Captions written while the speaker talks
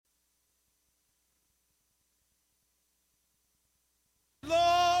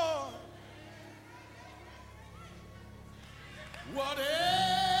Whatever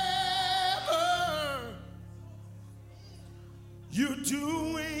you're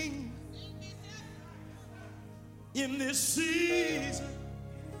doing in this season,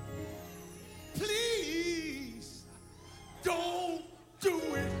 please don't do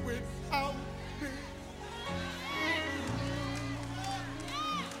it without me.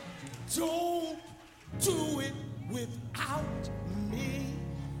 Don't do it without me.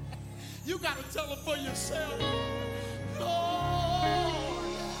 You got to tell them for yourself. Lord,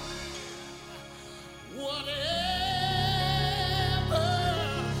 whatever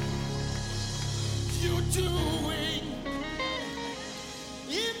you're doing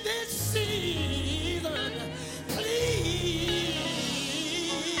in this season, please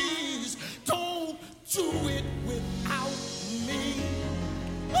don't do it without me.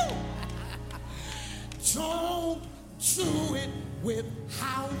 Woo. Don't do it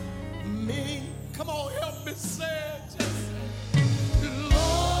without me. Come on, help me say it. Just say,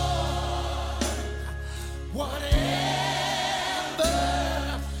 Lord, whatever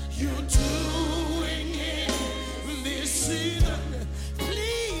you're doing in this season,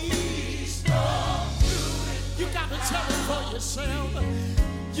 please don't do it. You got to tell them for yourself.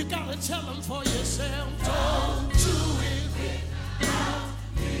 You got to tell them for yourself. Don't do it without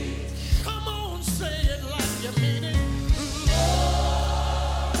me. Come on, say it like you mean it.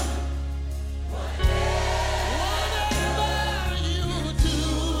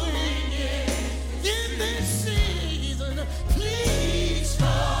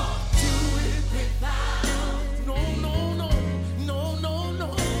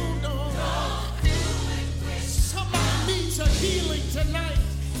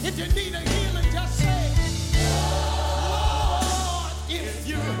 If you need a healing, just say, Lord, if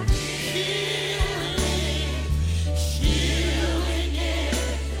you're healing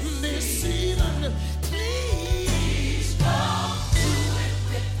in this season, please don't do it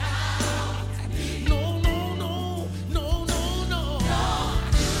without me. No.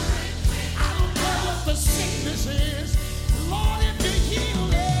 I don't care what the sickness is. Lord, if you're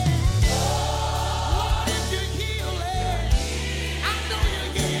healing.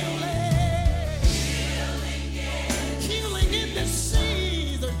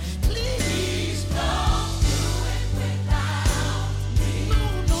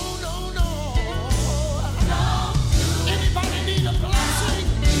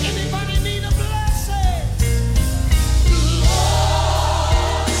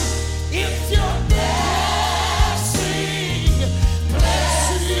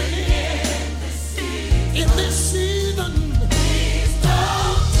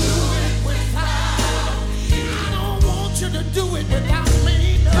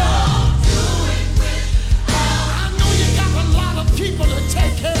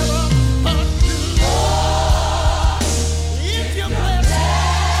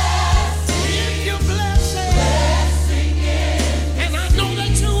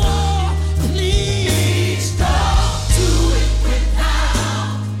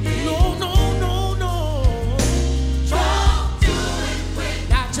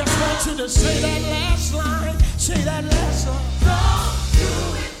 Say that last line. Say that last line. Don't do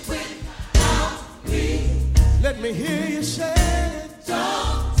it without me. Let me hear you say it.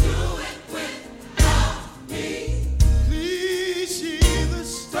 Don't do it without me. Please,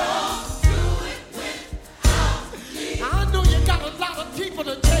 Jesus. Don't do it without me. I know you got a lot of people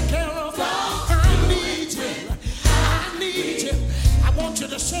to take care of. I need you. I need you. I want you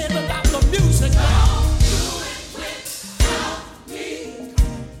to say it without the music.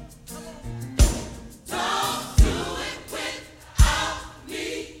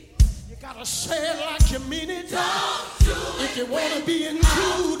 Say it like you mean it. If you want to be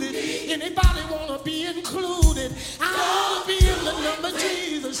included, anybody want to be included? I want to be in the number of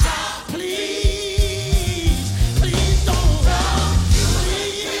Jesus. Please don't.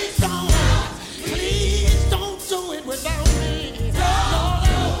 Please don't do it without me. No.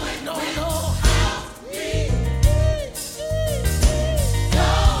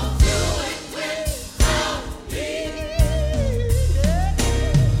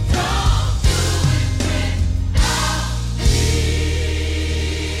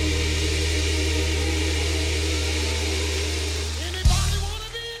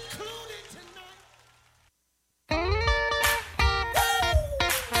 Included.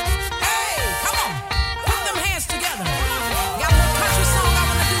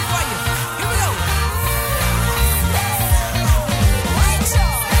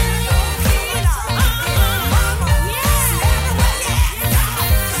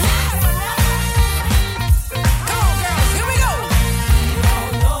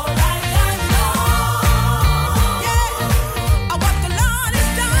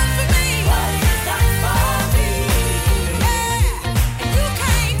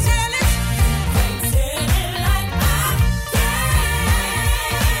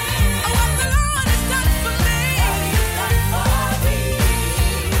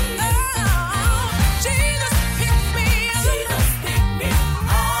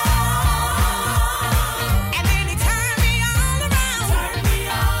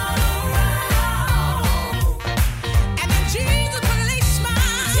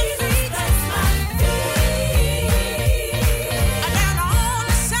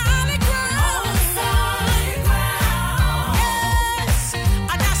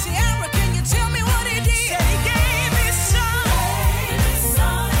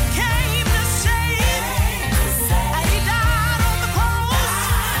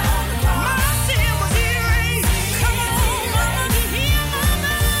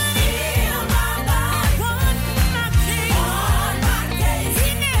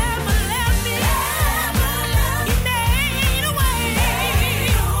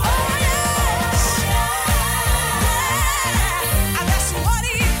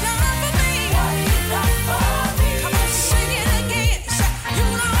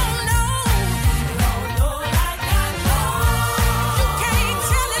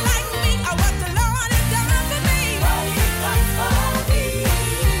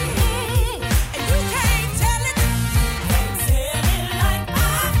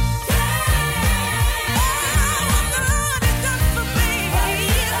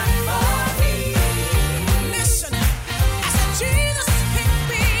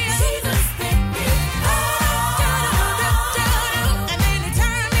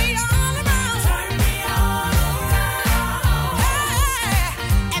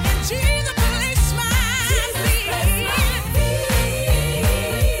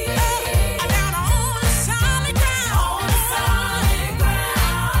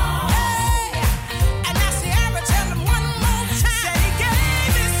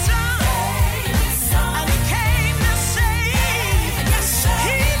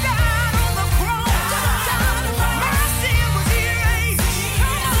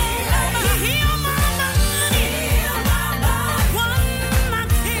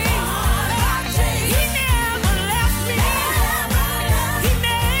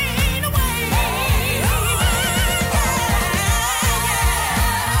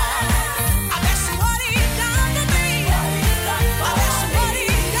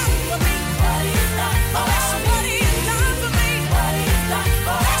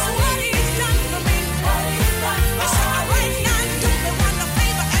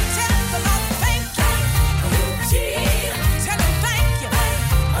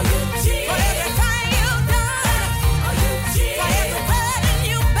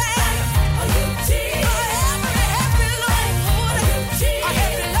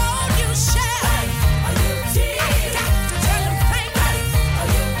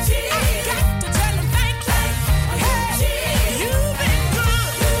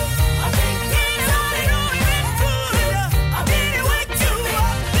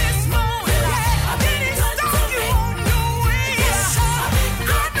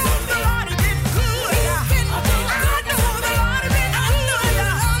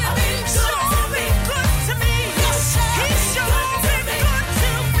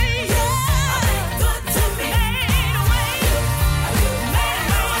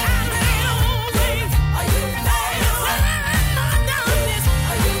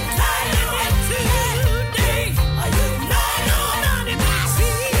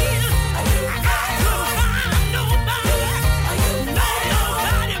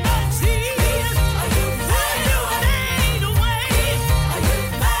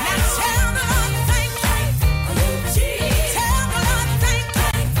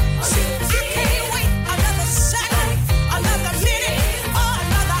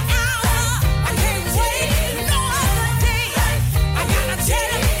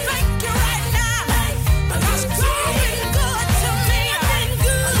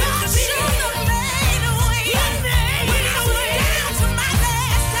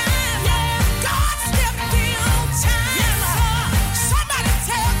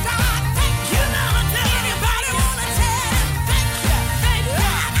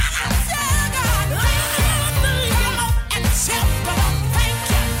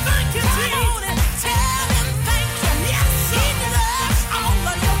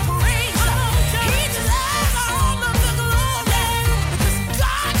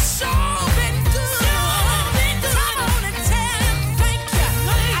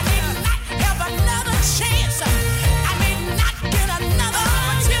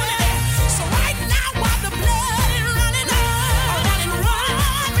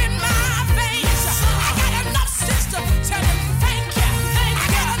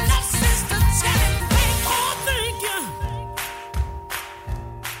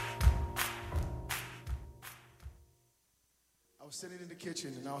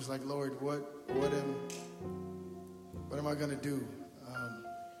 like, Lord, what am I gonna do?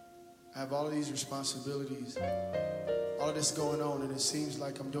 I have all of these responsibilities, all of this going on, and it seems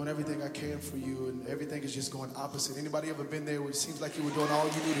like I'm doing everything I can for you, and everything is just going opposite. Anybody ever been there where it seems like you were doing all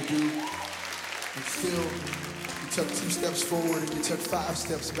you knew to do, and still you took 2 steps forward and you took 5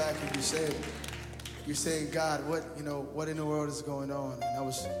 steps back, and you're saying, God, what in the world is going on? And I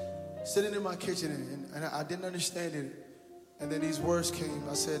was sitting in my kitchen, and I didn't understand it. And then these words came.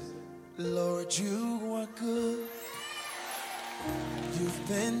 I said, Lord, you are good. You've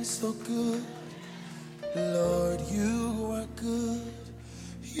been so good. Lord, you are good.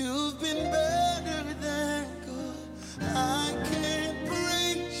 You've been better than good. I can't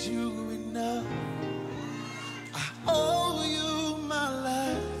praise you enough. I owe you my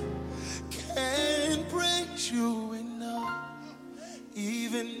life. Can't praise you enough.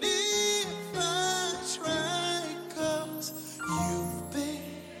 Even if I try, 'cause you've been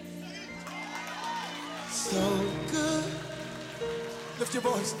so good. Lift your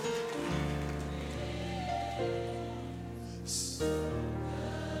voice.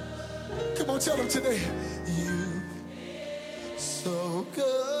 Come on, tell them today. You so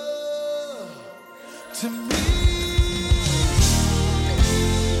good to me.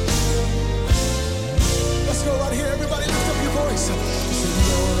 Let's go right here. Everybody lift up your voice.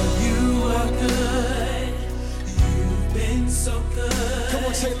 Lord, you are good. You've been so good. Come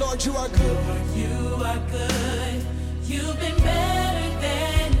on, say, Lord, you are good. Lord, you are good. You've been better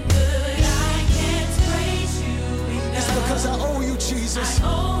than good. I can't praise you enough. It's because I owe you, Jesus. I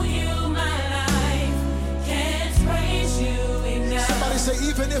owe you my life. Can't praise you enough. Somebody say,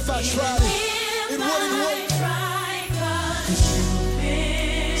 even if I tried it wouldn't work. 'Cause you've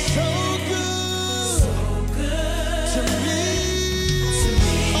been so good, so good to me.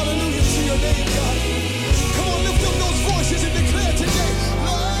 Hallelujah to your name, God. Come on, lift up those voices and declare today,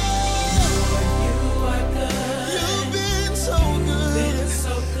 Lord, you are good. You've been so good.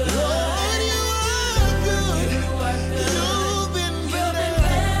 Lord, you are good. You've been better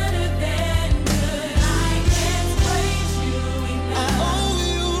than good. I can't praise you enough. I owe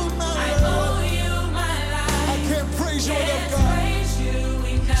you my life. I can't praise you enough, God.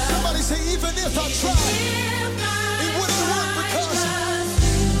 Somebody say, even if I tried, it wouldn't work because.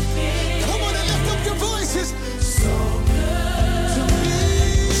 Come on and lift up your voices. So good to me.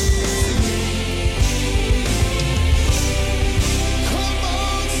 Come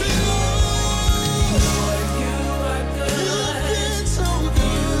on, say, Lord, you are good. You've been so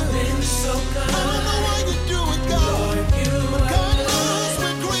good. I don't know why you do it, God. But God knows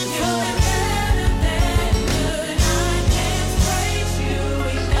we're grateful.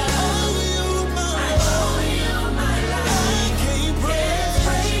 I owe you my life.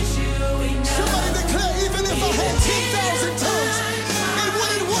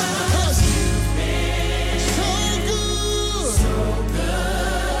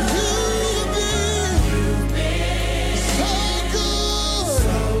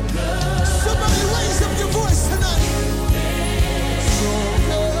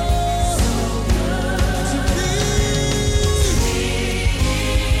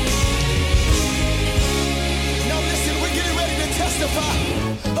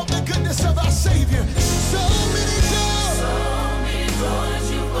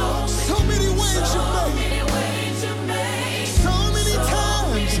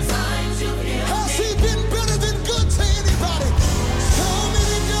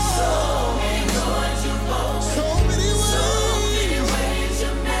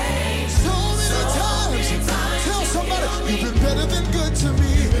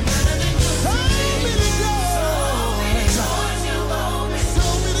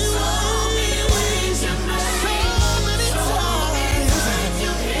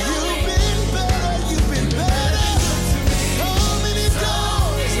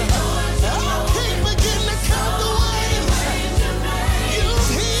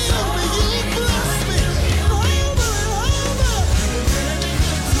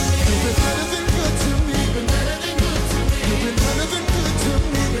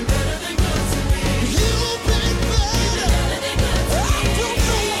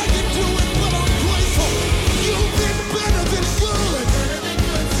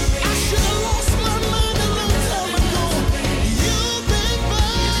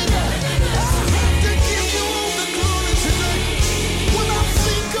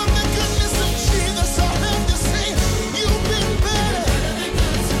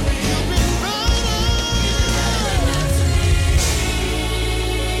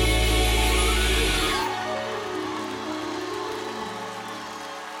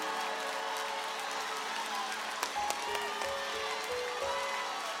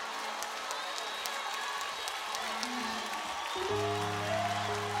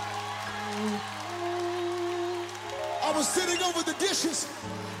 was sitting over the dishes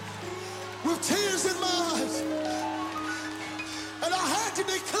with tears in my eyes, and I had to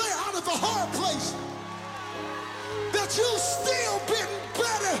declare out of a hard place that you've still been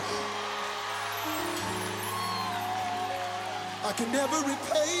better. I can never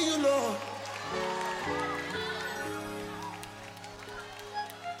repay you, Lord.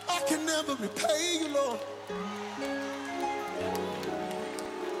 I can never repay you, Lord.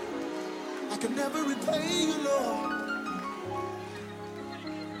 I can never repay you, Lord,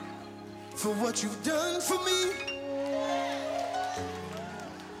 for what you've done for me.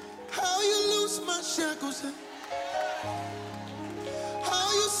 How you loose my shackles and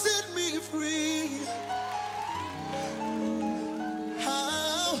how you set me free.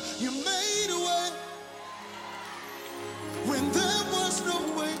 How you made a way when there was no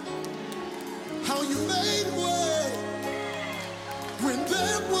way. How you made a way when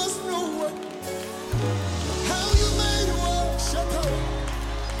there was no way. How you made a way, shut up,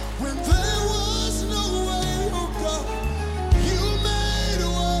 when there was no way, oh God. You made a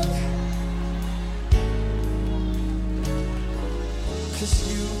way, 'cause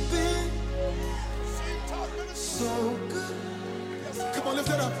you've been so good. Come on, lift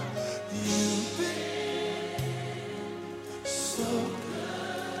it up. You've been so good.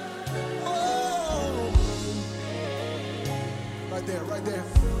 Oh, right there, right there.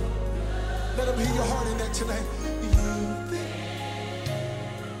 Let them hear your heart in that tonight. You've been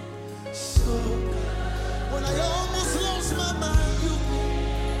so good. When I almost lost my mind, you've been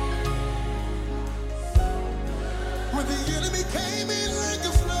so good. When the enemy came in like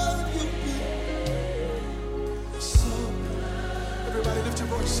a flood, you've been so good. Everybody lift your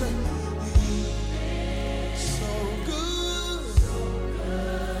voice, say, you've been so good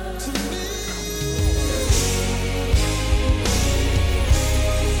to me.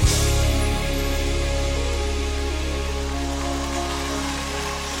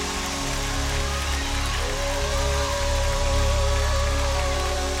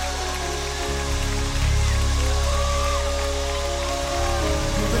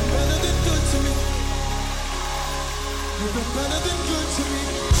 You've been better than good to me.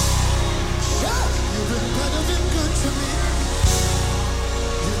 Yeah, you've been better than good to me.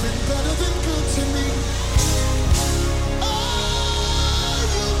 You've been better than good to me. Oh,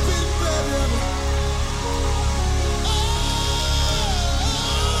 you've been better. Oh,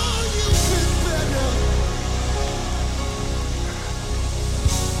 you've been better.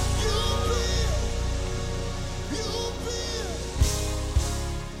 You've been.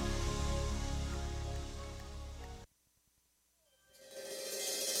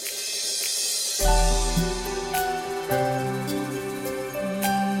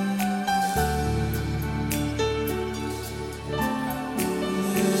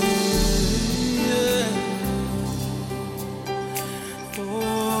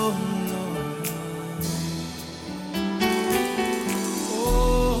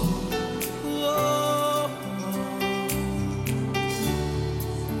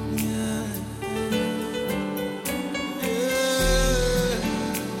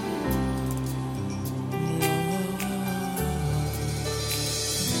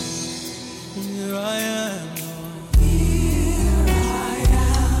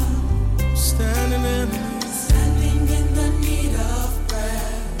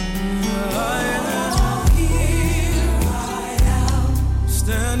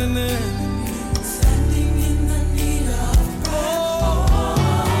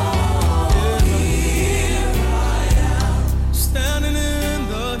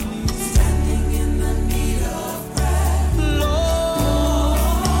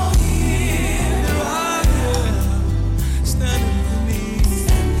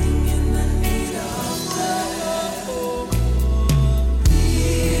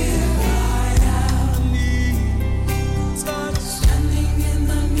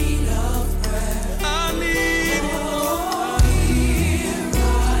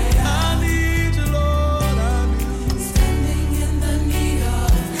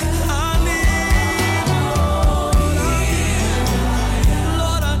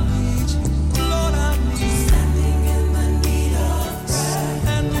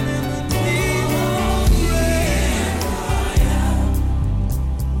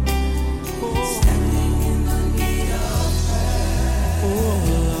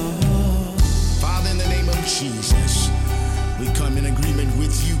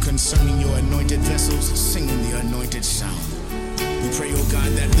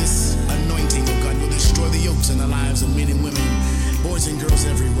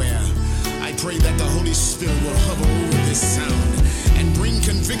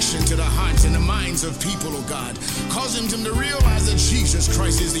 revelation to the hearts and the minds of people, oh God, causing them to realize that Jesus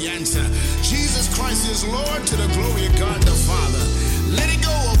Christ is the answer. Jesus Christ is Lord, to the glory of God the Father. Let it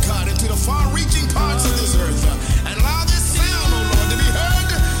go, oh God, into the far-reaching parts of this earth, and allow this sound, oh Lord, to be heard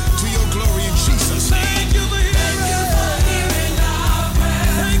to your glory in Jesus' name. Thank you for hearing our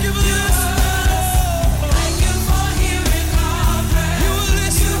prayer. Thank you for listening. Thank you for hearing our prayer. You will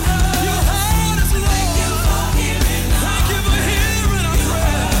listen. You heard us, Lord. Thank you for hearing our prayer. Thank you for hearing our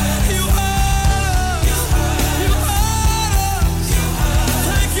prayer. You heard us. You heard us.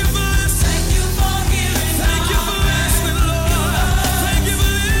 Thank you for listening. Thank you for hearing. Thank you for listening, Lord. Thank you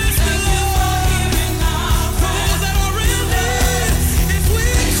for listening, Lord. Those that are in need, if we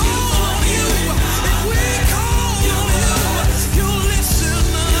call on you, if we call on you, you listen.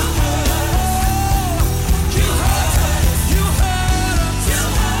 You heard us. You heard us. You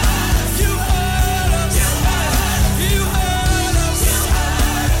heard us. You heard us. You heard us.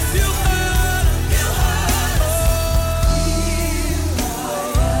 You heard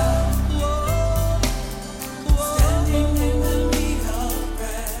Standing in the need of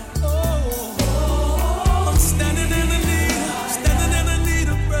prayer. I'm standing in the need. Standing in the need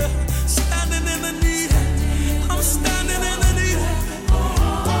of prayer. Standing in the need. I'm standing in the need.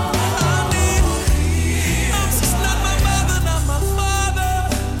 I need. It's not my mother, not my father.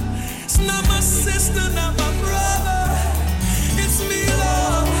 It's not my sister, not my brother. It's me,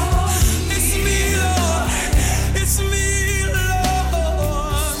 Lord. It's me, Lord. It's me,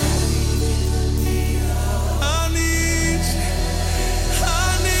 Lord. I need you. I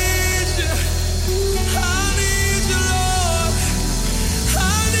need you. I need you, Lord. I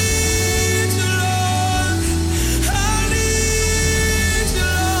need you, Lord. I need you,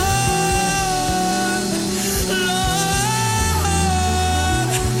 Lord. Lord,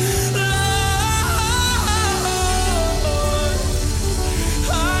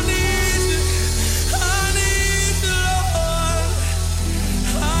 I need you. I need you, Lord.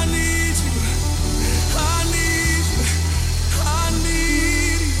 I need you. I need you. I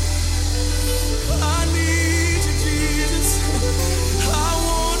need you. I need you, Jesus. I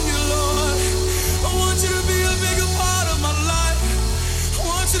want you, Lord. I want you to be a bigger part of my life. I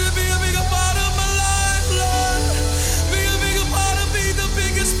want you to be a bigger part of my life, Lord. Be a bigger part of me, the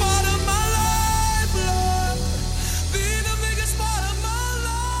biggest part of my life, Lord. Be the biggest part of my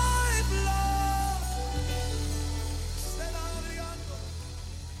life, Lord. Set out the under.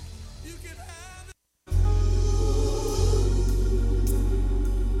 You can have it.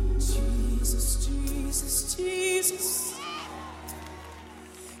 Jesus, Jesus, Jesus.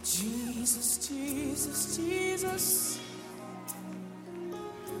 Jesus, Jesus, Jesus.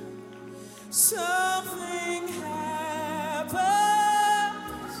 Something happens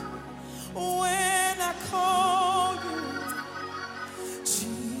when I call you.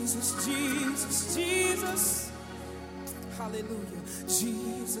 Jesus, Jesus, Jesus. Hallelujah.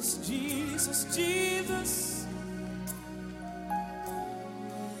 Jesus, Jesus, Jesus.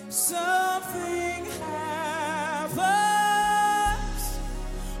 Something happens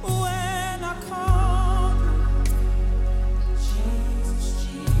when I call you. Jesus,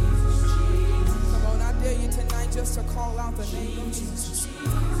 Jesus, Jesus. Come on, I dare you tonight just to call out the name of Jesus.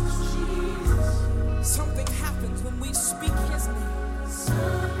 Something happens when we speak his name.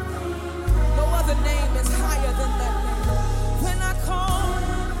 No other name is higher than that name. When I call,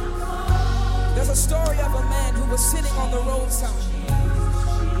 there's a story of a man who was sitting on the roadside.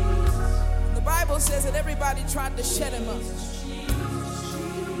 The Bible says that everybody tried to shut him up.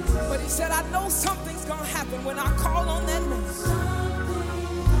 But he said, I know something's going to happen when I call on that name.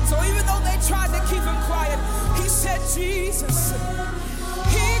 So even though they tried to keep him quiet, he said, Jesus.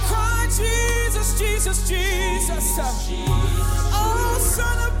 He cried, Jesus, Jesus, Jesus. Oh,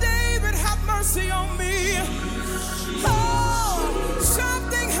 Son of David, have mercy on me. Oh,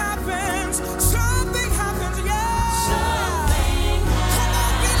 something happens. Something happens, yeah. Come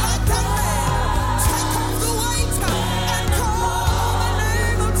on, be like that man. Take off the weight and call on the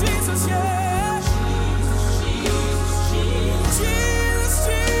name of Jesus, yeah. Jesus,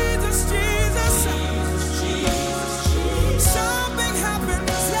 Jesus, Jesus. Something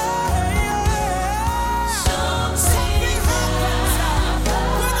happens, yeah. Something happens.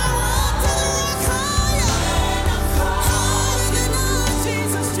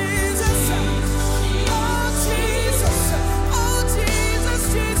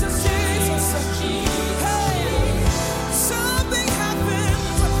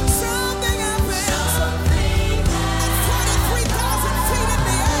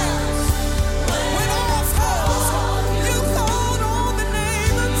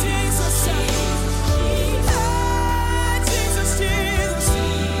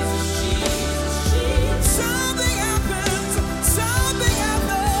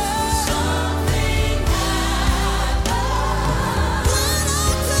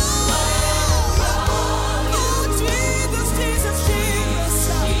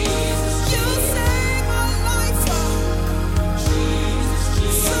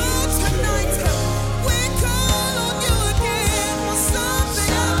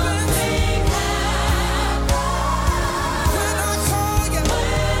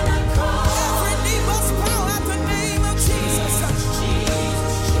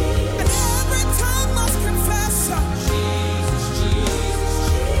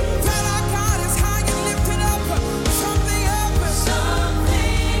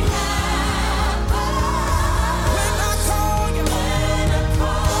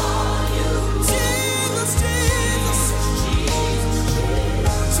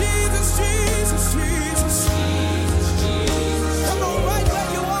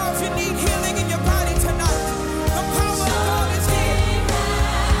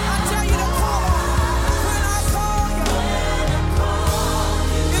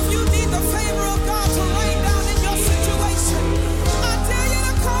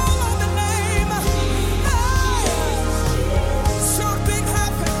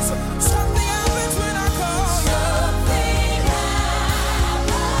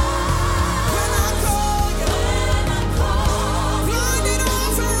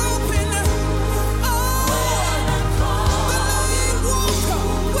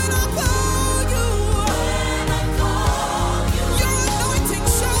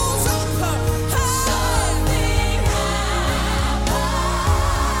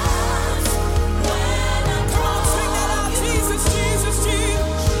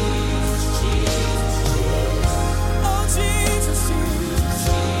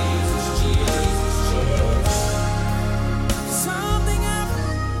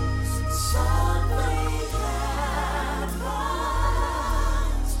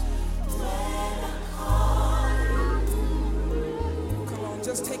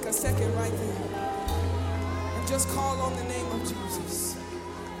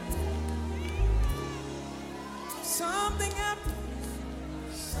 Something happened.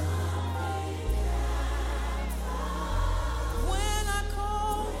 When I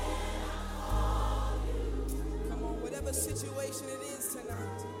call you. Come on, whatever situation it is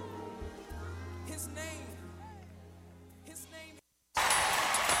tonight. His name.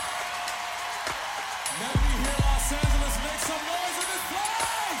 Let me hear Los Angeles make some noise in this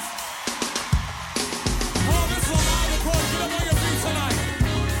place. Oh, this is a live report. Get up on your feet tonight.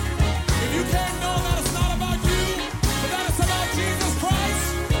 If you can't know that it's not about you, but that it's about Jesus Christ,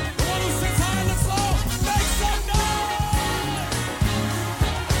 the one who sits high and looks low, make some noise.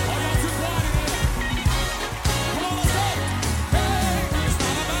 Oh, y'all too quiet in here. Come on, let's go. Hey, it's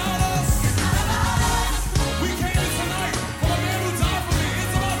not about us. It's not about us.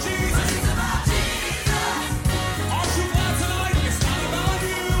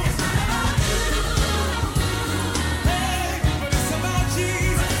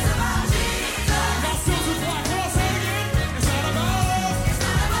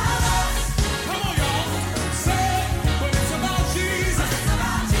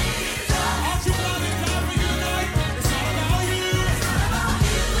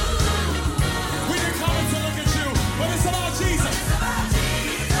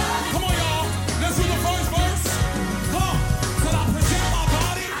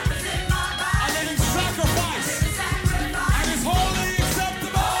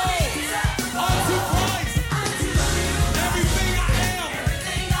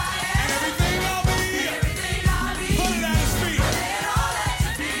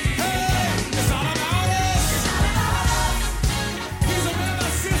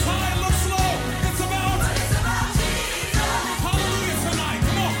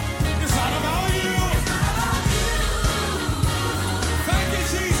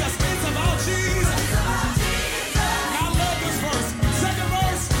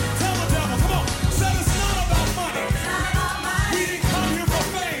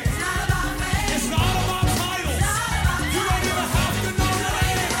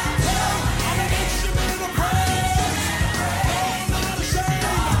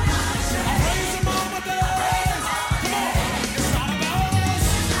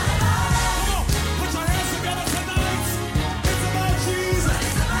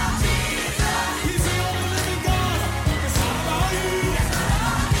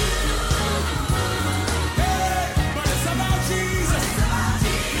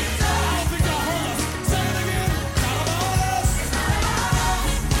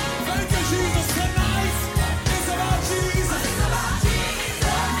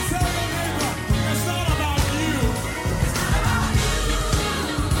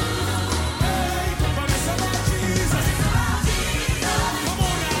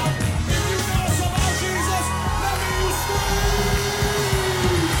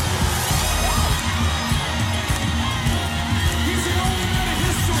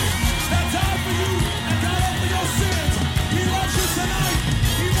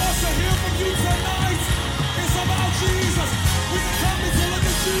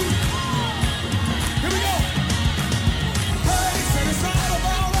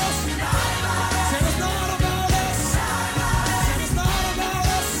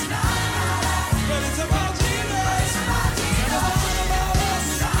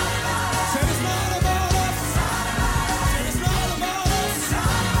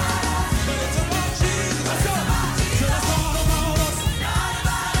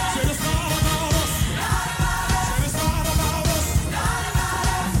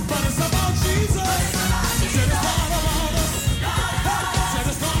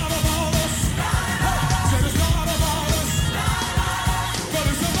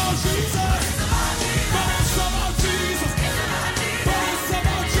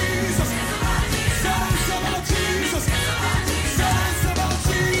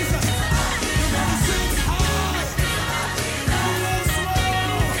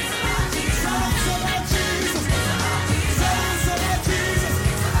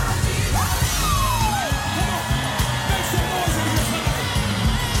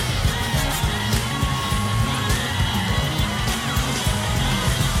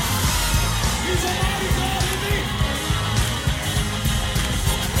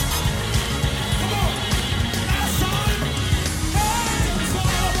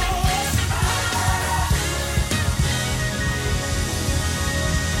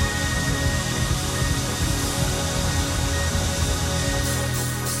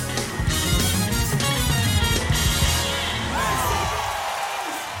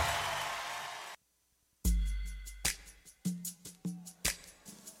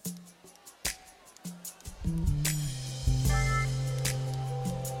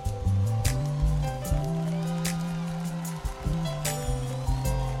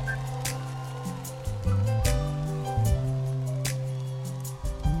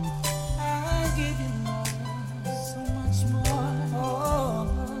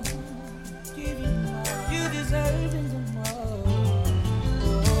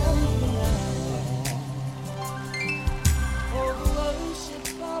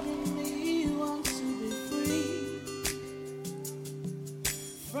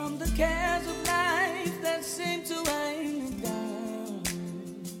 From the cares of life that seem to weigh me down.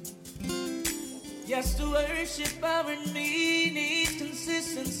 Yes, the worshiper in me needs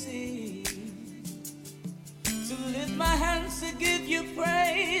consistency. To lift my hands to give you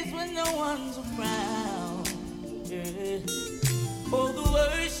praise when no one's around. Yeah. Oh, the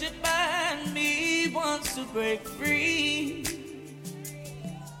worshiper in me wants to break free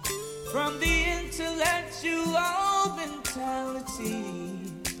from the intellectual mentality.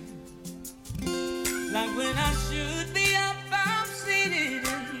 Like when I should be up, I'm seated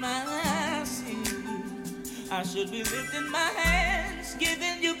in my seat. I should be lifting my hands,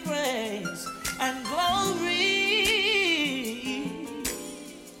 giving you praise and glory.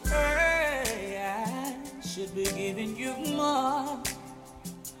 Hey, I should be giving you more.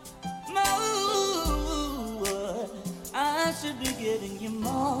 I should be giving you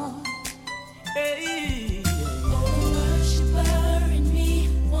more. Hey. Oh, the worshiper in me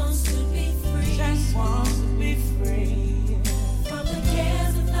wants to be free. Just wants to be free from the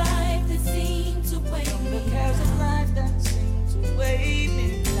cares of life that seem to weigh from the me cares of life that seem to weigh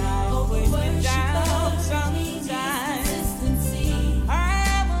me down. Oh, the Weigh me down worshiper in me needs sometimes. consistency.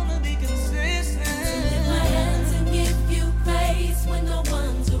 I wanna be consistent. To lift my hands and give you praise when no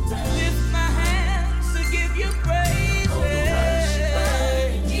one's around. Lift my hands to give you praise. Oh, the worshiper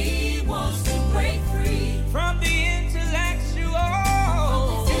in me wants to break free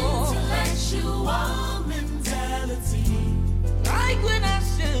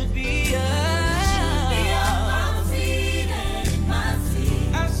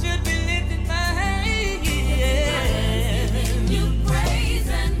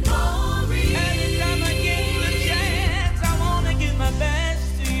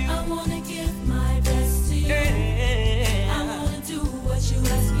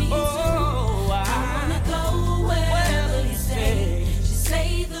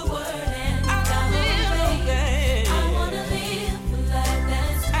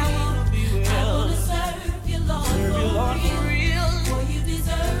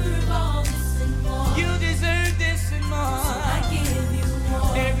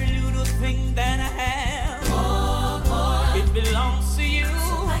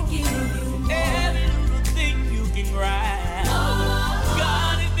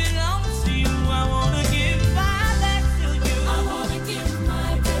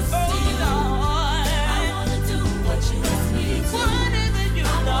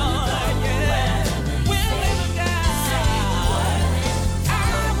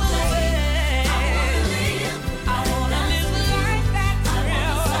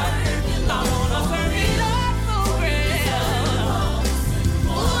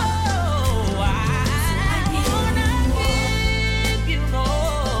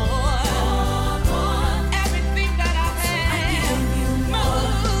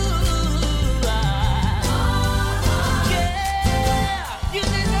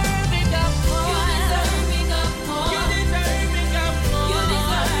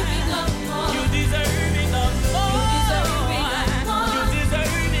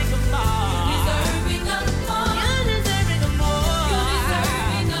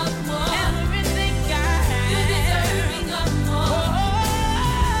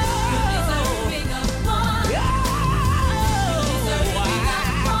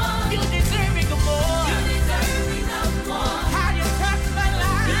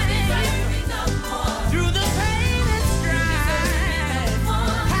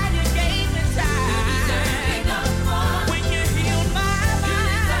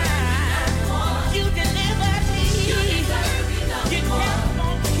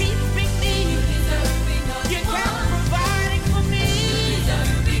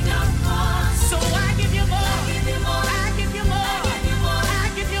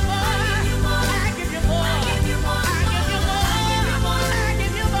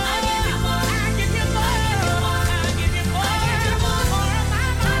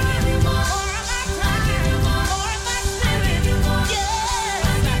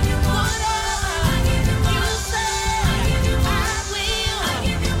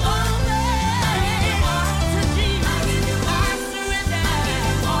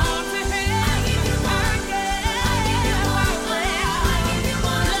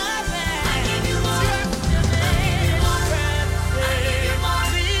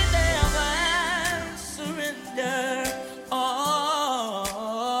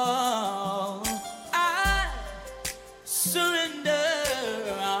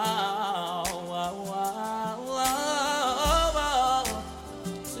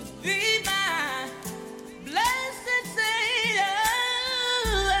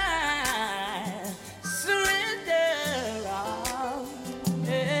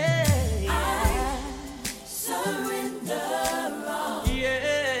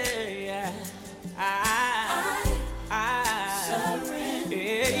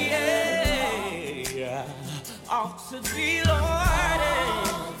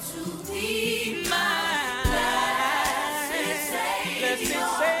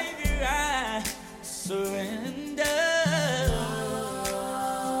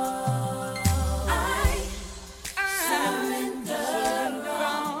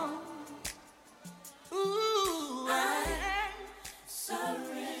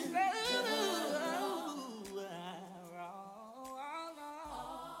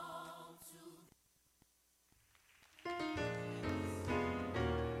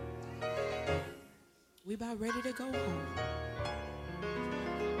We about ready to go home.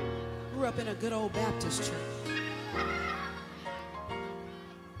 Grew up in a good old Baptist church.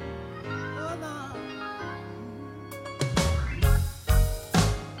 Oh, Lord.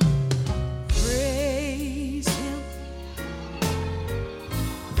 Praise Him.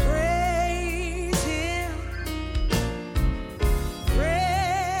 Praise Him.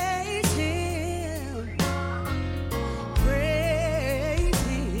 Praise Him. Praise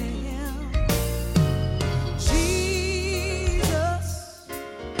Him. Jesus,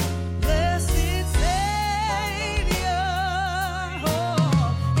 blessed Savior.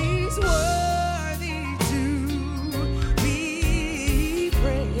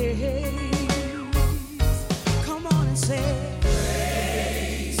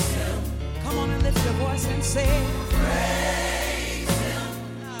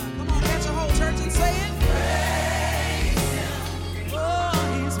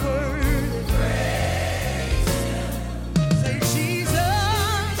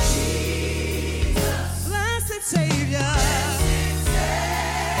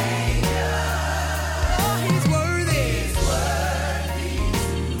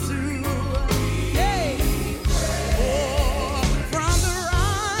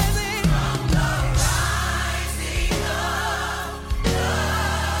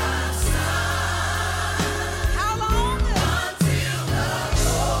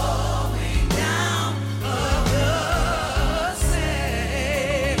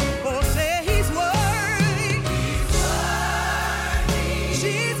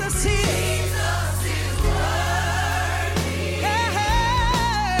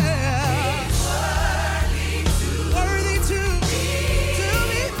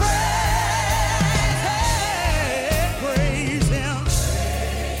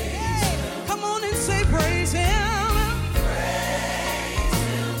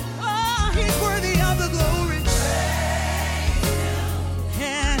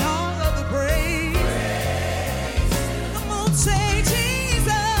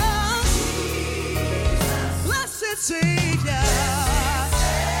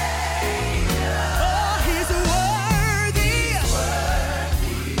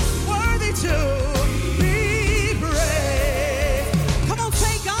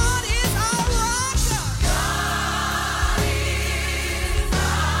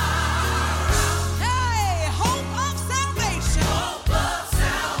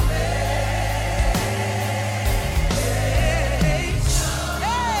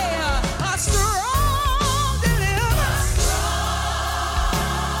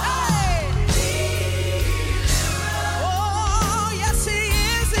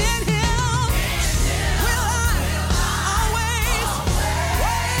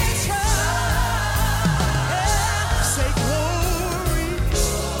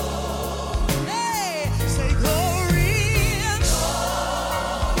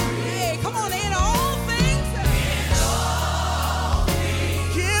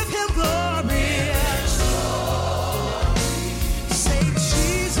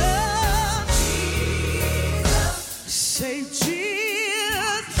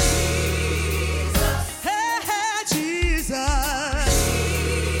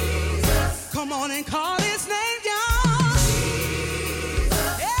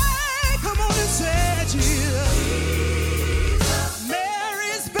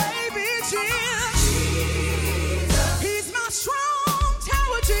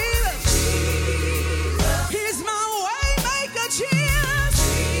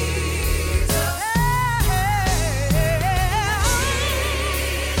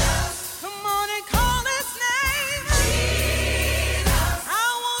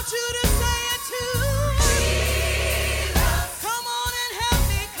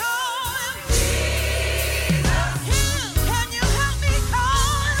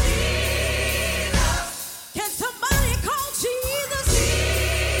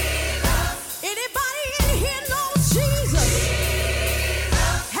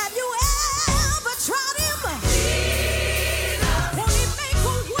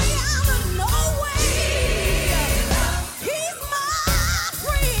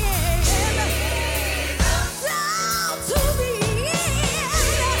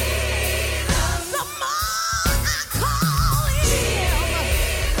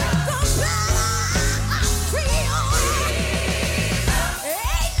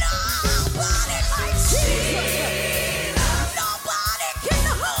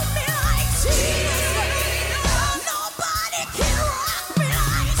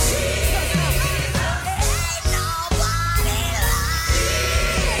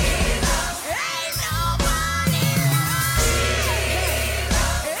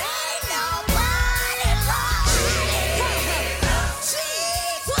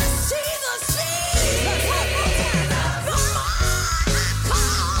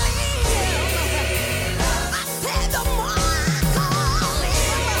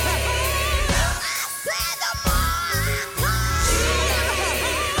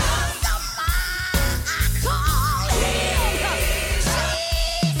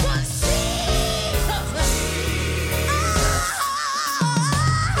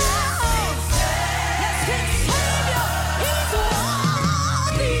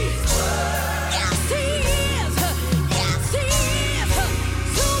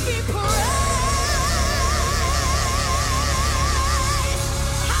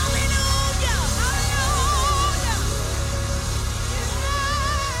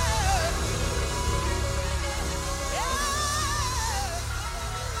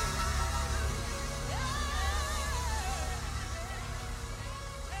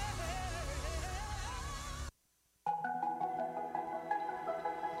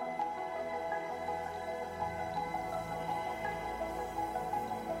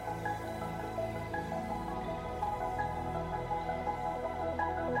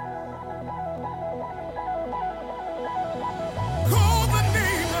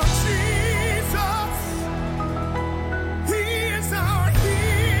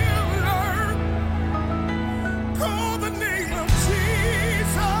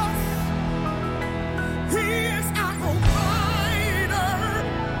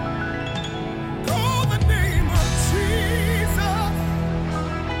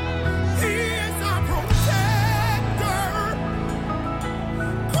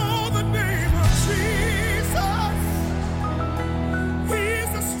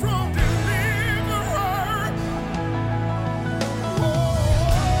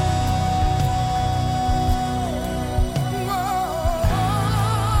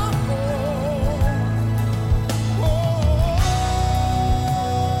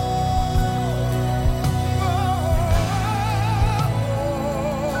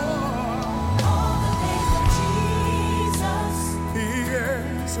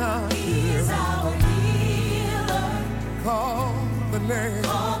 He's our He's our healer. Call the name.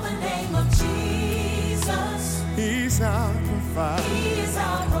 Call the name of Jesus. He's our provider. He is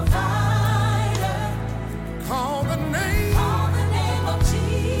our provider. Call the name. Call the name of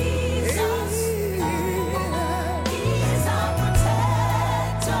Jesus. He is our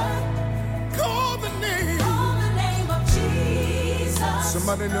protector. Call the name. Call the name of Jesus.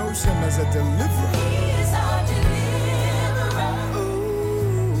 Somebody knows him as a deliverer. He is our deliverer.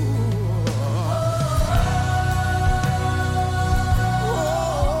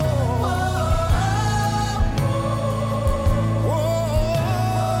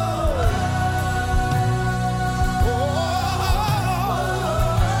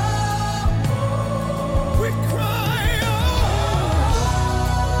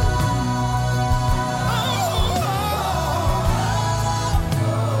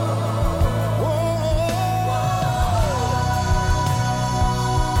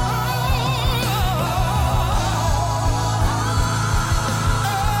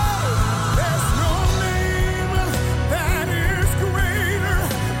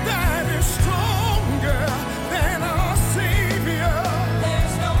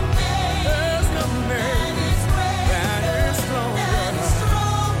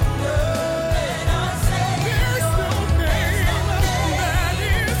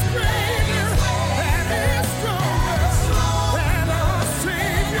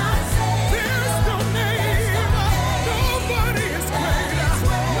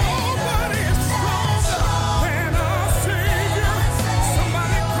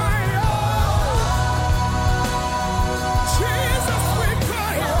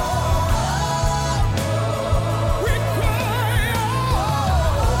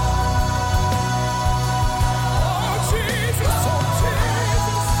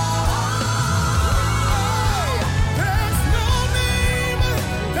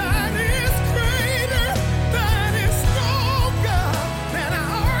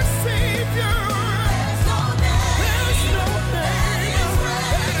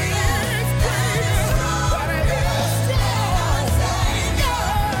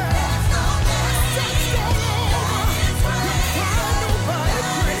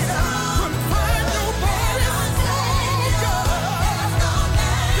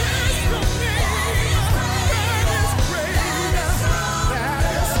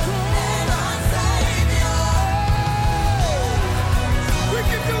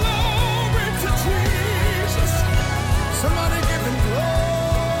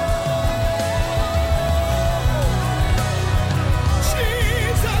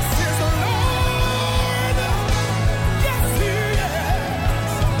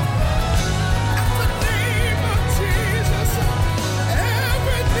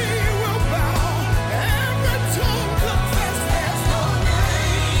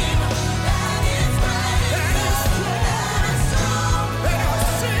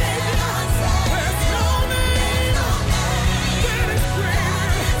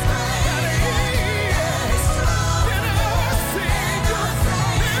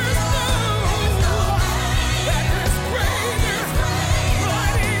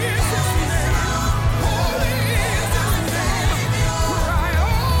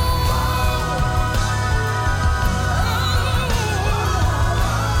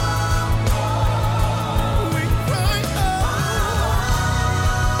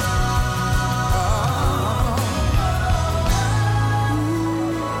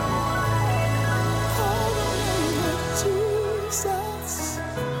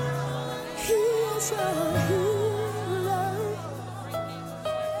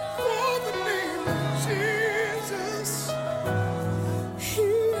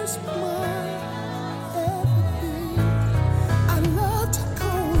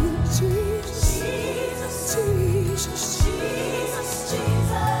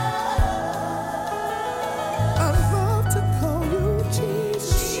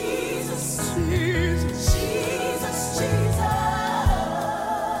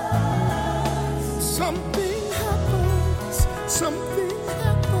 Something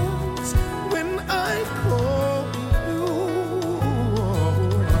happens when I call you.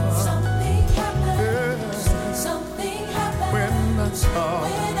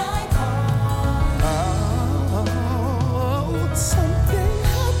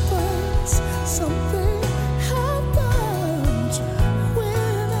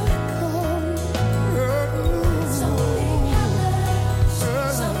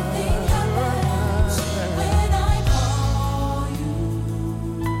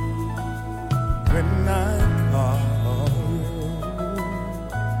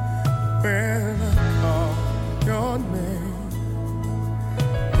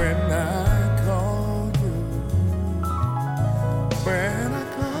 when I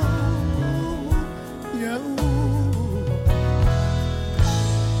call you.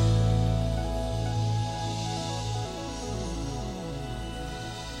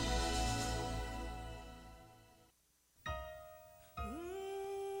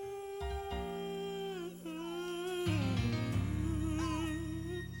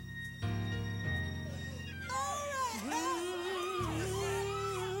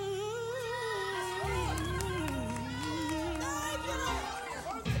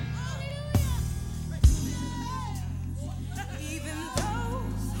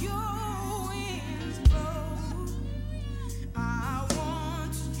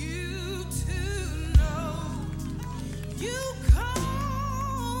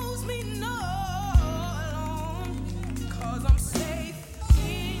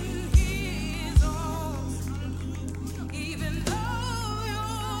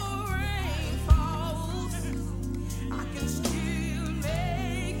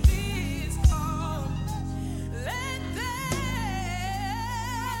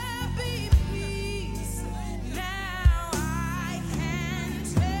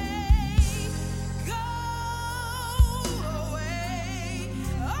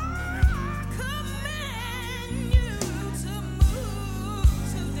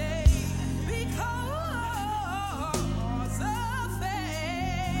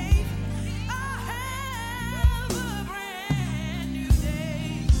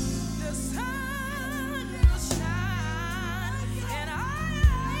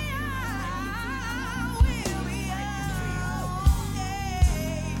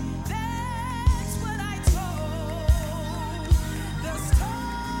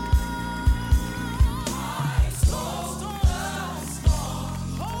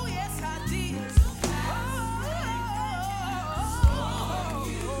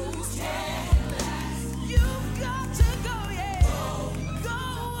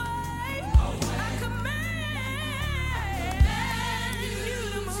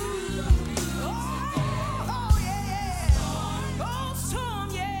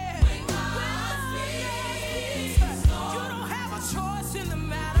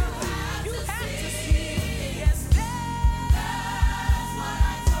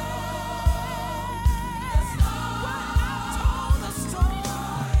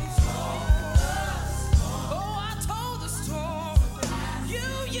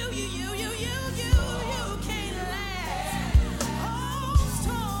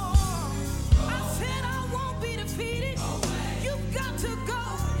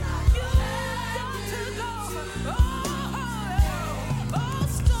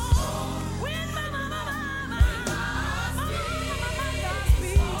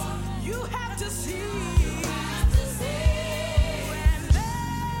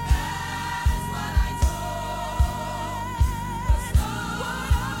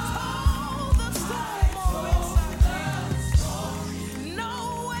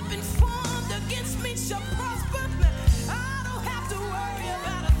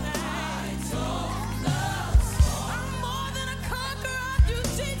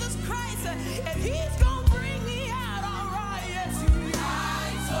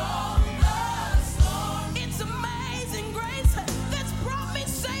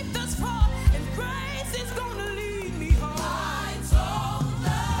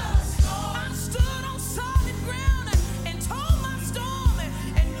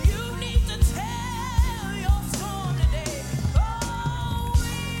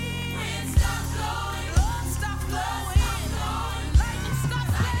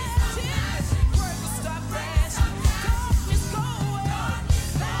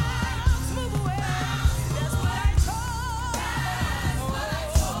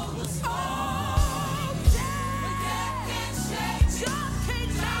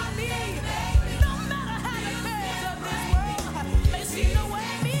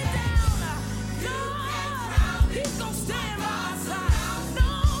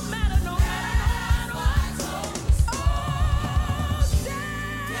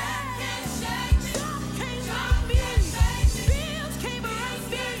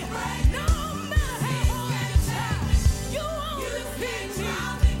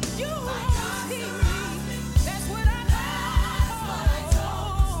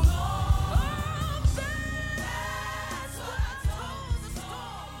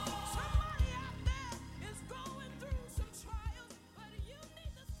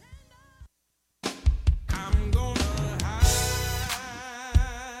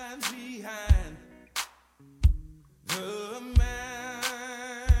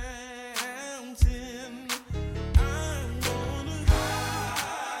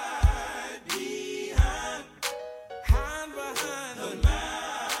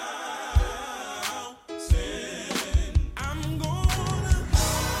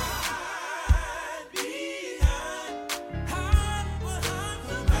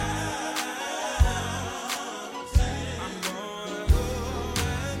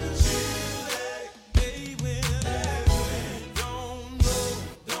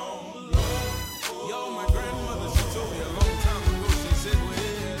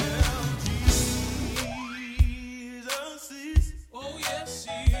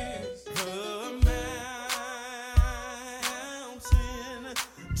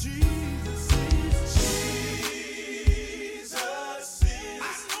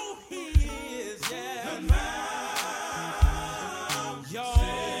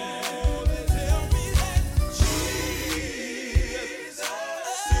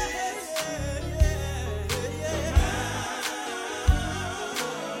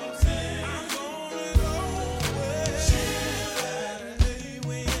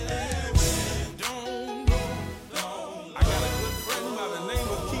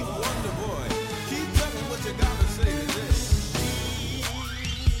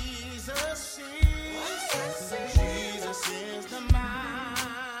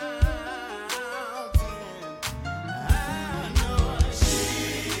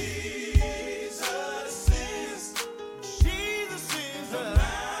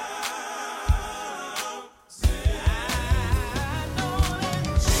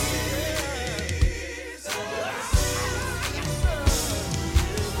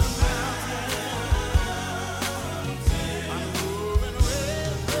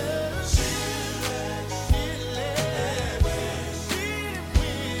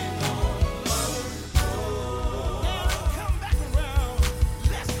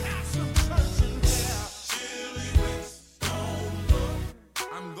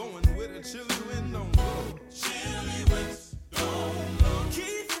 the chilly wind don't blow. Chilly winds don't blow.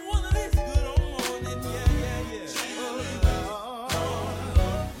 Keep one of these good old morning, yeah. Chilly winds don't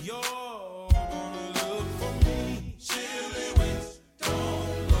blow. You're gonna look for me. Chilly winds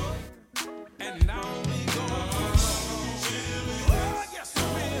don't blow. And now we gonna chilly winds. Oh, yes, I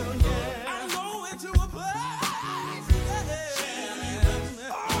will, yeah. I'm going to a place, yeah. Chilly winds.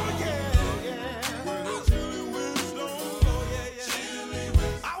 Oh, yeah. Where the chilly winds don't blow, yeah. Chilly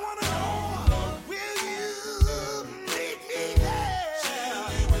winds. I wanna know, will you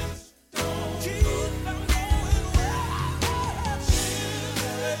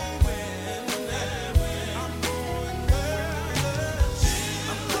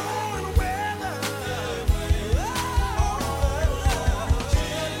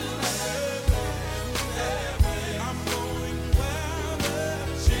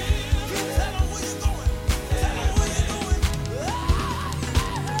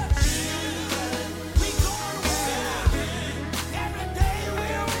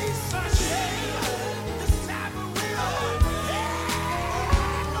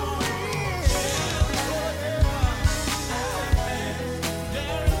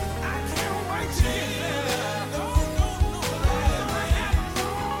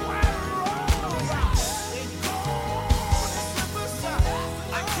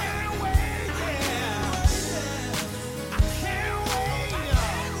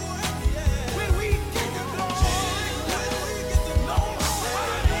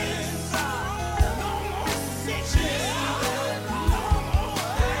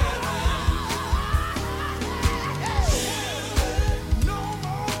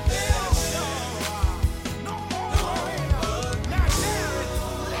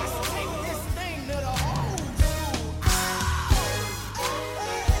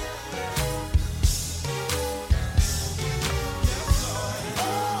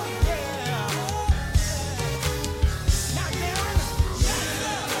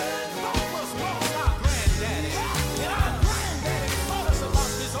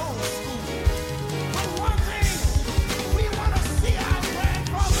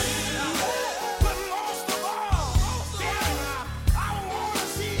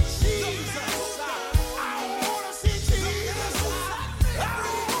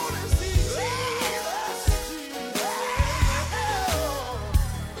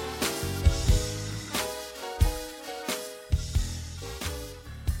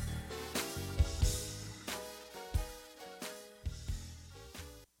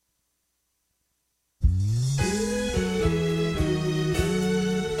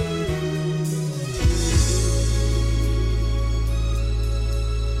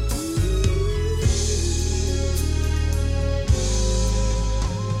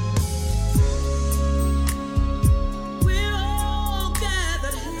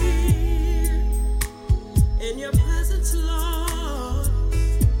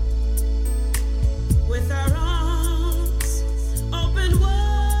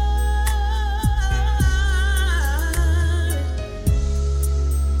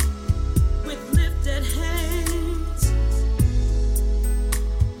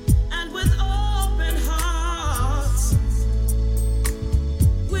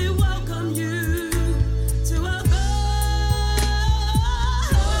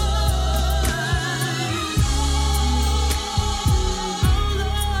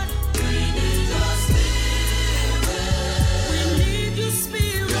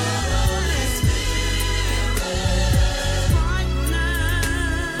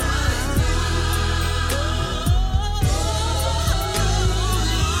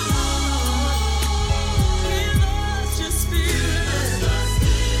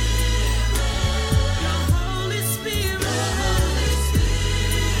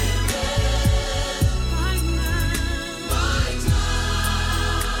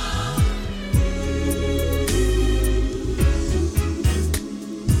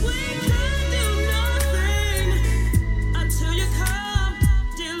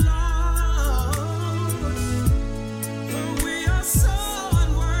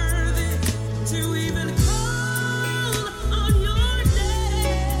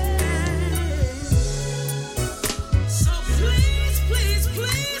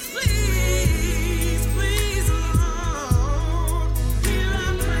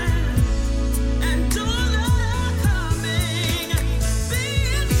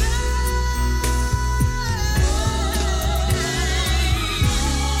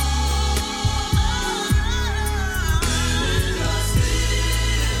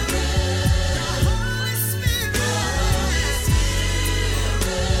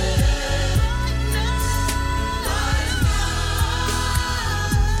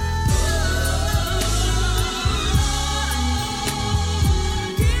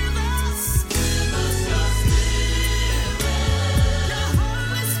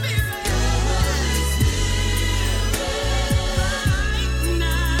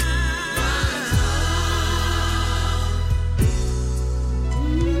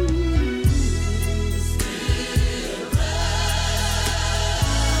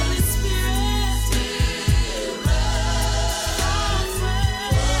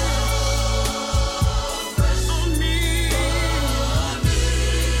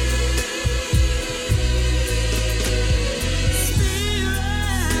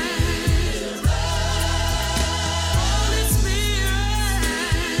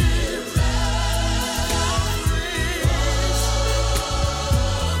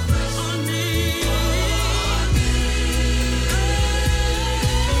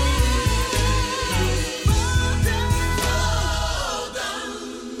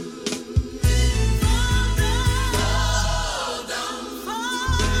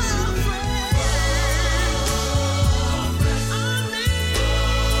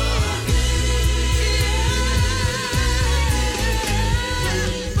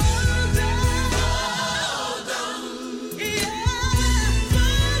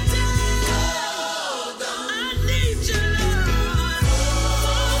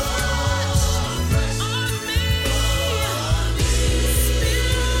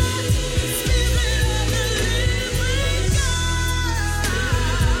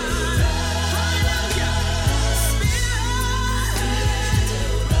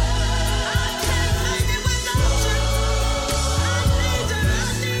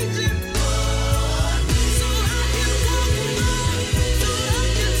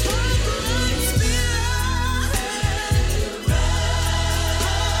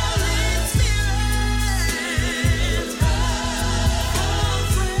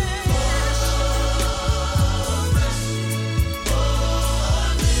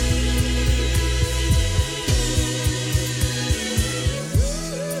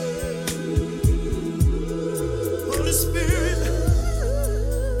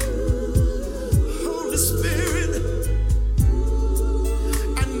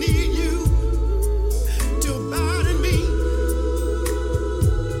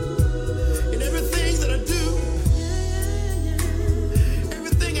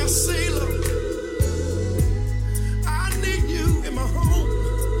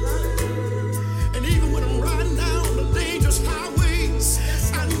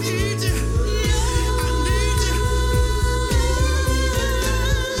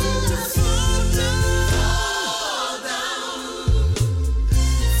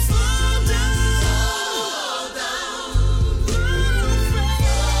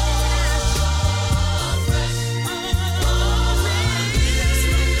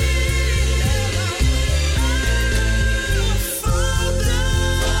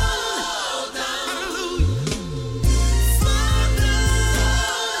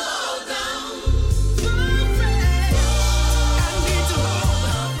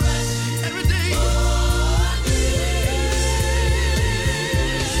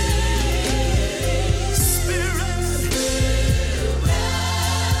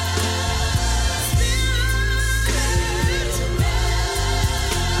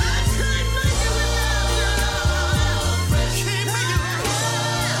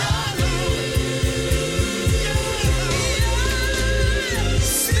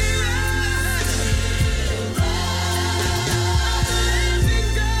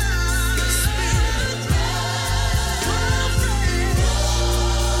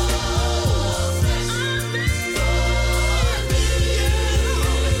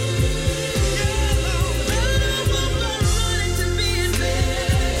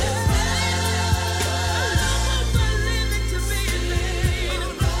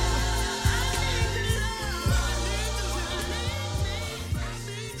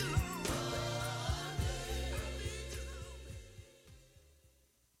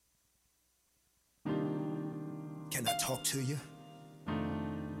Can I talk to you?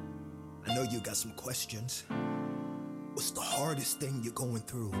 I know you got some questions. What's the hardest thing you're going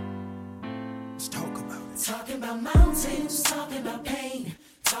through? Let's talk about it. Talking about mountains, talking about pain,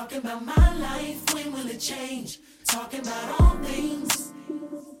 talking about my life, when will it change? Talking about all things,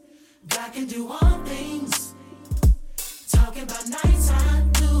 God can do all things. Talking about nights I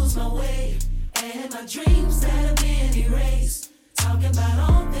lose my way, and my dreams that have been erased. Talking about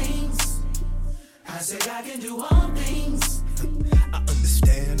all things, I said God can do all things. I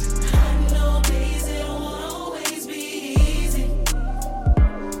understand. I know days it won't always be easy.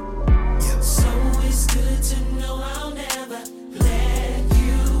 Yeah. So it's good to know I'll never let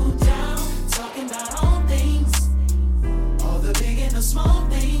you down. Talking about all things, all the big and the small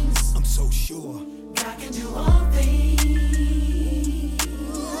things. I'm so sure. God can do all things.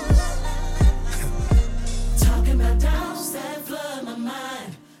 Talking about doubts that flood my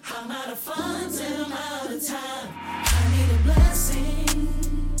mind. I'm out of funds and I'm out of time. I need a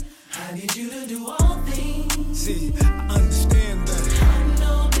blessing. I need you to do all things. See, I understand that. I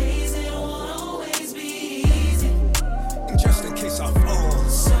know days it won't always be easy. And just in case I fall,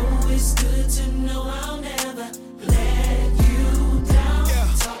 So it's good to know I'll never let you down.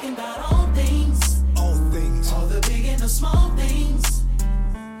 Yeah. Talking about all things, all things. all the big and the small things.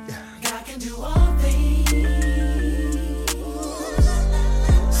 Yeah. God can do all things.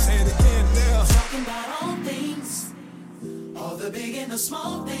 Say it again now. Talking about all things, all the big and the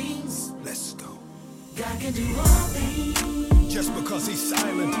small things. Let's go. God can do all things. Just because he's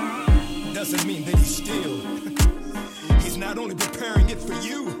silent doesn't mean that he's still. He's not only preparing it for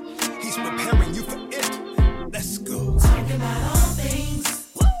you, he's preparing you for it. Let's go. Talking about all things,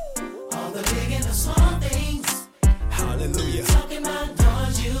 all the big and the small things. Hallelujah. Talking about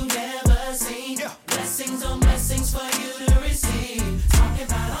doors you've never seen. Yeah. Blessings on blessings for you to receive. Talking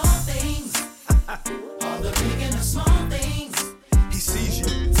about all things, all the big and the small things. He sees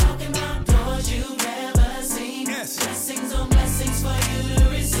you. Talking about doors you've never seen. Yes. Blessings on blessings for you to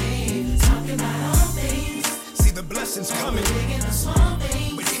receive. Talking about all things, See the blessings coming, big and the small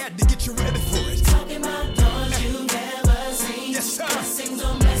things. but he had to get you ready for it. Talking about doors you've never seen. Yes, sir. Blessings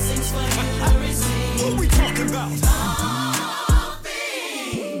on blessings for you to receive. What we talking about? All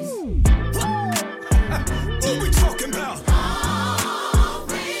things, What we talking about? all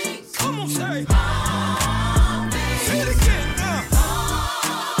things, Come on, say. all things, Say it again now.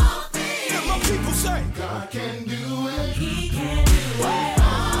 all things. Let my people say. God can do it. He can do it.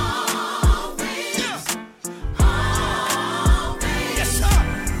 All things, Yeah. all things, Yes, sir.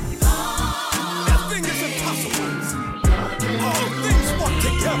 Nothing is impossible. All things work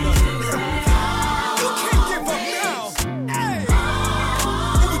together. You can't give up now. Hey.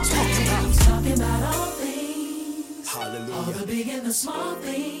 What we talking about? talking about all things, all the Hallelujah. big and the small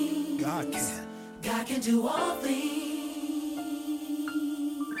things. God can. God can do all things.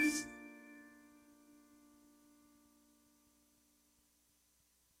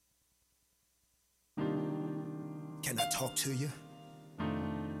 Can I talk to you?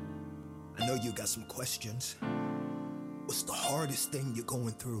 I know you got some questions. What's the hardest thing you're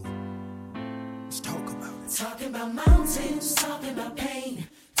going through? Let's talk about it. Talking about mountains, talking about pain,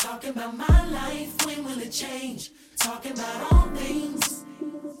 talking about my life, when will it change? Talking about all things,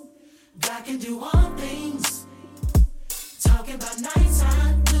 God can do all things. Talking about nights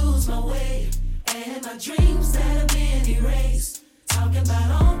I lose my way, and my dreams that have been erased. Talking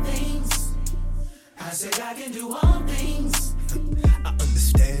about all things, I said God can do all things. I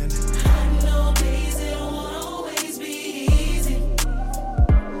understand. I know days it won't always be easy.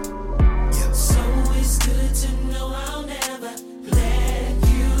 Yeah. So it's good to know I'll never let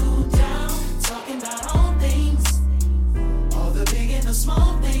you down. Talking about all things, all the big and the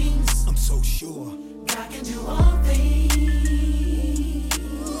small things. I'm so sure. God can do all things.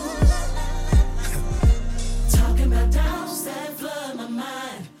 Talking about doubts that flood my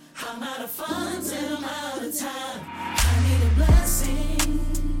mind. I'm out of funds and I'm out of time. I need a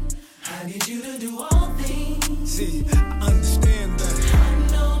blessing. I need you to do all things. See, I understand that.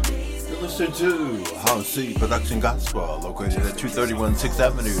 I know days it Listen to House City Production Gospel, located at 231 6th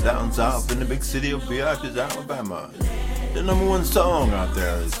Avenue, down south in the big city of Beatrice, Alabama. The number one song out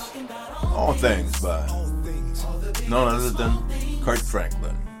there is All Things by All things. none other than Kurt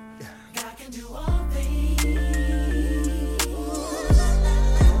Franklin. God can do all things.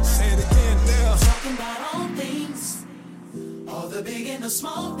 Say it again now. Talking about all things, all the big and the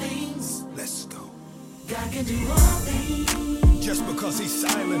small things. Let's go. God can do all things. Just because he's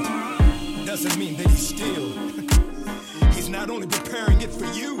silent doesn't mean that he's still. He's not only preparing it for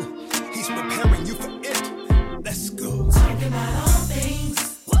you, he's preparing you for it. Let's go. Talking about all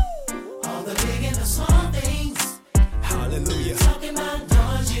things, all the big and the small things.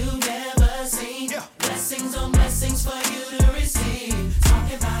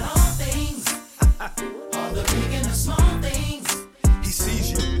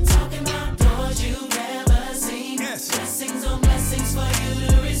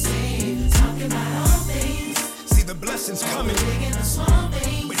 blessings coming, big and the small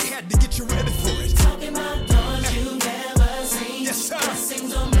things. but you had to get you ready for it. Talking about doors you never seen. Yes, sir.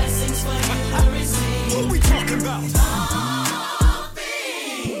 Blessings on blessings for you to receive. What we talking about? All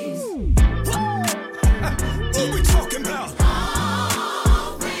things. What we talking about?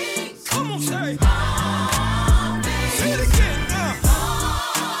 All things. Come on, say. All things. Say it again now.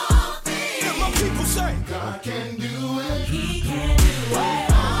 All things. Let my people say. God can do it. He can do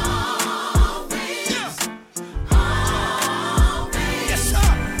it. All things. Yes, All things. yes,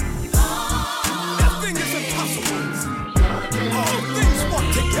 sir. Nothing is impossible. All things work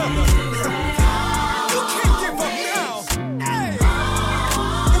together. You can't give up now. Hey,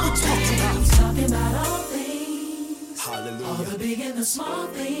 what we talking about? Talking about all things. All Hallelujah. the big and the small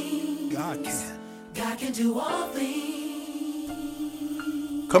things. God can. God can do all things.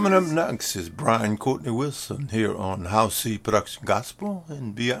 Coming up next is Brian Courtney Wilson here on House C Production Gospel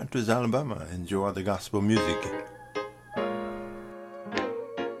in Beatrice, Alabama. Enjoy the gospel music.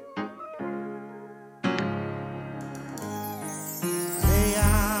 May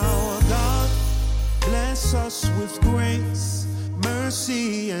our God bless us with grace,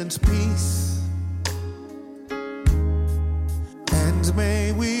 mercy, and peace. And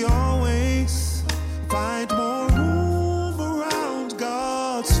may we always find more room around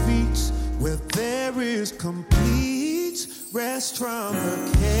God's feet, where there is complete rest from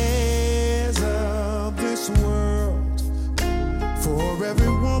the cares of this world. For every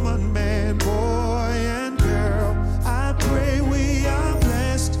woman, man, boy, and girl, I pray we are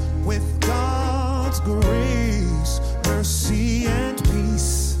blessed with God's grace, mercy, and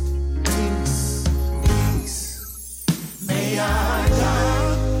peace. Peace, peace. May our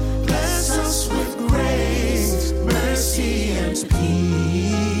God bless us with grace, mercy, and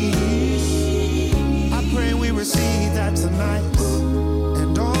peace. I pray we receive that tonight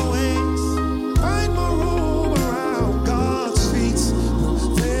and always find more room around God's feet.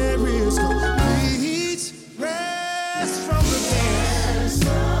 There is complete rest from the cares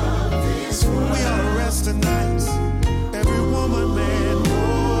of this world. We ought to rest tonight. Every woman, man,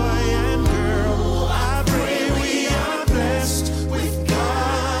 boy, and girl. I pray we are blessed with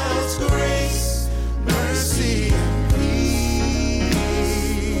God's grace, mercy, and peace.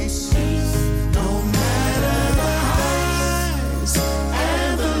 No matter the highs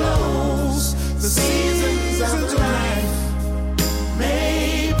and the lows, the seasons of life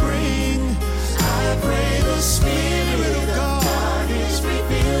may bring, I pray the Spirit of God is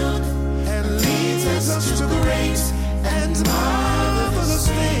revealed and leads us to great and marvelous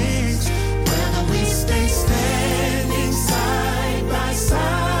things, whether we stay standing side by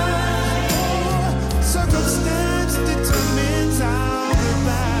side. Circumstance determines our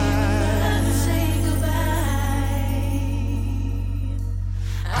goodbye. Say goodbye.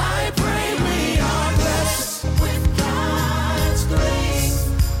 I pray we are blessed with God's grace,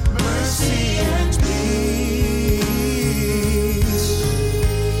 Mercy and peace.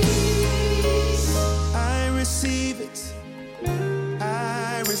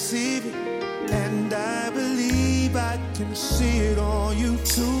 I receive it, and I believe I can see it on you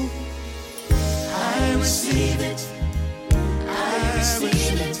too. I receive it,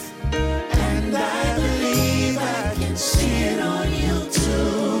 and I believe I can see it on you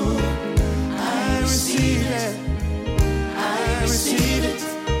too. I receive it,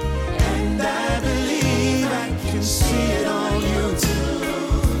 and I believe I can see it on you too.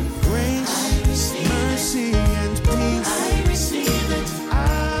 Grace, mercy, and peace. I receive it.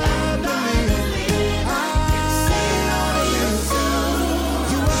 I believe I can see it on you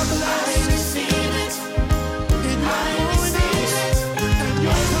too. You are blessed. I receive it. In your going out and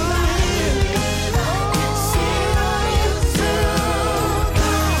your coming in. I can see it on you too.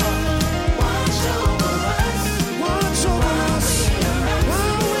 Watch over us. Watch over us.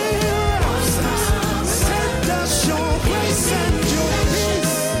 While we're absent, send us your grace and your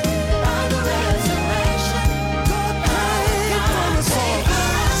peace. by the resurrection. God paid for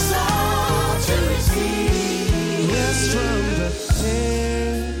us all. To receive. Rest from the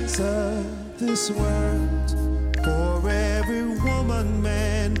cares of this world. For every woman,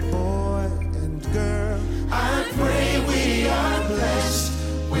 man, boy, and girl, I pray we are blessed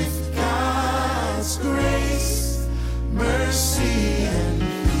with God's grace, mercy, and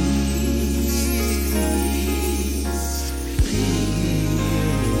peace.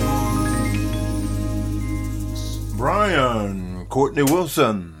 Brian Courtney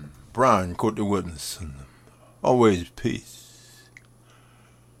Wilson. Brian Courtney Wilson. Always peace.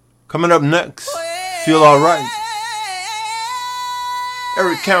 Coming up next, Feel Alright.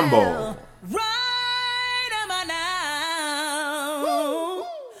 Eric Campbell. Right am I now?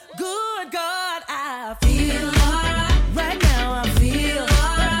 Good God, I feel alright.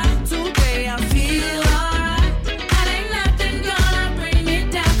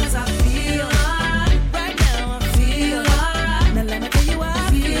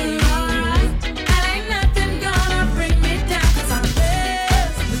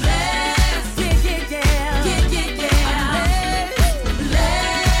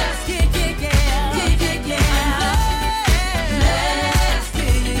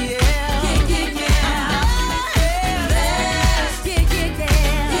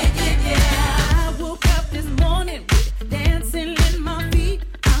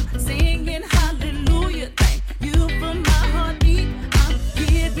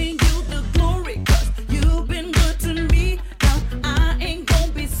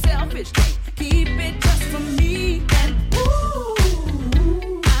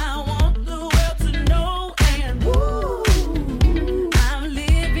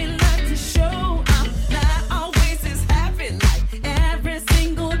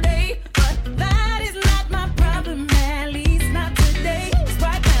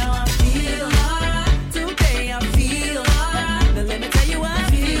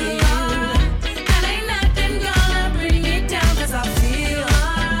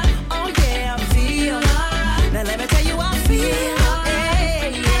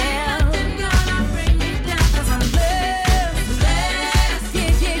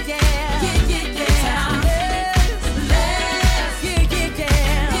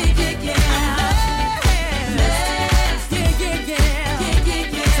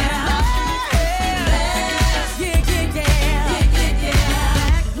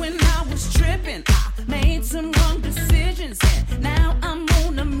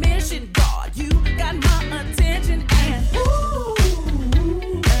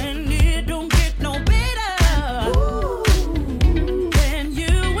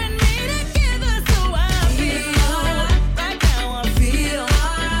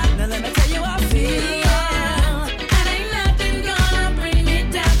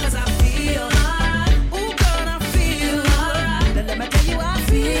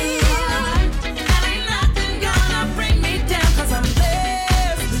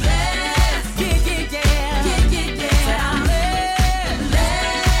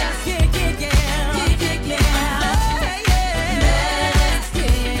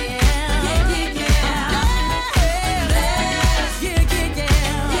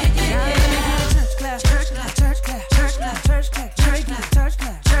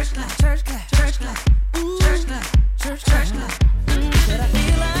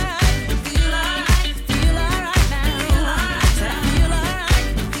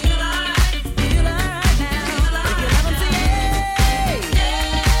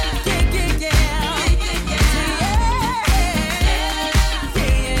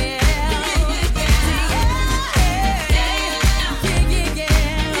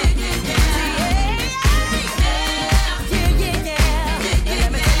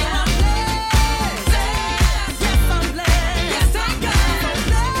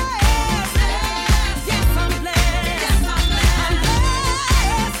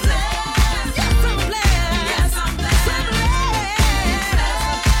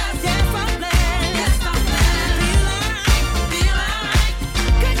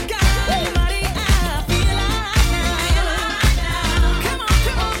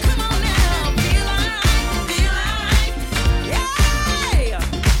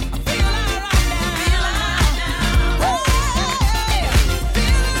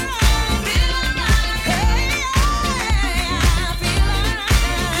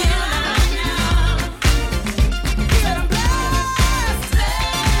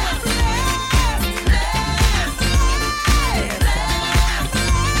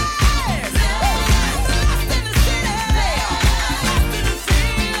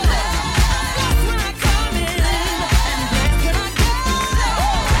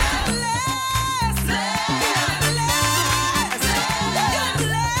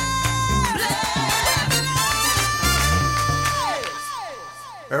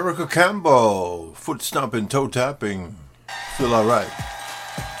 Erica Campbell, foot stomping, toe tapping, feel alright.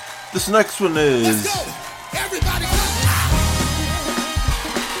 This next one is. Let's go. Everybody go.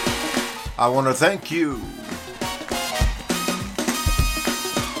 I want to thank you.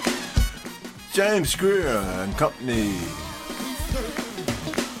 James Greer and Company.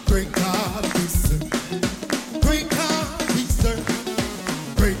 Great God we serve. Great God we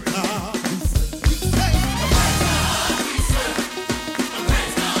serve. Great God we serve. We say, great God we serve. A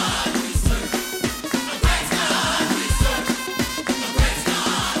great God we serve. A great God we serve. A great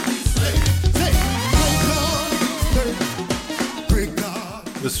God we serve. Say, great God we serve. Great God.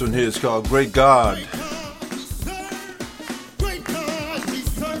 This one here is called Great God. Great God we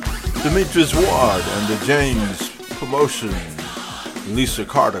serve. Demetrius Ward and the James Promotion. Lisa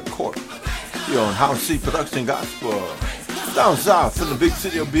Carter Court here on House C Production Gospel down south in the big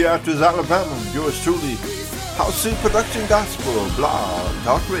city of Beatrice, Alabama. Yours truly, House C Production Gospel Blog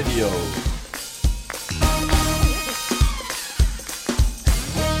Talk Radio.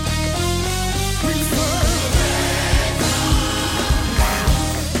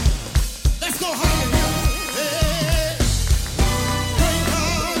 Let's go home. Hey. Great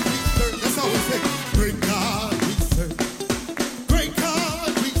God we serve. That's all we say. Great God we serve. Great God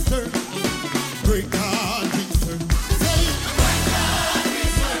we serve. Great God we serve. Say, great God we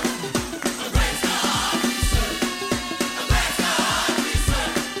serve. A great God we serve. A great God we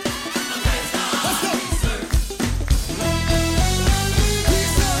serve. A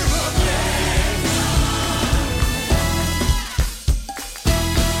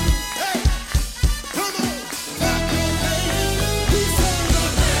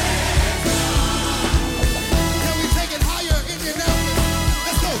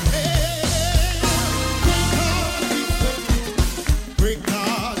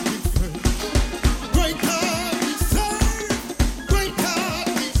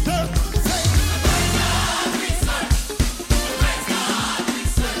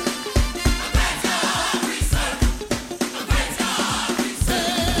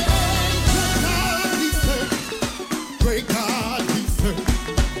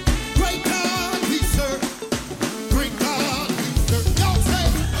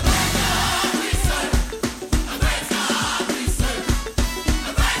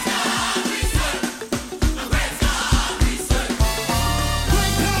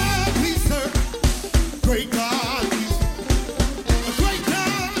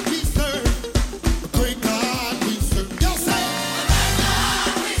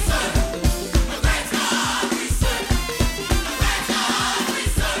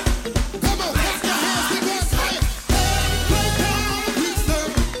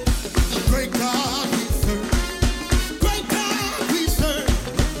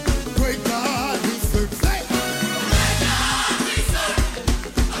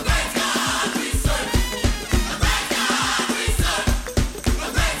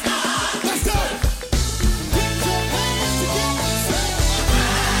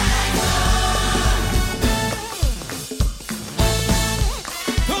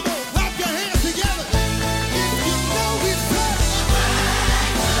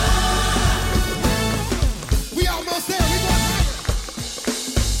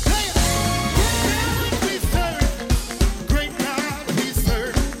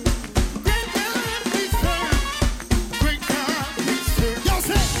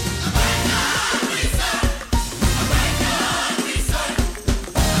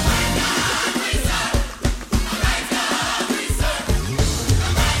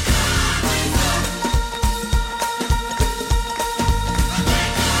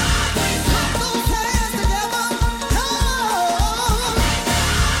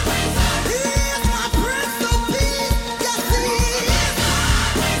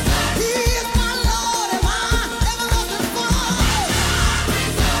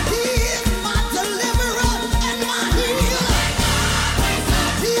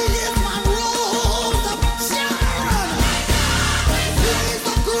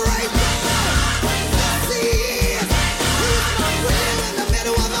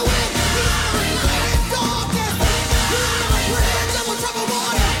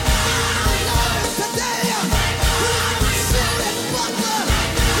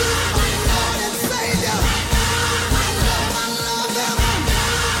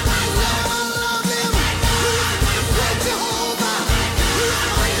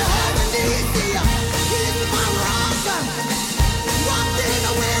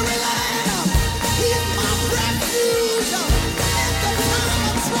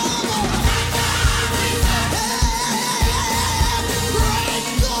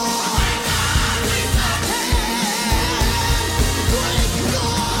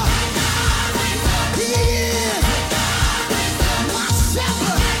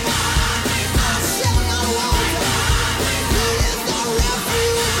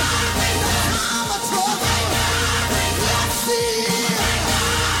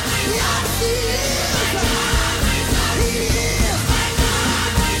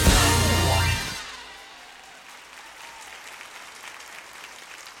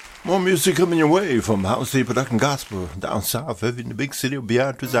More music coming your way from House Production Gospel down south in the big city of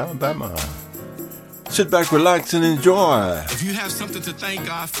Beatrice, Alabama. Sit back, relax, and enjoy. If you have something to thank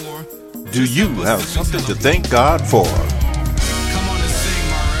God for, do you have something to thank God for? Come on and sing,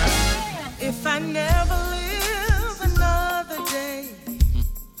 Mara. If I never live another day,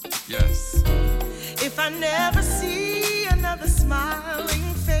 Yes. if I never see another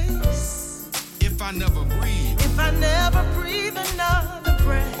smiling face, If I never breathe, if I never breathe another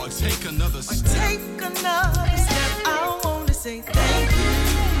breath, or take another or step, take another step, I want to say thank you.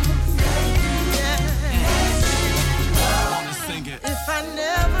 I want to sing it. If I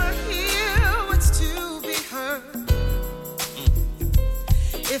never hear what's to be heard,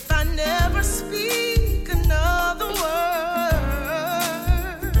 if I never speak another word,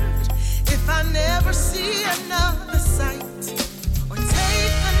 if I never see another sight, or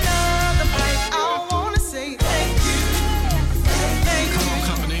take another bite, I want to say thank you. Thank Come you. on,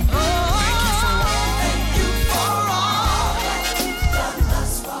 company. Oh, Thank you for all. thank you for all.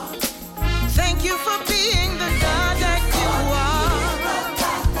 Thank you for being the God that you are.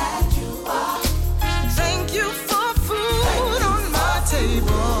 Thank you for food on my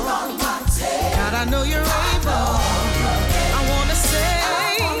table. God, I know you're able. I want to say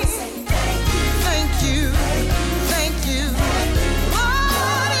thank you. Thank you.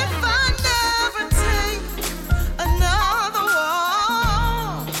 What if I never take another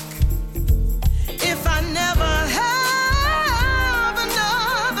walk? If I never have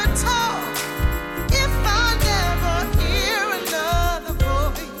another talk, if I never hear another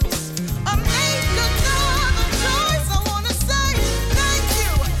voice, or make another choice, I want to say thank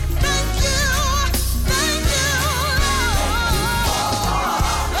you, thank you, thank you,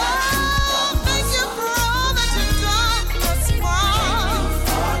 oh, thank you for all that you've done thus far.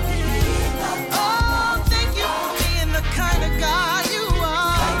 Oh, thank you for being the kind of God you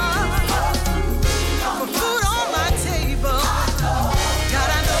are. For food on my table, God,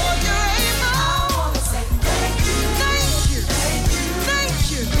 I know you're able. Thank you, thank you, thank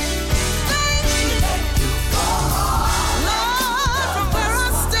you, thank you. Lord, from where I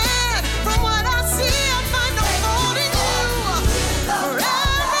stand, from what I see, I find no fault in you. For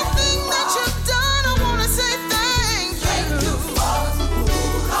everything that you've done, I want to say thank you.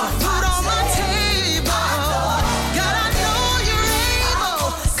 For food on my table, God, I know you're able,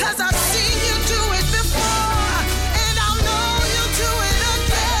 'cause I've seen you do it before, and I know you'll do it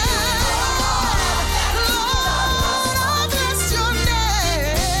again. Lord, I bless your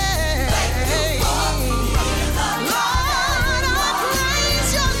name. Lord, I praise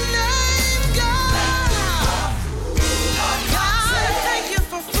your name, God. God, thank you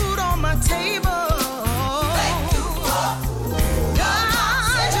for food on my table.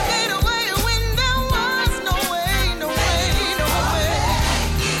 God, you made a way when there was no way, no way, no way.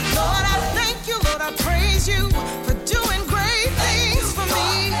 Lord, I thank you, Lord, I praise you for doing great things for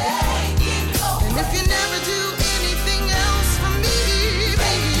me. And if you never do anything else for me,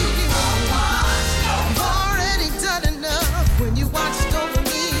 baby, you've already done enough when you watched over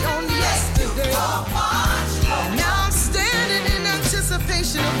me on yesterday. Now I'm standing in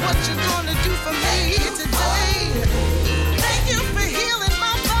anticipation of what you're gonna do for me today. Thank you for healing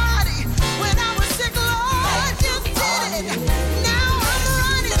my body when I was sick, Lord, you did it. Now I'm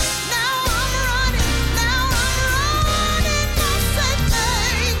running, now I'm running, now I'm running. I say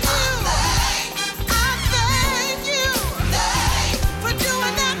thank you. I thank you for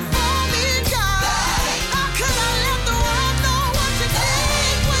doing that for me, God. How could I let the world know what you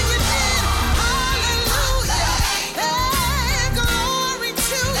did when you did? Hallelujah. Hey, glory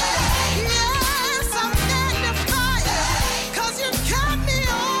to you. Yes, I'm magnified, 'cause you kept me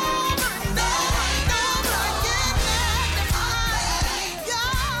over and over and over again. Magnified.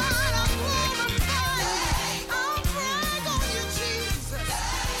 God, I'm glorified. I'll brag on you, Jesus.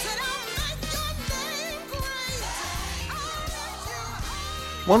 Said I'll make your name great. I'll lift you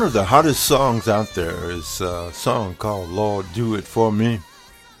high. One of the hottest songs out there is a song called Lord Do It For Me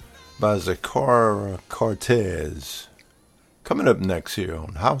by Zachariah Cortez. Coming up next here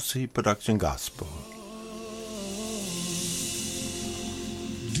on House Production Gospel.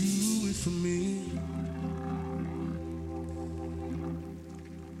 Do it for me.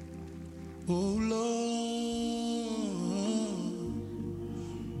 Oh Lord,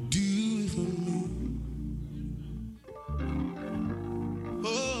 do it for me.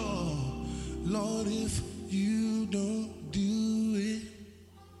 Oh Lord, if you don't do it,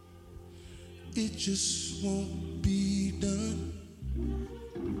 it just won't be done.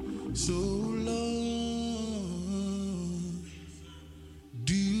 So Lord,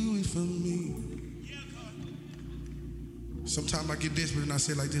 do it for me. Sometimes I get desperate and I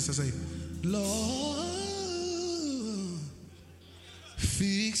say it like this. I say, Lord,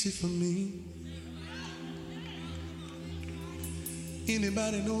 fix it for me.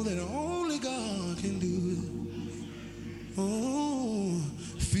 Anybody know that only God can do it? Oh,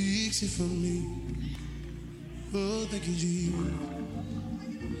 fix it for me. Oh, thank you, Jesus.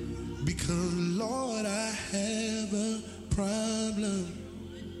 Because, Lord, I have a problem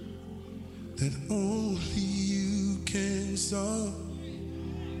that only you can solve.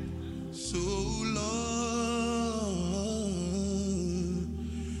 So, Lord,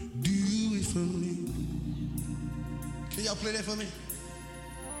 do it for me. Can y'all play that for me?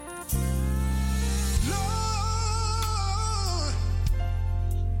 Lord,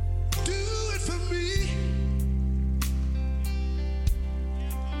 do it for me.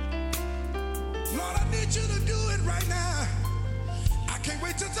 Lord, I need you to do it right now. I can't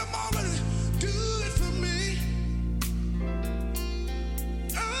wait till tomorrow. Do it for me.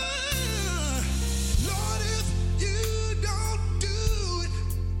 Lord, if you don't do it,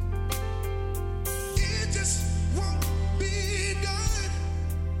 it just won't be done.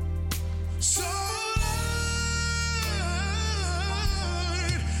 So, Lord,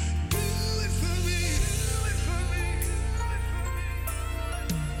 do it for me.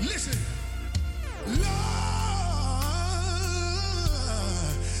 Listen. Lord,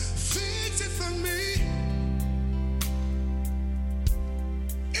 fix it for me.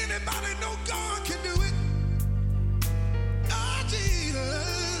 Anybody know God can do it? Oh,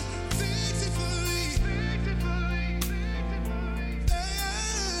 Jesus, fix it for me.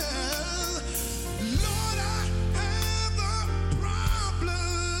 Lord, I have a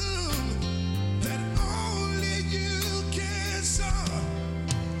problem that only you can solve.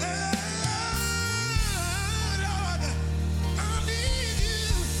 Lord, I need you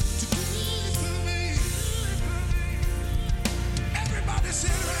to do it for me. Everybody say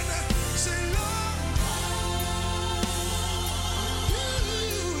it right now. Say, Lord, do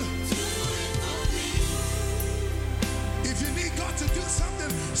it for me. If you need God to do something,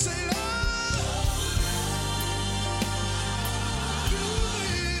 say, Lord, do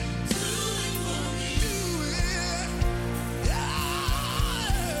it for me. Do it. Yeah,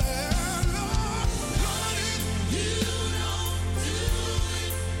 Lord, if you don't do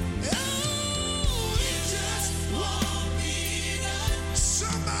it, it just won't be done.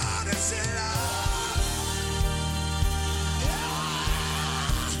 Somebody say, Lord,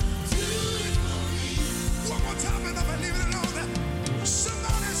 do it for me. One more time and I'm gonna leave it alone.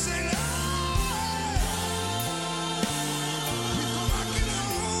 Somebody say, Lord, before I get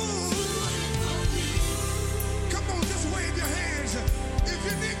home. Come on, just wave your hands. If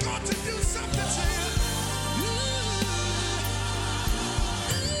you need God to do something, say it.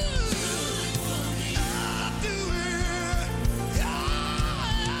 I'll do it.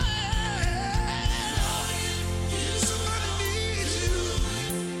 Somebody needs you.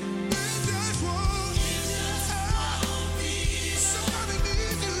 They just won't. Somebody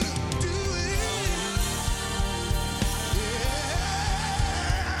needs you to do it.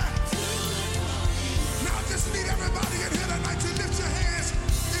 Yeah. Now I just need everybody in here tonight to lift your hands.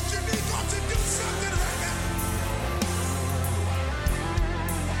 If you need God to do something right now.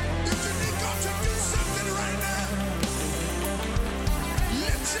 If you need God to do something right now.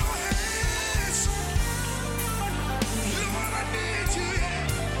 Lift your hands. Lord, I need you.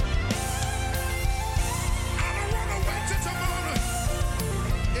 I don't want to wait till tomorrow.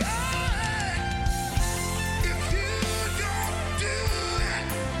 Yeah. If you don't do it,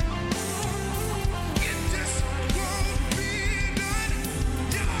 it just won't be done.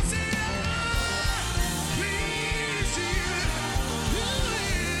 Y'all say, please, Jesus, do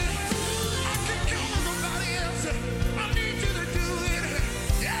it. I can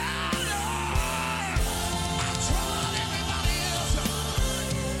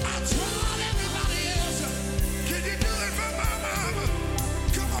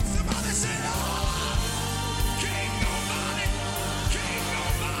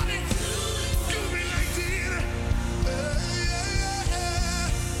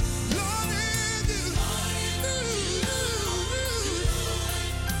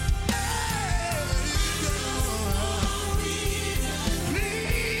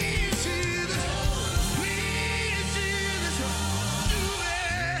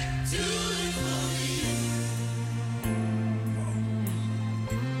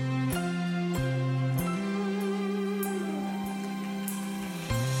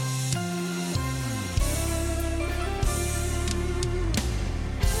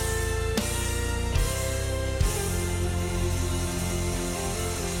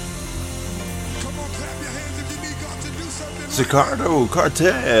Ricardo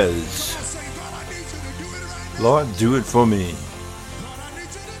Cortez. Lord, do it for me.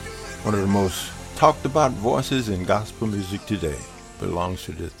 One of the most talked about voices in gospel music today belongs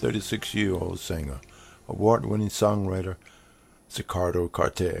to the 36-year-old singer, award-winning songwriter, Ricardo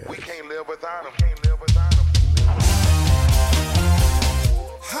Cortez. We can't live without him. Can't live without him.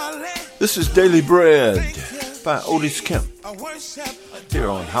 This is Daily Bread by Otis Kemp here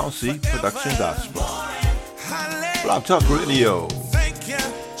on House E Production Gospel. Blog Talk Radio.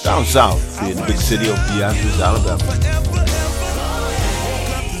 Down south here in the big city of Beatrice, Alabama.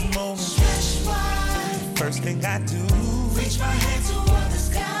 First thing I do, reach my hand toward the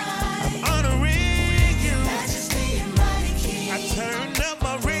sky. I'm honoring you, Majesty and mighty King. I turn up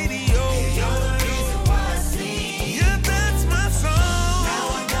my radio. You're the reason why I sing. Yeah, that's my song. Now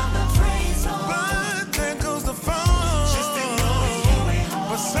I got my praise on. But there goes the phone. Just ignore it, you ain't home.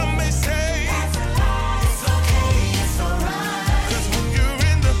 But some may say that's a lie. It's okay, it's alright. 'Cause when you're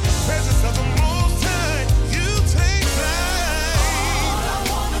in the presence of the Most High, you take flight. All I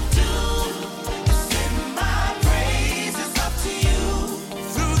wanna do is sing my praises up to you.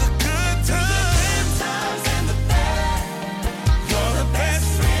 Through the good times and the bad. You're the best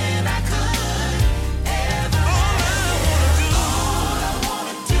friend I could ever have. All I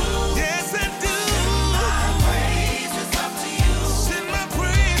wanna do, yes I do. My praises up to you. Send my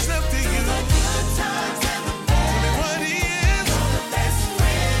praise up to you. The good times and the bad. Tell me what he is. You're the best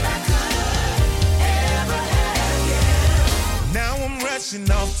friend I could ever have. Yeah. Now I'm rushing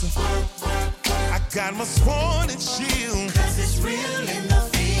off to I got my sword and shield. 'Cause it's real in the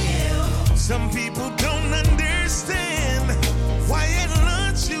field. Some people don't understand why at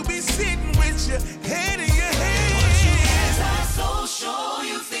lunch you be sitting with your head in your hand. What you guys are so sure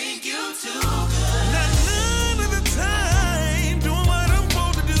you think you too good. Not none of the time doing what I'm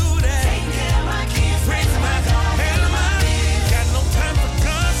supposed to do. That taking care of my kids, praising my God, handling my biz. Got no time for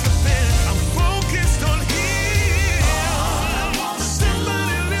gossiping. I'm focused on Him.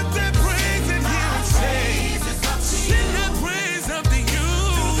 Somebody lift that praise in here and say, send that praise up to you.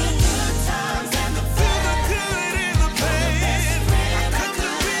 Through the good times and the bad. Through the good and the bad. I come to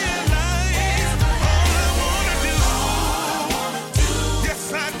realize all I wanna do. Yes,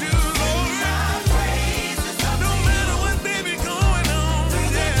 I do, Lord. No matter what may be going on.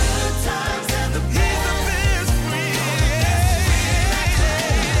 Through the good times and the bad. He's the best friend.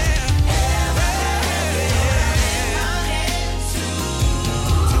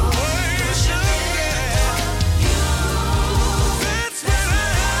 That's what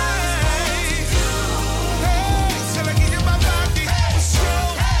till I give you my body.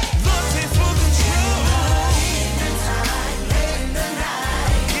 Strong, Lord, take full control. In the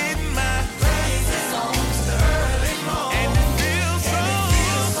night, getting my praises on the early morning. And it feels so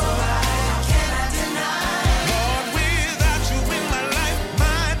right. I cannot deny. Lord, without you in my life,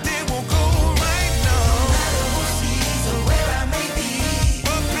 my day won't go right now. No matter what season, where I may be.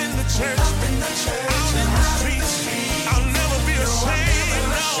 Up in the church, out in the streets. I'll never be ashamed,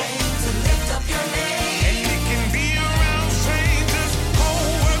 no. To lift up your name. And it can be around strangers,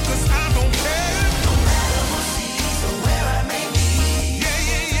 co-workers, I don't care. No matter what season, where I may be.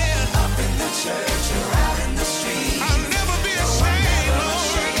 Yeah. Up in the church or out in the street. I'll never be ashamed,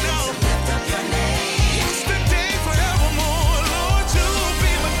 Lord, no. To lift up your name. It's the day forevermore, Lord, you'll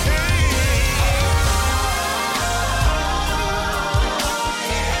be my king.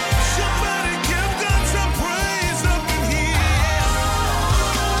 Somebody give God some praise up in here.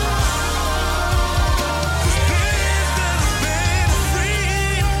 'Cause there's not a better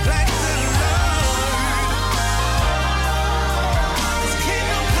friend like the Lord. 'Cause can't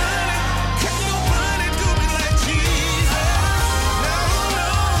nobody do me like Jesus. No.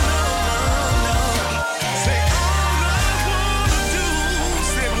 Say all I wanna do.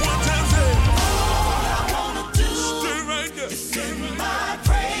 Say it one time, say all I wanna do. Stay right there. Send my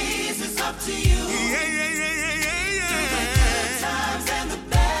praises up to you. Yeah. The good times and the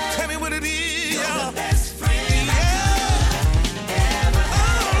bad. Tell me what it is. You're the best friend I could ever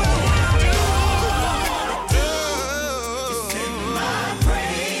have. Send my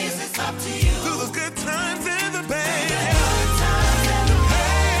praises up to you. Through the good times and the bad. The good times and the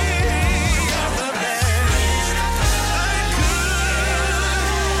bad. You're the best friend I could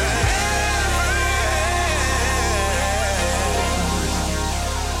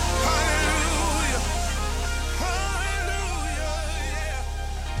Hallelujah. Yeah.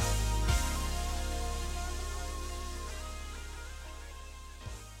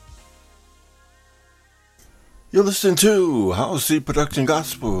 You're listening to House E Production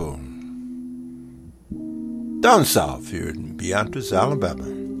Gospel. Down south here in Beatrice, Alabama.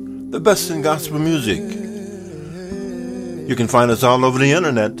 The best in gospel music. You can find us all over the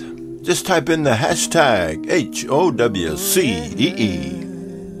internet. Just type in the hashtag HOWCEE.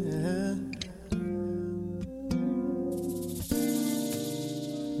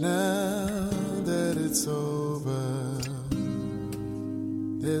 Now that it's over,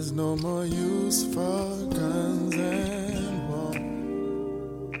 there's no more use for guns and war.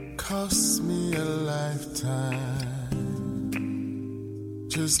 Costs me a lifetime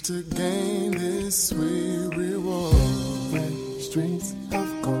just to gain this sweet reward. Streets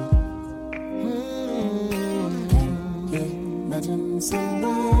of gold. Imagine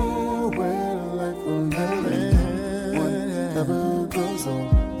somewhere where life will never end, whatever goes on.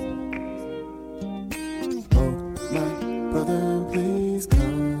 Oh, my brother, please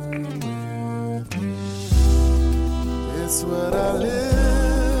come with me. It's what I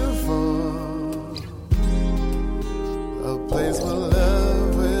live for. A place where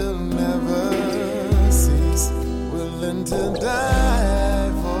love will never cease, willing to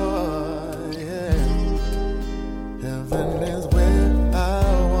die for. Yeah, heaven is where I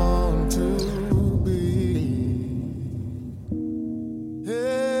want to be.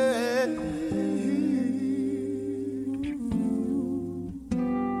 Yeah.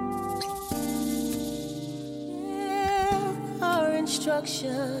 There are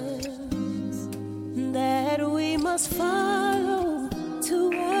instructions that we must follow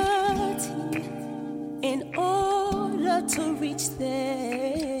to a T in order to reach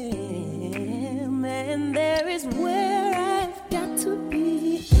them, and there is where I've got to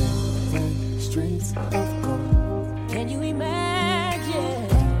be. Streets of gold. Can you imagine?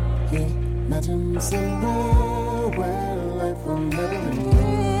 Imagine somewhere where life will never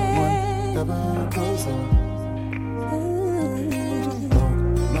end, whatever goes on. Oh,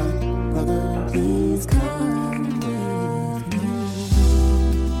 my brother, please come with me.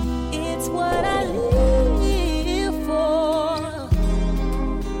 It's what I live for.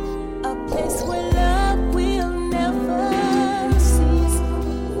 A place where love will never cease,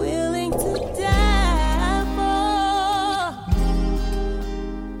 willing to die for.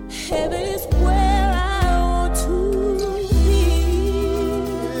 Heaven is where I want to be.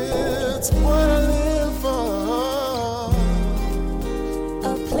 It's what I live for.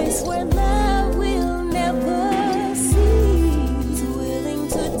 A place where love will never cease, willing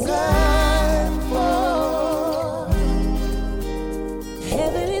to die for.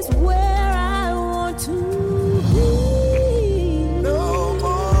 Heaven is where I want to be. No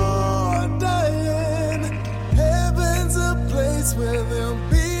more dying. Heaven's a place where there'll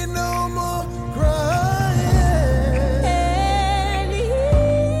be no more crying. And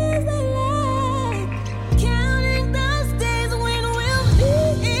here's the light, counting those days when we'll be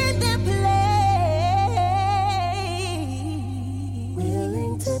in the place,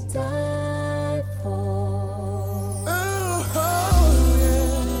 willing to die for. Oh, yeah.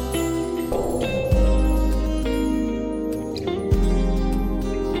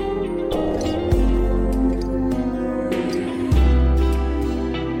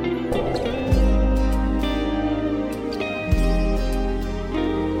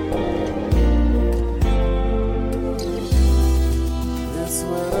 It's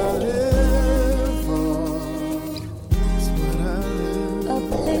what I live for. It's what I live A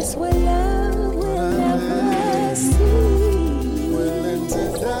place where love will never cease. willing to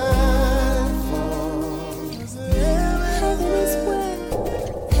die for.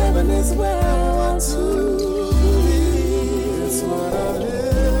 Heaven is where I want to be. It's what I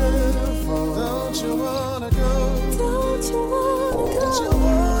live for. Don't you wanna go? Don't you wanna go? Don't you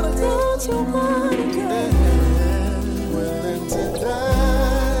wanna go? Don't you wanna go? Willing to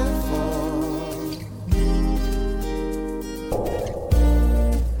die for.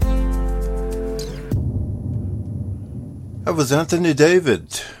 That was Anthony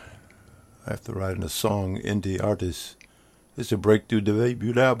David. After writing a song, Indie Artist. It's a breakthrough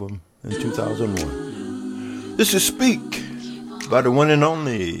debut album in 2001. This is Speak by the one and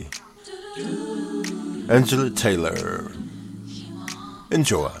only Angela Taylor.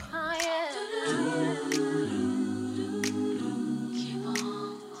 Enjoy.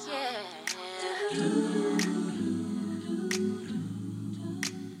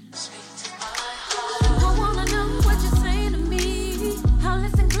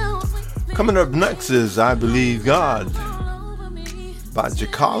 Coming up next is I Believe God by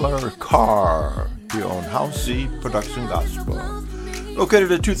Jakala Carr here on House C Production Gospel.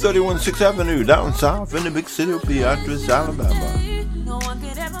 Located at 231 6th Avenue down south in the big city of Beatrice, Alabama. No one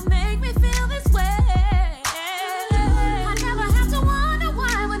could ever make me feel this way. I never have to wonder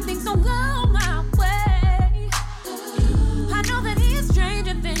why when things don't go my way. I know that he is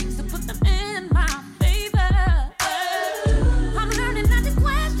changing things to put them in my favor.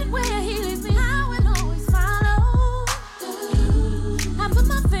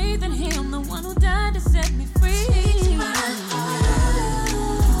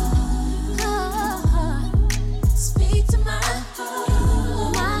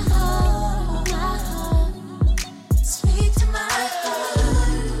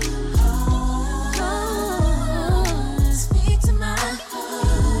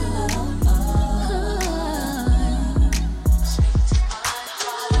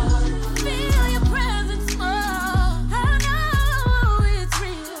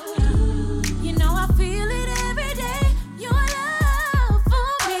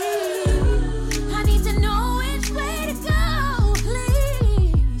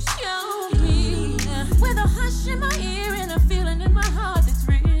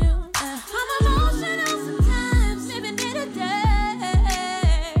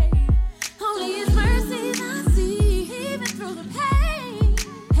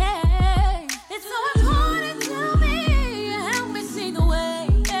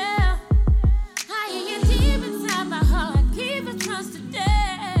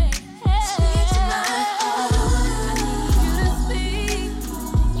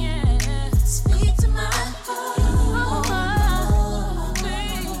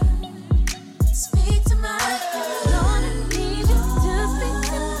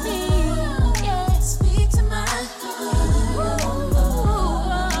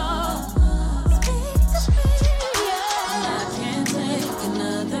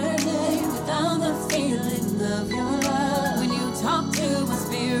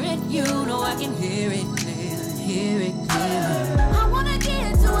 you know I can hear it clear. I wanna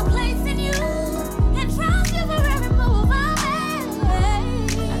get to a place in you and trust you for every move I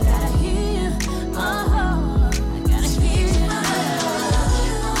make. I gotta hear my heart. I gotta hear my heart.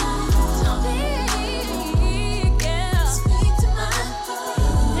 Speak, yeah. Speak to my heart.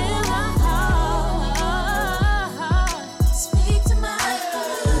 Hear my heart. Speak to my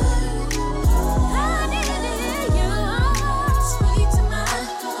heart. I need to hear you. Speak to my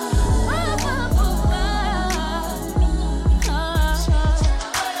heart.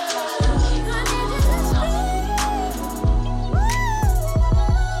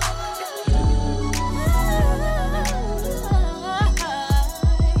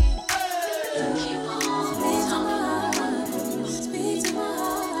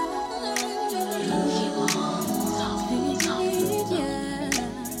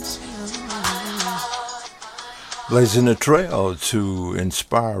 Blazing a trail to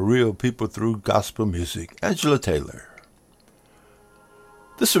inspire real people through gospel music. Angela Taylor.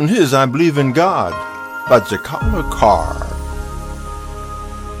 This one here is I Believe in God by Jakala Carr.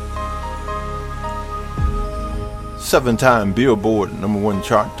 7-time Billboard #1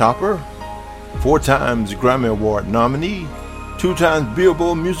 chart topper, 4 times Grammy Award nominee, 2 times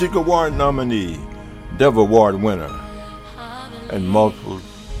Billboard Music Award nominee, Dove Award winner, and multiple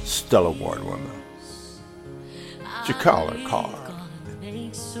Stellar Award winner. Jakala Carr.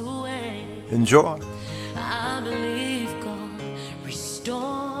 Enjoy. I believe God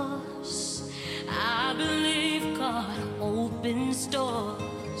restores. I believe God opens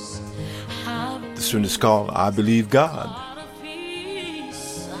doors. This one is called I Believe God. I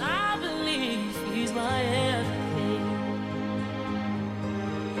believe He's my everything.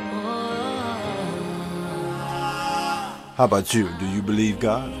 How about you? Do you believe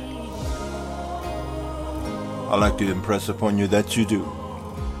God? I'd like to impress upon you that you do.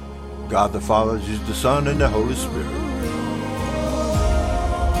 God the Father, Jesus the Son, and the Holy Spirit.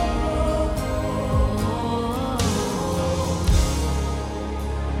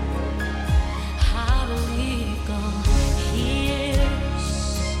 I believe God hears.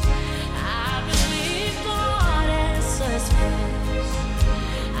 I believe God answers prayers.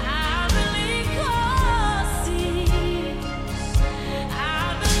 I believe God sees.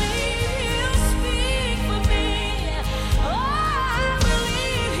 I believe He'll speak for me. Oh, I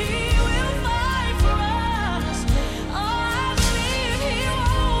believe He will fight for us.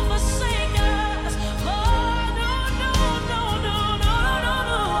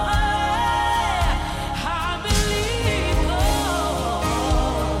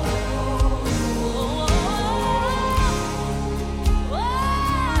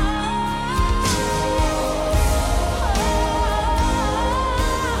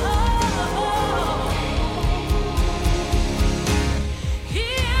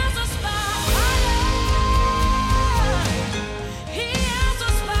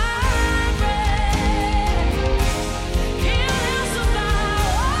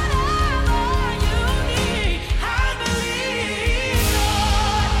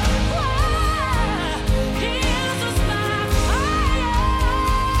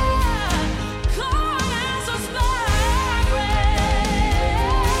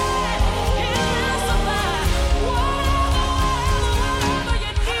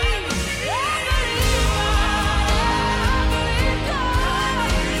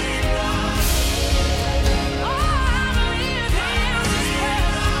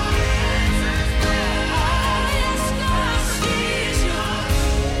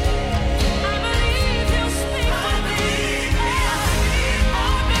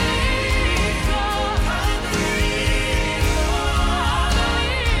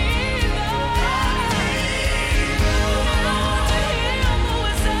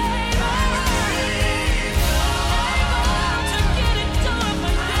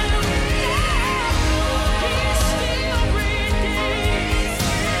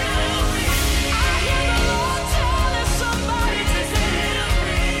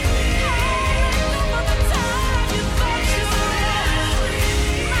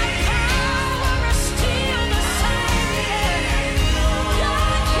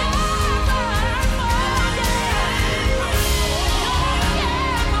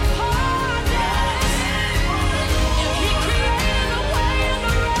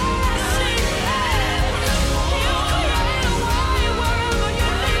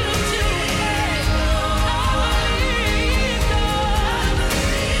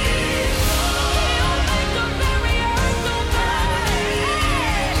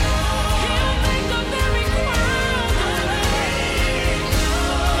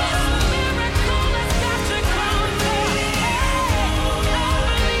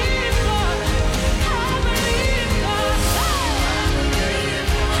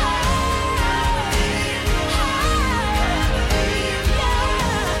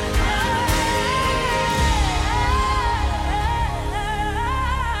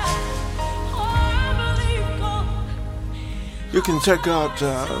 You can check out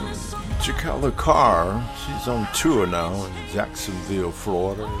Jacala Carr. She's on tour now in Jacksonville,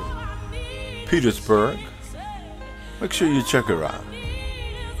 Florida, Petersburg. Make sure you check her out.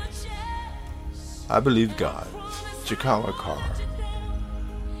 I Believe God, Jacala Carr.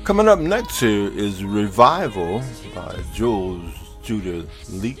 Coming up next here is Revival by Jules Judah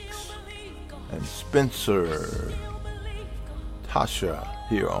Leaks and Spencer Tasha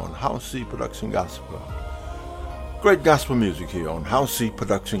here on House C Production Gospel. Great gospel music here on House C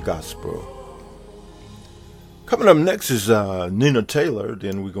Production Gospel. Coming up next is Nina Taylor.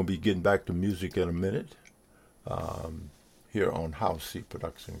 Then we're going to be getting back to music in a minute here on House C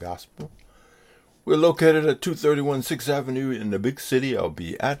Production Gospel. We're located at 231 6th Avenue in the big city of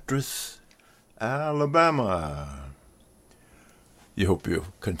Beatrice, Alabama. You hope you'll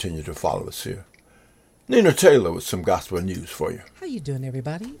continue to follow us here. Nina Taylor with some gospel news for you. How you doing,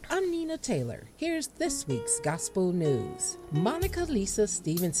 everybody? I'm Nina Taylor. Here's this week's gospel news. Monica Lisa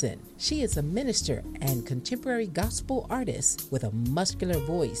Stevenson. She is a minister and contemporary gospel artist with a muscular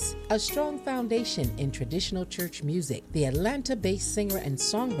voice, a strong foundation in traditional church music. The Atlanta-based singer and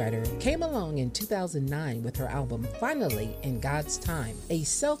songwriter came along in 2009 with her album Finally in God's Time, a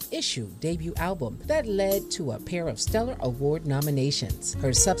self-issued debut album that led to a pair of Stellar Award nominations.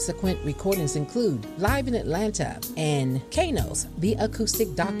 Her subsequent recordings include Live in Atlanta and Kanos, the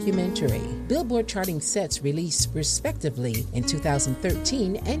acoustic documentary. Billboard charting sets released respectively in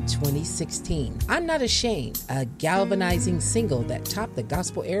 2013 and 2016. I'm Not Ashamed, a galvanizing single that topped the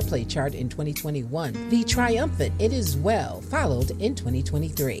gospel airplay chart in 2021. The triumphant It Is Well followed in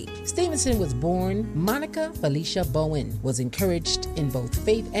 2023. Stevenson was born Monica Felicia Bowen, was encouraged in both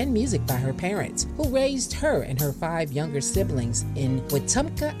faith and music by her parents, who raised her and her 5 younger siblings in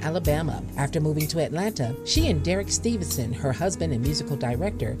Wetumpka, Alabama. After moving to Atlanta, she and Derek Stevenson, her husband and musical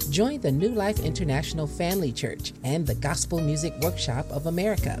director, joined the New Life International Family Church and the Gospel Music Workshop of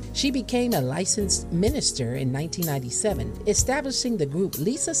America. She became a licensed minister in 1997, establishing the group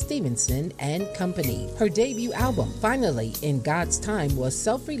Lisa Stevenson and Company. Her debut album, Finally in God's Time, was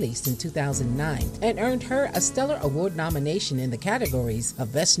self-released in 2009 and earned her a Stellar Award nomination in the categories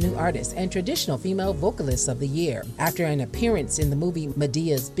of Best New Artist and Traditional Female Vocalist of the Year. After an appearance in the movie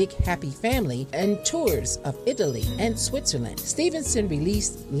Medea's Big Happy Family and tours of Italy and Switzerland, Stevenson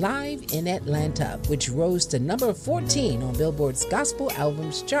released Live in Atlanta, which rose to number 14 on Billboard's Gospel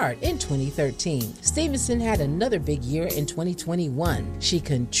Albums chart in 2013. Stevenson had another big year in 2021. She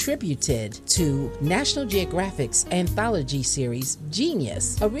contributed to National Geographic's anthology series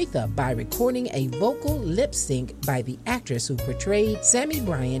Genius, Aretha, by recording a vocal lip sync by the actress who portrayed Sammy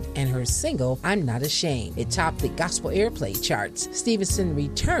Bryant and her single I'm Not Ashamed. It topped the gospel airplay charts. Stevenson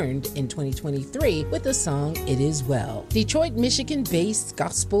returned in 2023 with the song It Is Well. Detroit, Michigan-based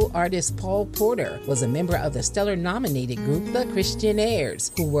gospel artist Paul Porter was a member of the Stellar-nominated group The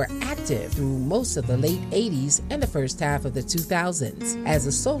Christianaires, who were active through most of the late 80s and the first half of the 2000s. As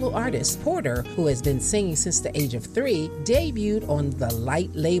a solo artist, Porter, who has been singing since the age of 3, debuted on the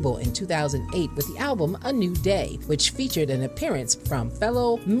Light label in 2008 with the album A New Day, which featured an appearance from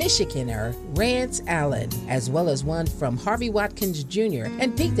fellow Michiganer Rance Allen, as well as one from Harvey Watkins Jr.,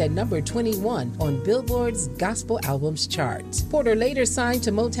 and peaked at number 21 on Billboard's Gospel Albums charts. Porter later signed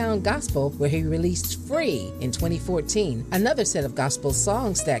to Motown Gospel, where he released Free in 2014, another set of gospel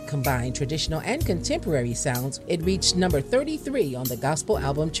songs that combine traditional and contemporary sounds. It reached number 33 on the Gospel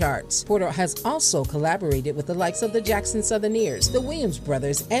Album charts. Porter has also collaborated with the likes of the Jackson Southerneers, the Williams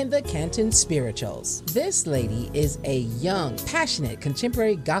Brothers, and the Canton Spirituals. This lady is a young, passionate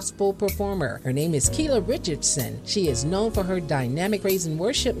contemporary gospel performer. Her name is Keela Richardson. She is known for her dynamic praise and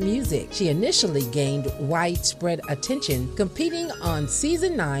worship music. She initially gained widespread attention competing on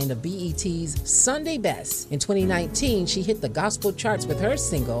season 9 of BET's Sunday Best. In 2019, she hit the gospel charts with her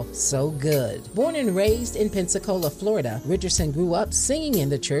single, So Good. Born and raised in Pensacola, Florida, Richardson grew up singing in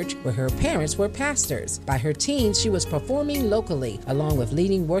the church where her parents were pastors. By her teens, she was performing locally, along with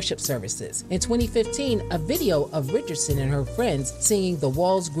leading worship services. In 2015, a video of Richardson and her friends singing the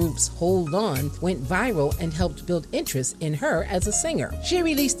Walls Group's Hold On went viral and helped build interest in her as a singer. She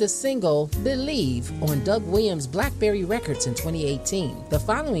released the single Believe on Doug Williams' Blackberry Records in 2018. The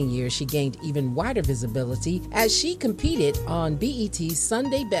following year, she gained even wider visibility as she competed on BET's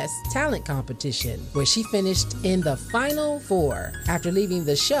Sunday Best Talent Competition, where she finished in the Final 4. After leaving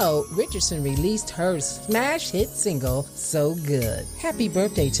the show, Richardson released her smash hit single, So Good. Happy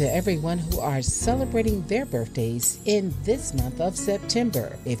birthday to everyone who are celebrating their birthdays in this month of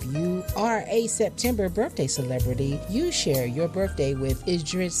September. If you are a September birthday celebrity, you share your birthday with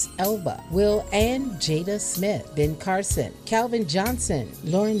Idris Elba, Will Hill and Jada Smith, Ben Carson, Calvin Johnson,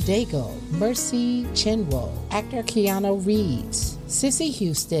 Lauren Daigle, Mercy Chinwo, actor Keanu Reeves, Sissy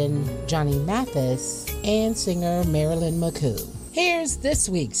Houston, Johnny Mathis, and singer Marilyn McCoo. Here's this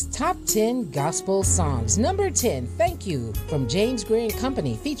week's Top 10 Gospel Songs. Number 10, Thank You, from James Greer and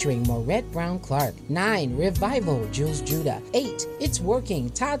Company, featuring Maurette Brown Clark. 9, Revival, Jules Judah. 8, It's Working,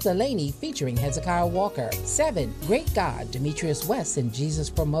 Todd Delaney, featuring Hezekiah Walker. 7, Great God, Demetrius West and Jesus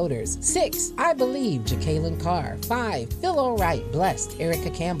Promoters. 6, I Believe, Jacqueline Carr. 5, Feel Alright, Blessed, Erica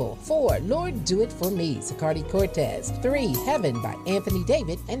Campbell. 4, Lord Do It For Me, Zacardi Cortez. 3, Heaven by Anthony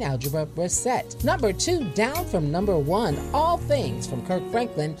David and Algebra Brissett. Number 2, down from number 1, All Things from Kirk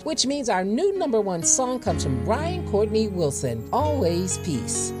Franklin, which means our new number 1 song comes from Brian Courtney Wilson, Always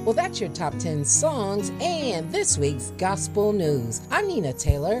Peace. Well, that's your top 10 songs and this week's gospel news. I'm Nina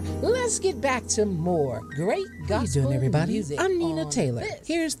Taylor. Let's get back to more great gospel everybody? music. I'm Nina Taylor.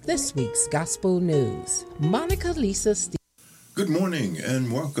 Here's this week's gospel news. Monica Lisa Stevens. Good morning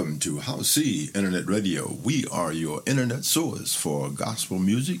and welcome to House C Internet Radio. We are your internet source for gospel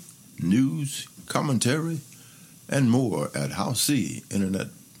music, news, commentary, and more at House C Internet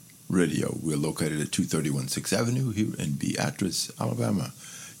Radio. We're located at 231 6th Avenue here in Beatrice, Alabama.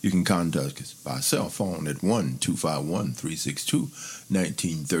 You can contact us by cell phone at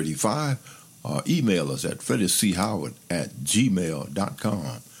 1-251-362-1935 or email us at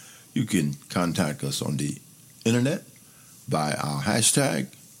freddiechoward@gmail.com. You can contact us on the internet by our hashtag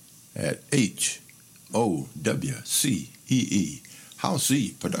at HOWCEE, House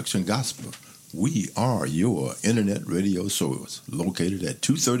C Production Gospel. We are your internet radio source, located at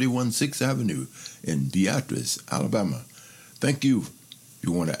 231 6th Avenue in Beatrice, Alabama. Thank you. If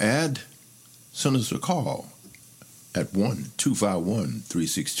you want to add, send us a call at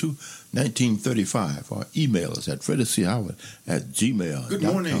 1-251-362-1935 or email us at freddiechoward@gmail.com. Good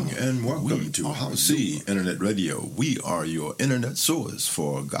morning and welcome to House C Internet Radio. We are your internet source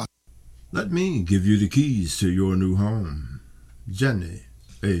for gospel. Let me give you the keys to your new home. Jenny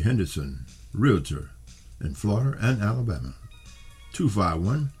A. Henderson, Realtor in Florida and Alabama.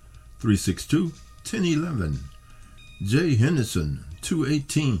 251-362-1011. J. Henderson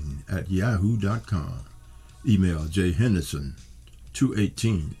 218@yahoo.com. Email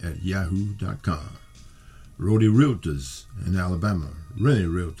jhenderson218@yahoo.com. Rody Realtors in Alabama. Rennie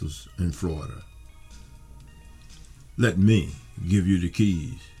Realtors in Florida. Let me give you the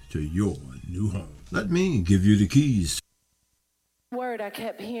keys to your new home. Let me give you the keys. Word I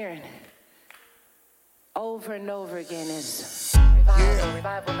kept hearing over and over again is revival,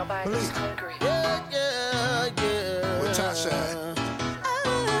 revival, nobody's hungry. Where Tasha at?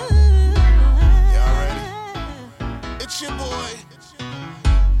 Y'all ready? It's your boy,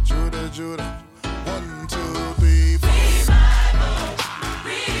 Judah. 1, 2, 3, 4. Revival,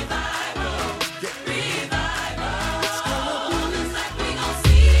 revival, yeah. Revival. It's gonna be. Looks like we gon'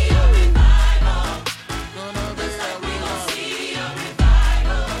 see a revival. Looks like we gon' see a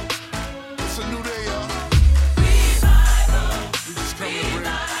revival. It's a new day, y'all. Revival. We just come to bring a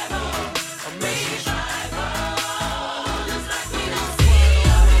message. Looks like we gon' see a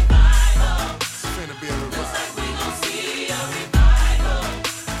revival. It's finna be a revival. Looks like we gon' see a revival.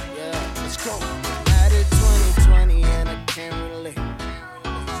 Yeah, let's go. Added 2020 and I can't relate.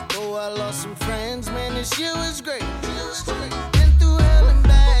 Though I lost some friends, man, this year was great. Been through hell and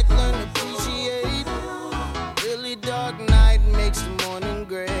back, learned to appreciate. Really dark night makes the morning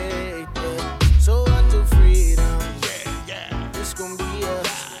great. Yeah. So until freedom, it's gonna be a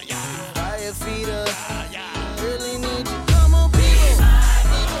fire feeder. Really need you, come on, people.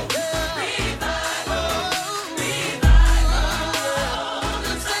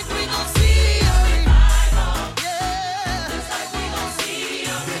 Looks like we gon' see a revival. Yeah. Looks like we gon' see a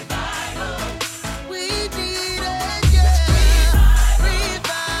revival. We need it, yeah.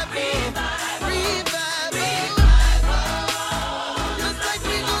 Revival. Looks like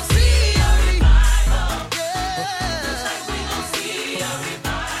we gon' see a revival. Yeah. Looks like we gon' see a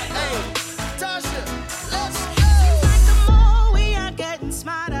revival. Hey, Tasha, let's go. Like the more we are getting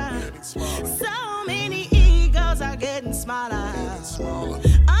smarter, so many egos are getting smaller.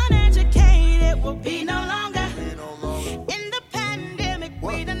 Uneducated will be no longer. In the pandemic,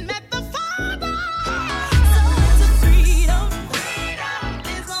 we done met the Father. So into freedom.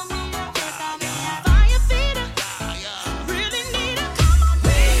 It's gonna be a fire feeder. Really need a come on,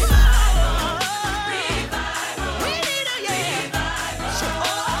 revival. We need a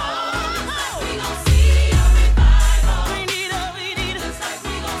we gon' see a revival. We need a. Looks like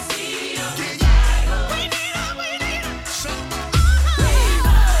we gon' see a revival.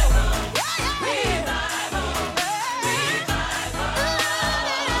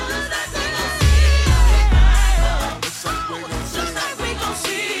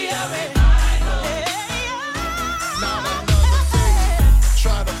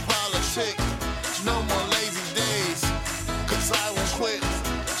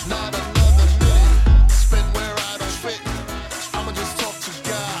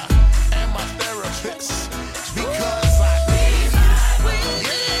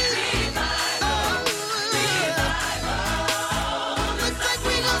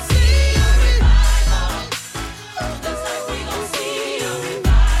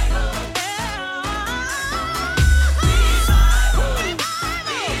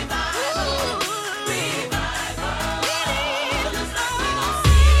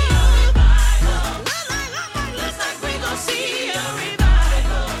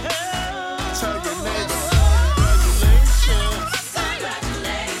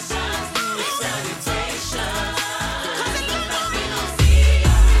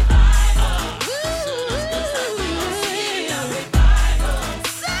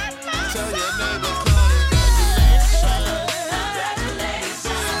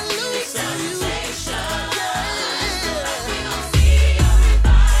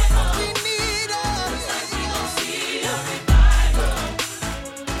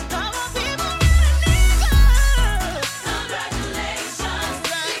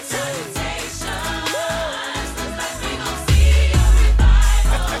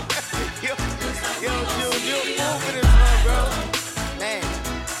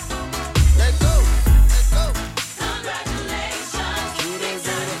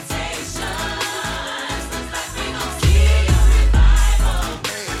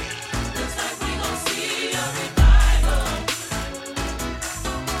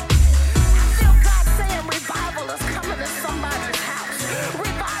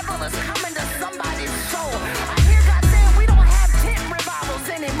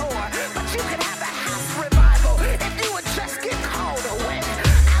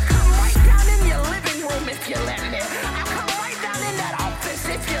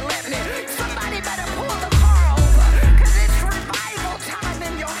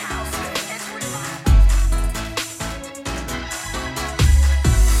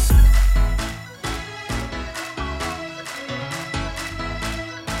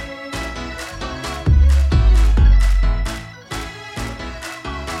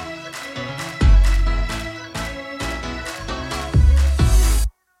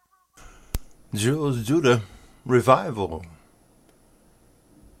 Jules Judah Revival.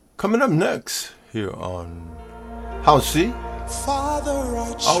 Coming up next here on House C. Father,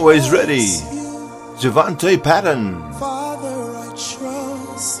 I Always ready. you. Javante Patton. Father, I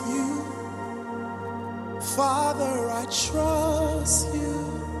trust you. Father, I trust you.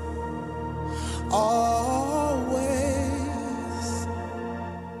 Always.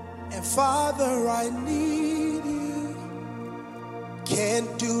 And Father, I need you.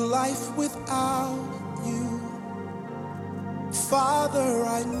 Can't do life without you. Father,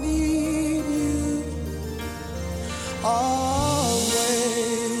 I need you. Always.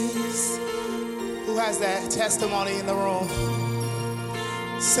 Who has that testimony in the room?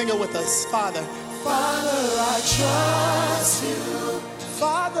 Sing it with us. Father. Father, I trust you.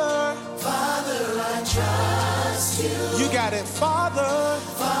 Father. Father, I trust you. You got it. Father.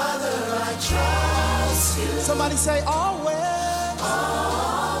 Father, I trust you. Somebody say always.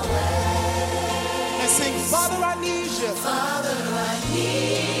 Always. And sing, Father, I need you. Father, I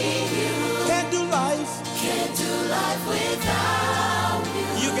need you. Can't do life without you.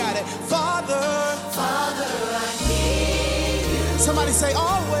 You got it. Father. Father, I need you. Somebody say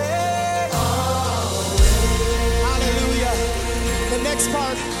always. Always. Hallelujah. The next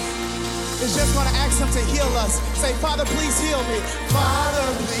part is just going to ask him to heal us. Say, Father, please heal me. Father,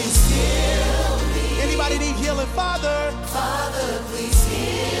 please heal me. Anybody need healing? Father. Father, please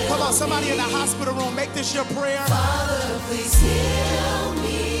heal. Come on, somebody in the hospital room, make this your prayer. Father, please heal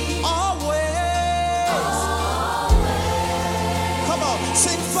me. Always. Come on,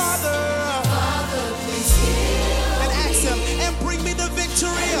 sing Father. Father, please heal. And ask him, and bring me the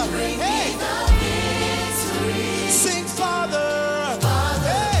victory. Hey. Sing Father.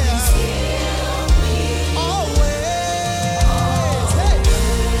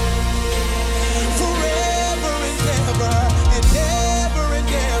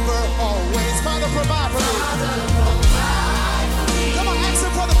 Provide for me. Come on, ask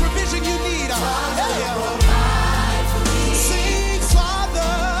him for the provision you need. Sing,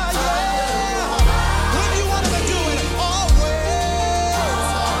 Father, yeah. When you want him to do it, always.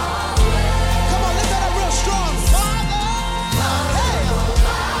 Come on, lift that up real strong. Father, hey.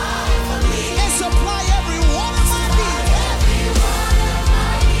 And supply every one of my needs.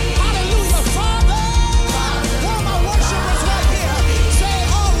 Hallelujah, Father. One of my worshipers right here. Say,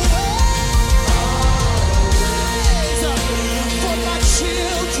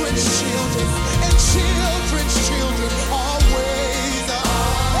 children's children and children's children always.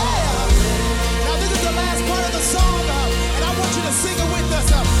 Now this is the last part of the song, and I want you to sing it with us.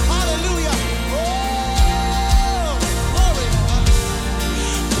 Hallelujah. Oh, glory.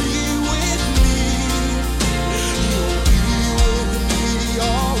 Be with me. You'll be with me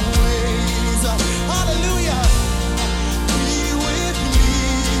always. Hallelujah. Be with me.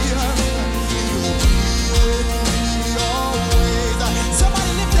 You'll be with me always.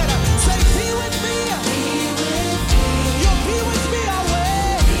 Somebody lift that up. Say, be with me. Be with me. You'll be with me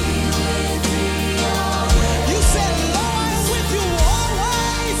always. Be with me always. You said, Lord, I'm with you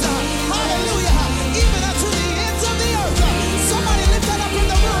always. Hallelujah. Even unto the ends of the earth. Somebody lift that up in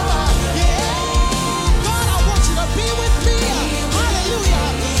the room. Yeah. God, I want you to be with me. Hallelujah.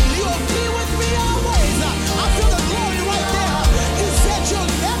 You'll be with me always. I feel the glory right there. You said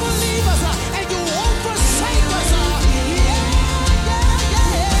you'll never leave us and you won't forsake us.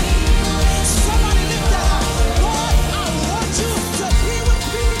 Somebody lift that up. Lord, I want you to be with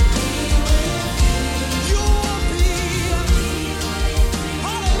me. You'll be.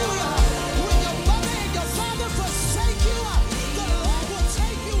 Hallelujah. When your mother and your father forsake you, the Lord will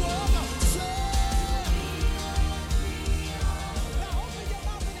take you up. Now open your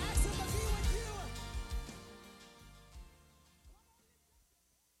mouth and ask him to be with you.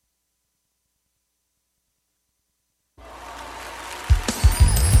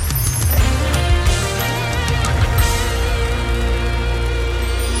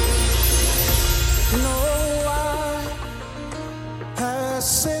 No eye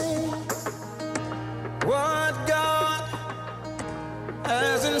has seen what God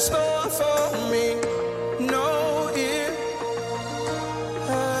has in store for me. No ear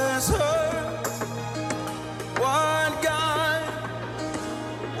has heard what God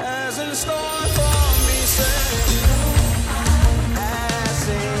has in store for me. Say, has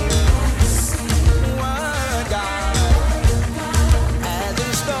seen what God has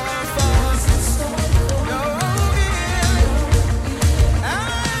in store for me. No ear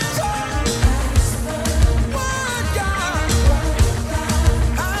has heard what God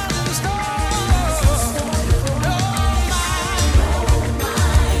has in store. No mind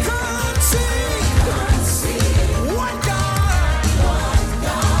can see what God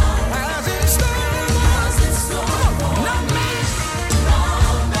has in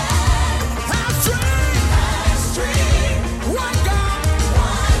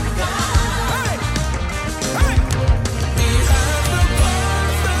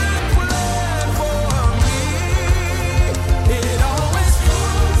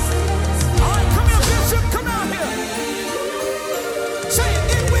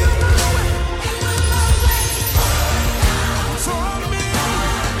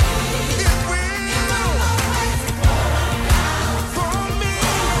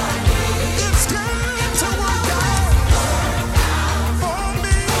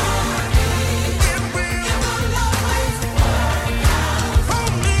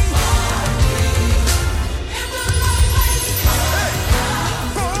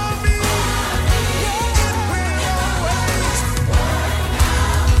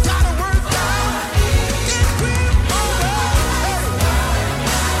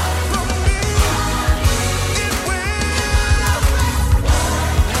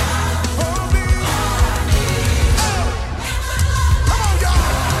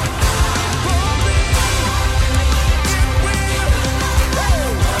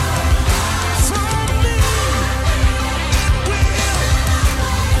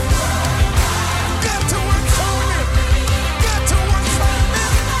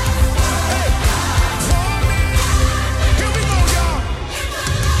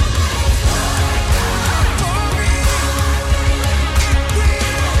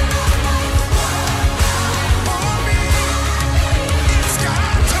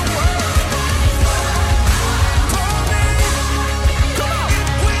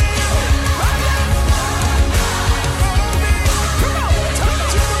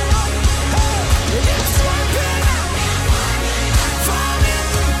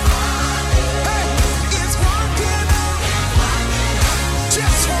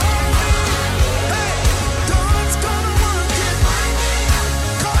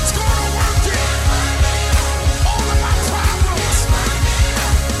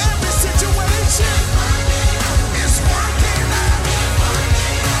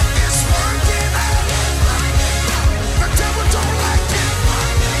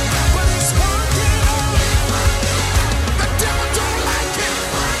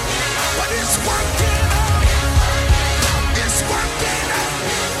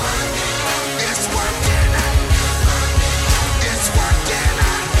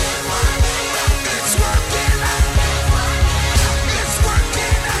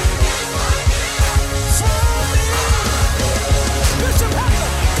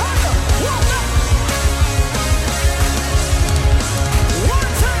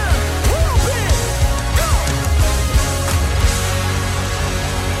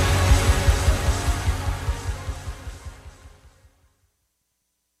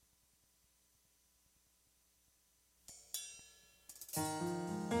The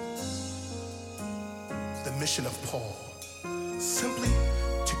mission of Paul, simply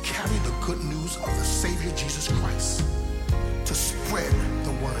to carry the good news of the Savior Jesus Christ, to spread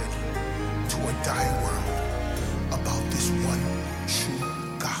the word to a dying world about this one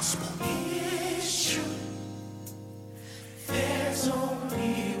true gospel. It's true. There's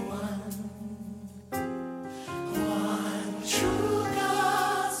only one true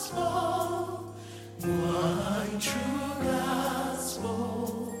gospel, one true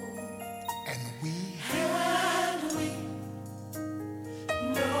gospel. And we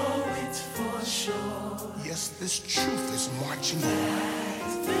know it for sure. yes, this truth is marching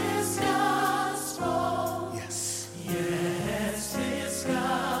on. This gospel, Yes. yes, this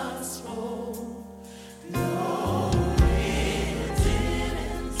gospel. No, it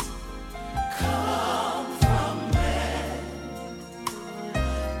didn't come from man,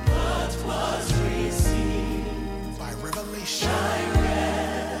 but was received By revelation.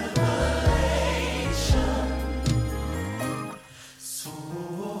 So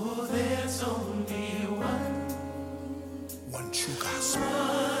there's only One true gospel.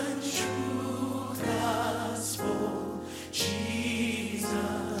 one true gospel, Jesus.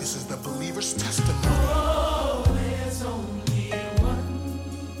 This is the believer's testimony. Oh, there's only one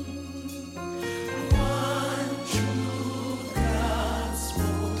true gospel.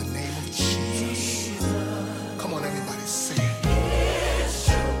 The name of Jesus. Come on, everybody, say it. It's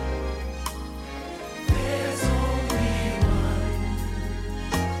true. There's only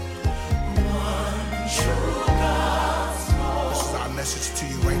one true gospel. This is our message to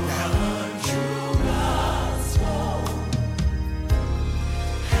you right now. One true gospel.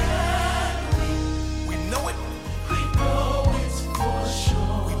 We know it. We know it for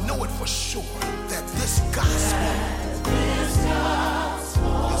sure. We know it for sure that this gospel,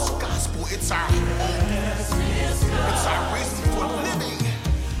 This gospel, it's our hope. It's our reason for living.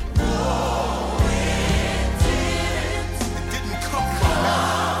 It didn't come from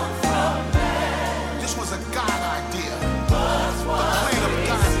man. This was a God idea. The plan of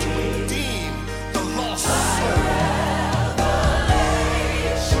God to redeem the lost soul.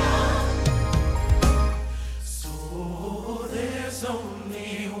 so there's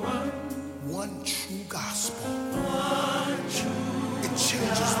only One true gospel. one true It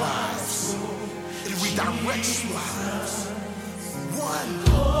changes lives. It redirects lives. One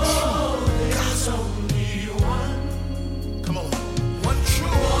true gospel. Come on. One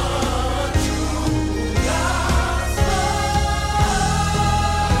true.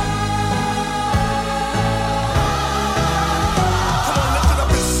 Come on, lift it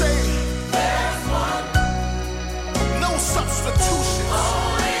up and say, no substitutions.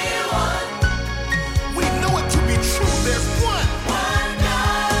 We know it to be true. There's one.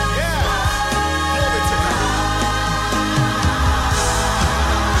 Yeah. Glory to God.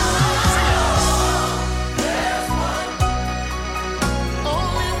 Sing it.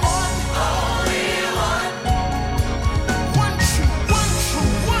 Only one. One true gospel.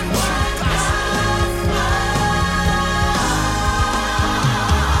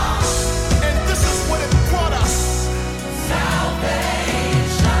 And this is what it brought us.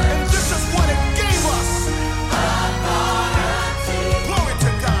 And this is what it gave us. Glory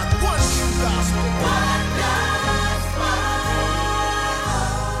to God. One true gospel.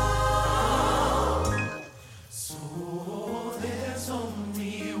 So there's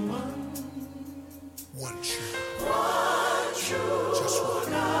only One true. one true Just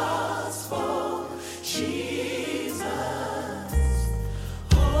one. gospel, Jesus.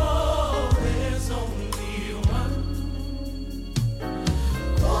 Oh, there's only one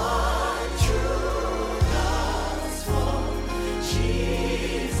true gospel,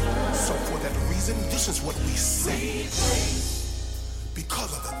 Jesus. So for that reason, this is what we say.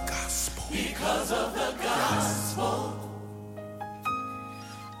 Because of the gospel. Because of the gospel,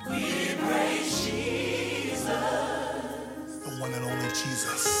 we praise Jesus. The one and only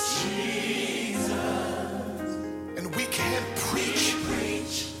Jesus. And we can't preach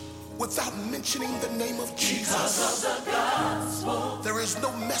without mentioning the name of Jesus. There is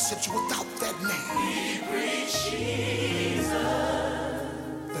no message without that name. We preach Jesus.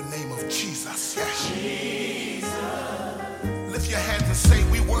 The name of Jesus. Yeah. Lift your hands and say,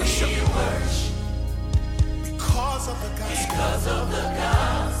 we worship. Because of the gospel. Because of the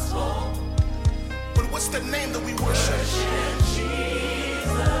gospel, But what's the name that we worship?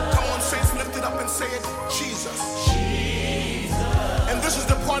 Come on, saints, lift it up and say it. Jesus. And this is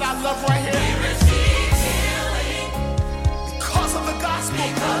the part I love right here. we receive healing. Because of the gospel.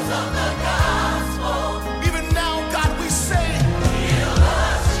 Because of the gospel, Even now, God, we say, heal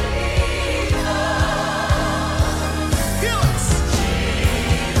us, Jesus. heal us.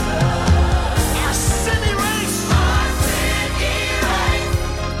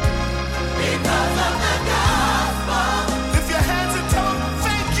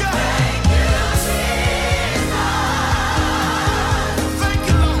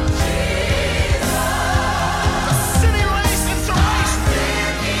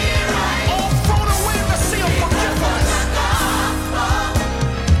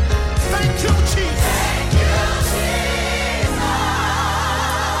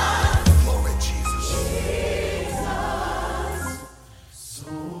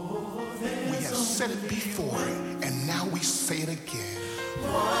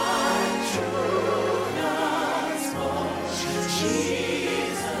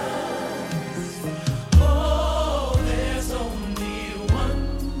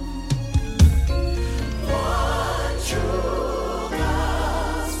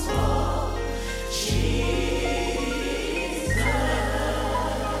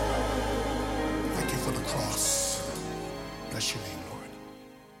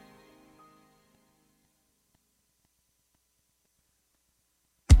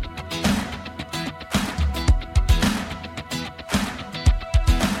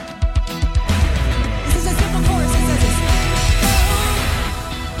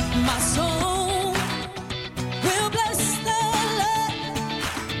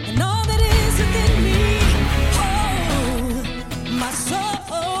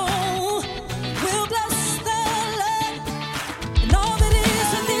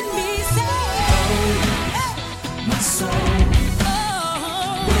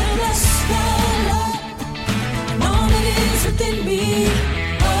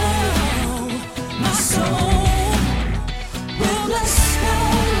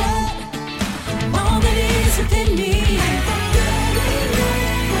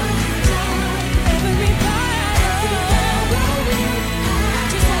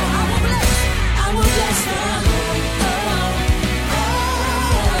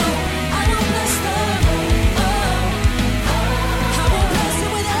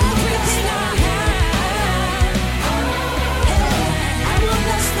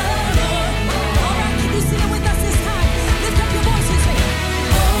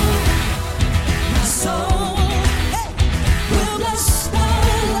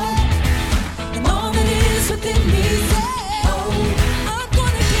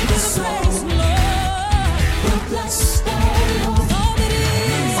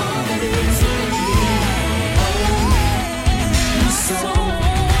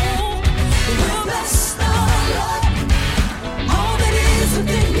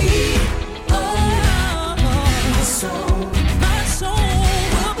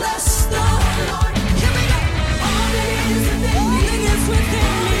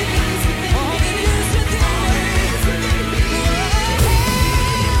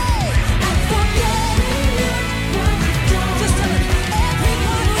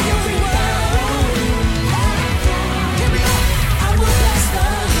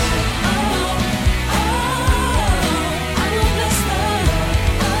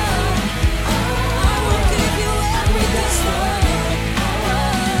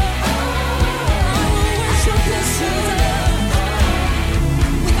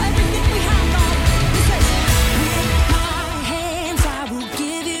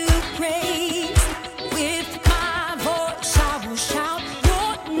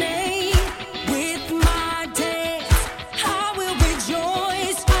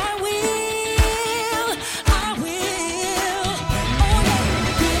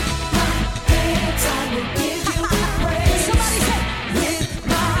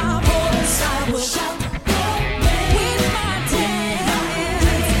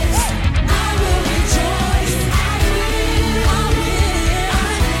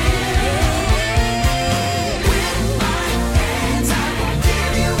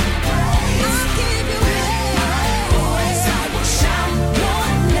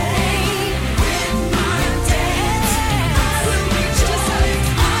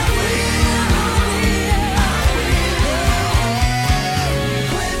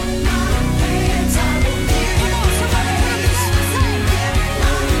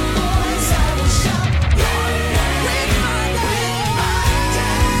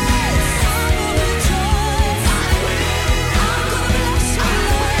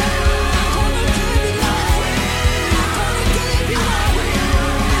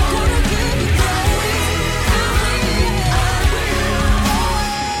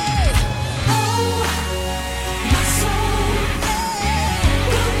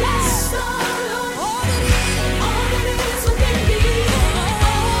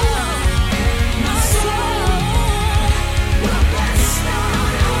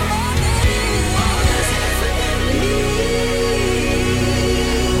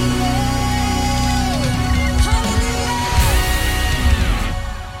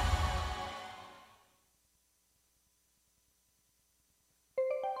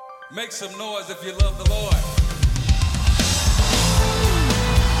 Make some noise if you love the Lord.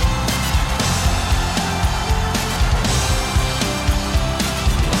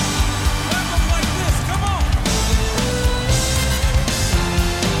 Clap 'em like this, come on.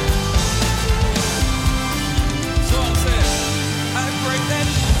 Song says, I pray that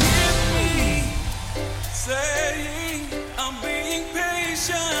you hear me saying I'm being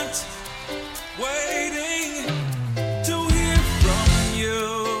patient, waiting to hear from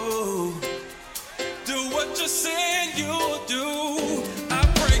you. Do what you said you'll do. I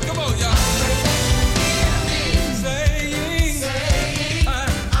pray, come on, y'all. Saying,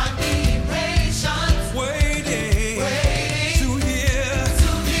 I'm being patient, waiting to hear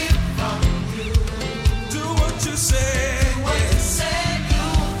from you. Do what you said.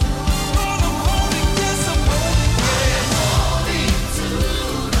 Lord, I'm holding, yes, I'm holding, yes. Holding to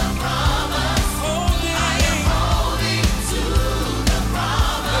the promise. Holding. I am holding to the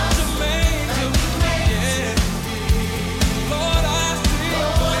promise. That you made to me, yeah. Lord, I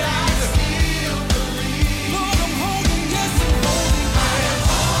still believe. Lord, I'm holding, yes, I'm holding, yes.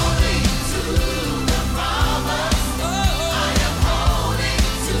 Holding to the promise. I am holding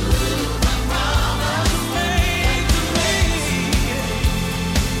to the promise. You made to me.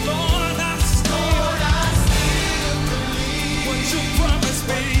 Lord, I still believe what you promised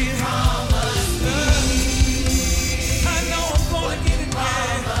me. I know I'm gonna get it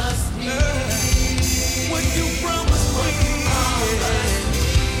back. What you promised me.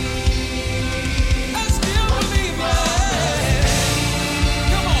 I still believe it.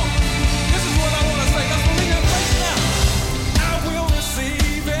 Come on. This is what I want to say. Let's believe in faith now. I will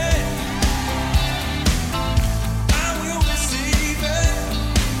receive it. I will receive it.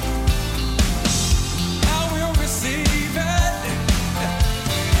 I will receive it.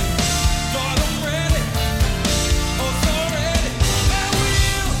 Lord, I'm ready. Oh, so ready. I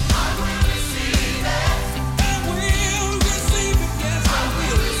will receive it. I will receive it. Yes, I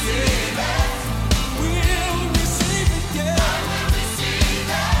will receive it. Will receive it. Yes, I will receive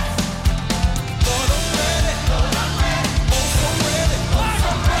it. Lord, I'm ready. Oh, so ready. Like a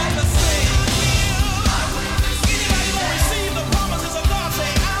brother say, anybody gonna receive the promises of God?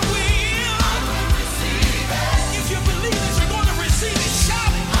 Say, I will receive it. If you believe that you're going to receive it,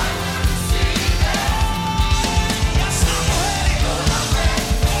 shout it. I will receive it. Yes, I'm ready.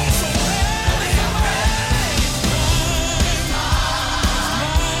 Oh, so ready. I'm ready. It's mine.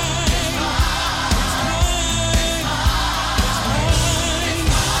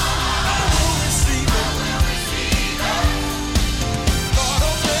 I will receive it. Lord,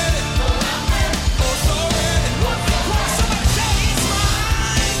 I'm ready. Oh, so ready. Come on, somebody shout, it's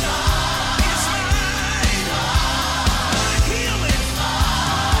mine. It's mine. My healing.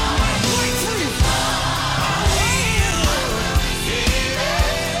 My breakthrough. I will receive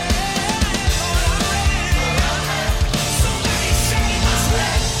it. Lord, I'm ready. Somebody shout it this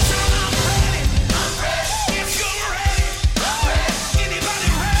way. Shout, I'm ready. If you're ready. Anybody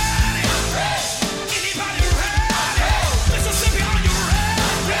ready? Anybody ready? Mississippi, are you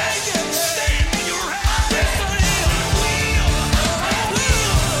ready? Stand when you're ready. Yes, I am. I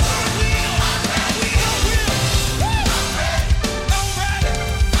will. I'm ready.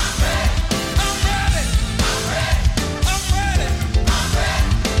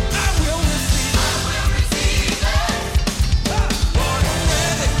 I will receive it. Lord, I'm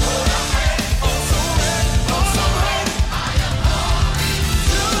ready. Oh, so ready. Oh, so ready. I am holding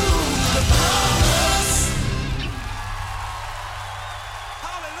to the promise.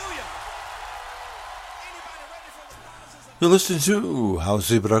 Hallelujah. Anybody ready for the promises of You're listening to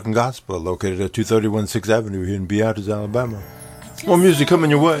House of Production Gospel, located at 231 6th Avenue here in Beatrice, Alabama. More music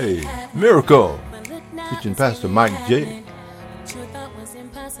coming your way. Miracle, featuring Pastor Mike J. What you thought was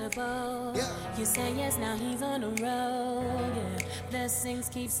impossible. You say yes, now he's on the road. Yeah. Blessings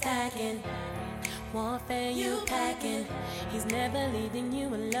keep stacking. Warfare you packing. He's never leaving you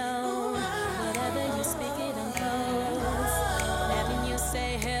alone. Whatever you speak, it unfolds. Whenever you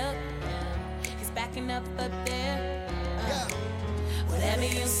say help, he's backing up there. Whatever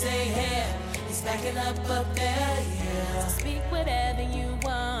you say here, he's backing up there. Yeah. So speak whatever you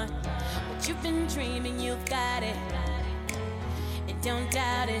want. What you've been dreaming, you've got it. And don't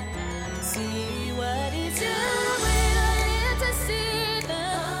doubt it. See what he's doing. Live to see the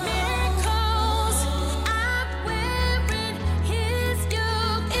miracles. I'm wearing his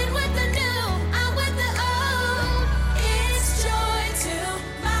yoke. In with the new, out with the old. It's joy to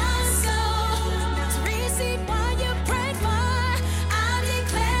my soul. To receive what you prayed for. I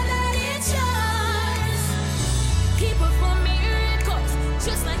declare that it's yours. He performed miracles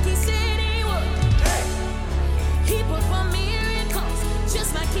just like he said he would. He performed miracles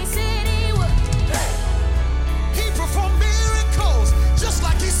just like he said.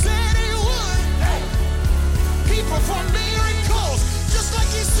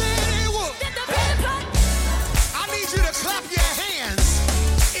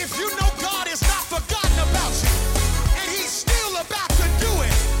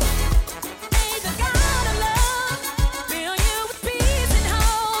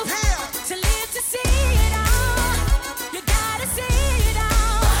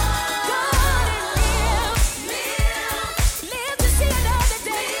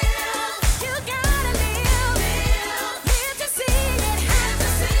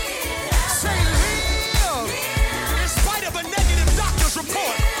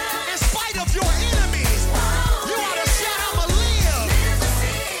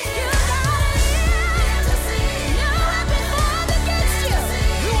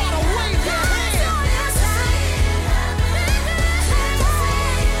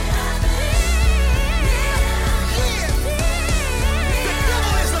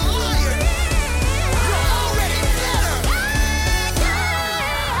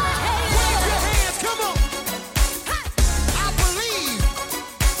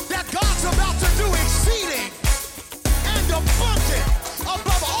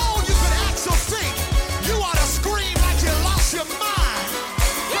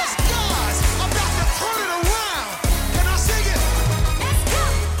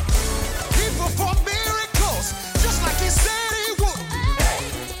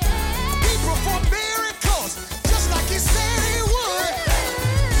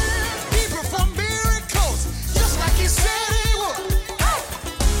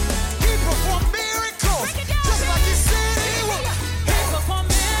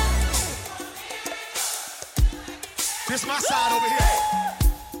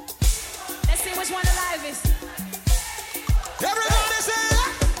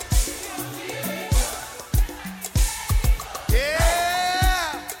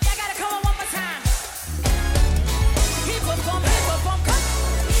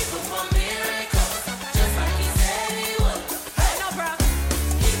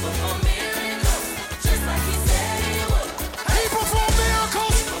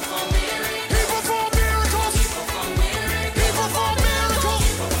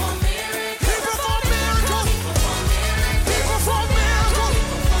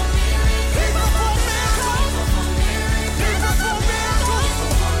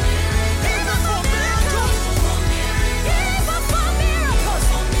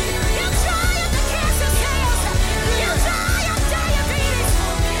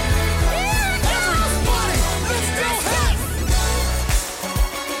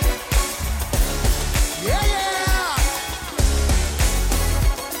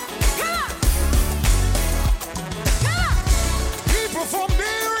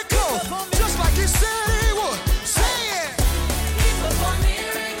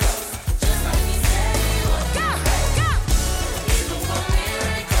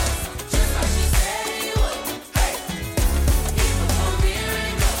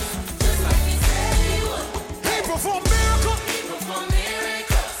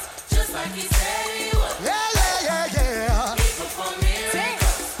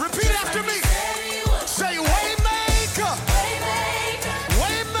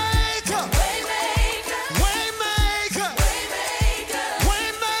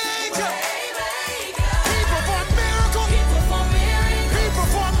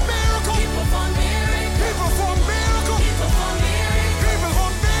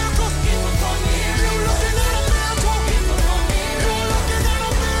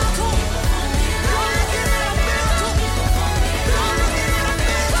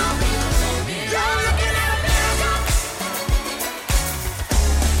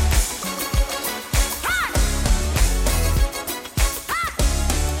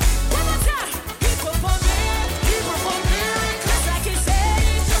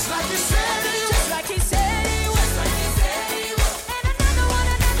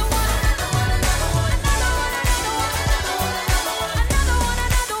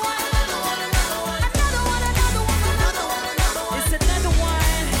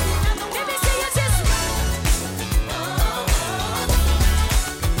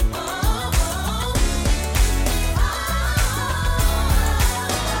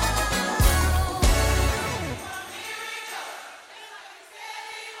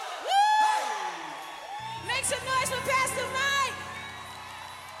 Make some noise for Pastor Mike.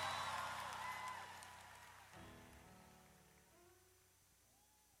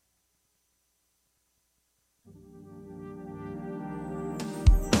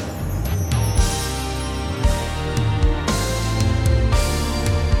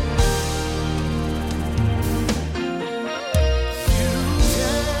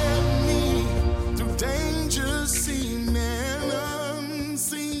 Through danger seen and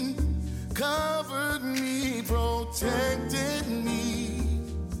unseen, covered me, protected me,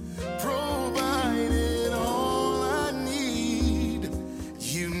 provided all I need.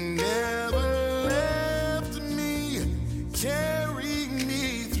 You never left me, carried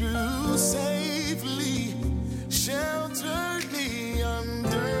me through safely, sheltered me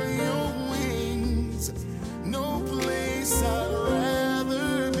under your wings. No place I'd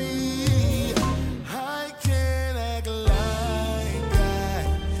rather be. I can't act like I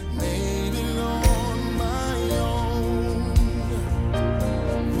made it on my own.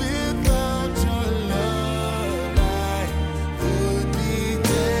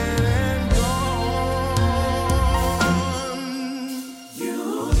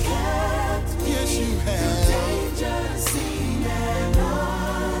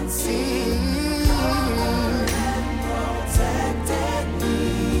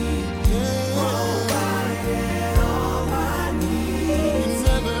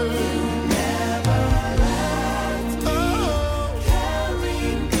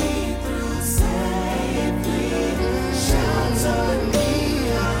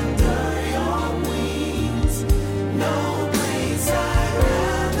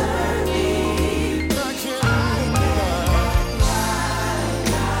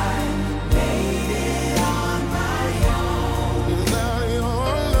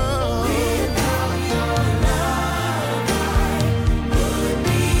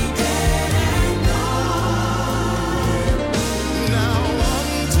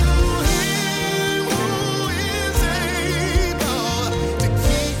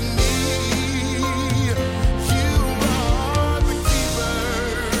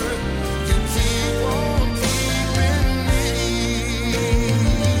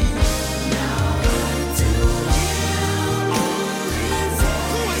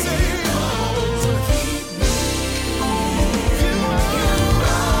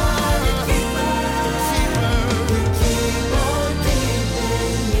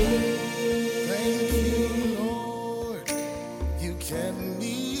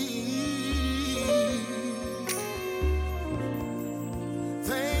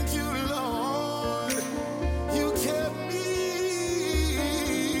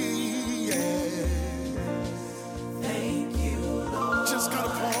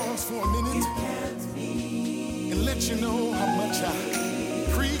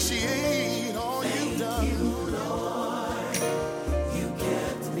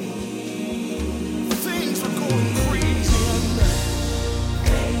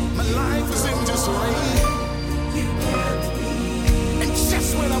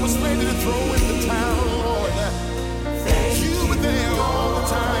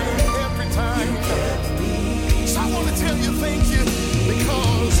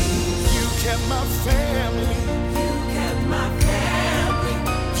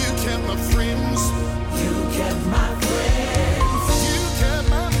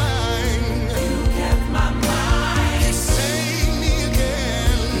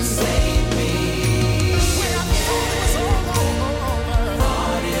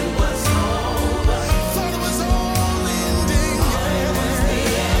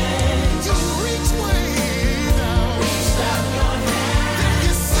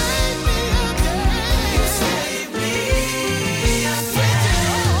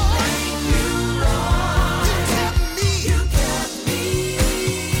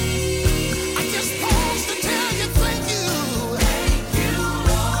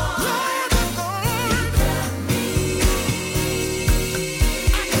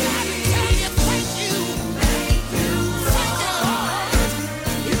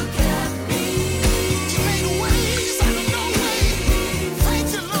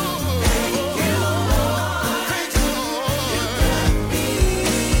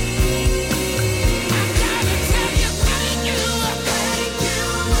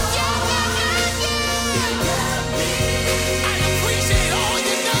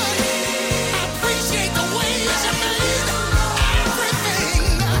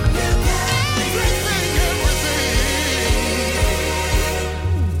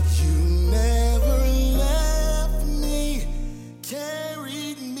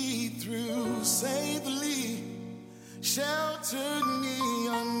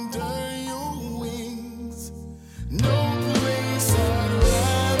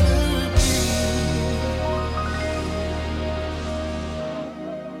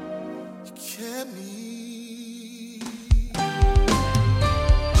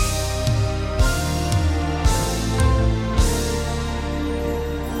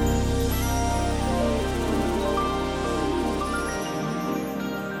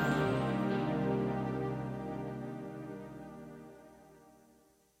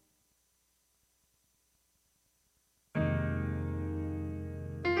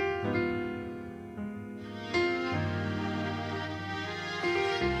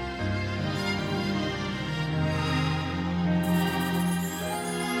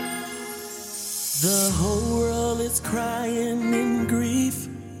 The whole world is crying in grief.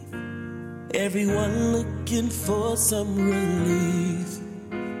 Everyone looking for some relief.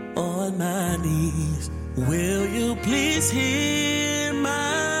 On my knees, will you please hear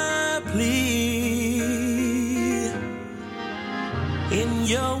my plea? In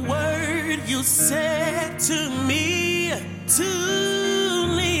your word you said to me to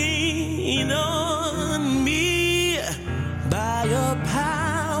lean on me. By your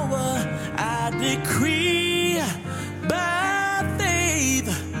power I decree, by faith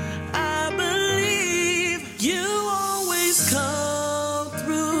I believe you always come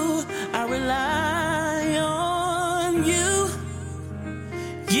through. I rely on you,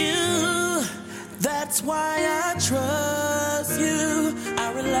 that's why I trust you.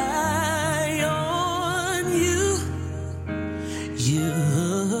 I rely on you.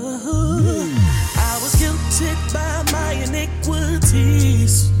 I was guilted by my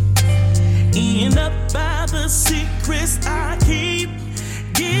iniquities, eaten up by the secrets I keep,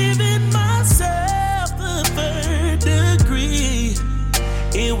 giving myself the third degree.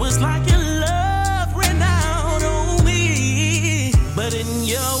 It was like your love ran out on me, but in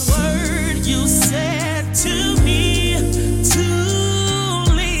your word you said to me to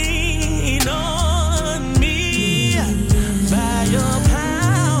lean on me. By your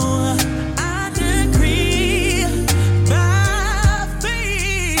power I decree, by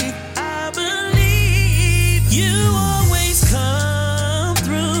faith I believe you always come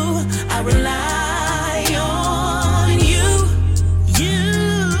through. I rely on you,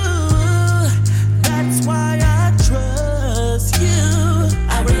 that's why I trust you.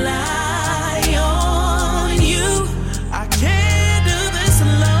 I rely on you. I can't do this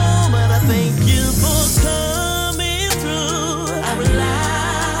alone, but I thank you for coming through. I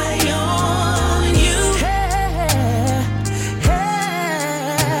rely on you.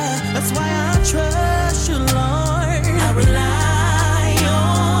 That's why I trust you, Lord. I rely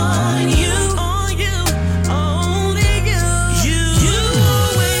on you, only you. You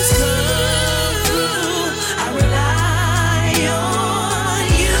always come through. I rely on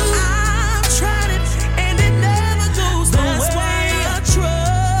you. I've tried it and it never goes the way. That's why I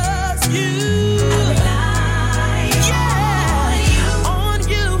trust you. I rely on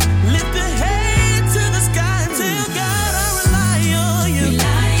you. Lift your head to the sky and tell God I rely on you.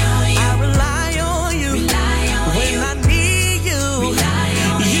 I rely on you. When I need you,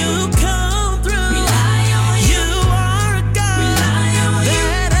 you come through. You are a God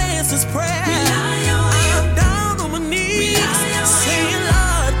that answers prayer. I'm down on my knees, saying,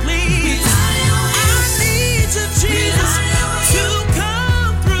 Lord, please, I need you, Jesus, to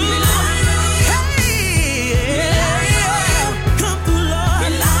come through. Hey, come through,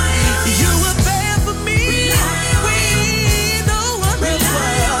 Lord. You were there for me when no one else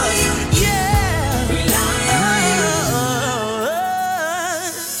was.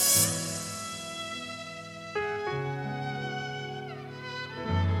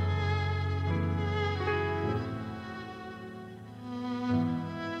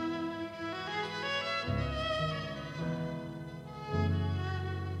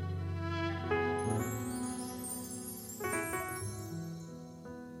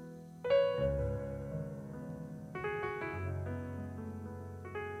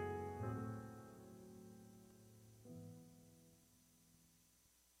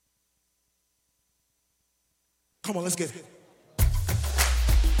 Come on, let's get it.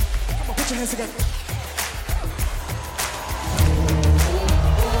 Come on, put your hands together.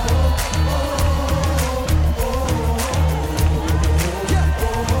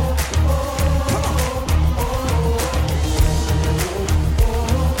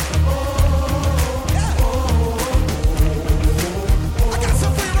 I got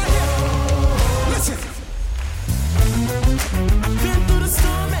something for you right here. Listen. I've been through the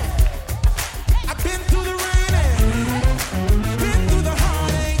storm, I've been through the rain, been through the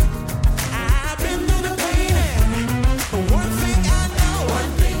heartache. I've been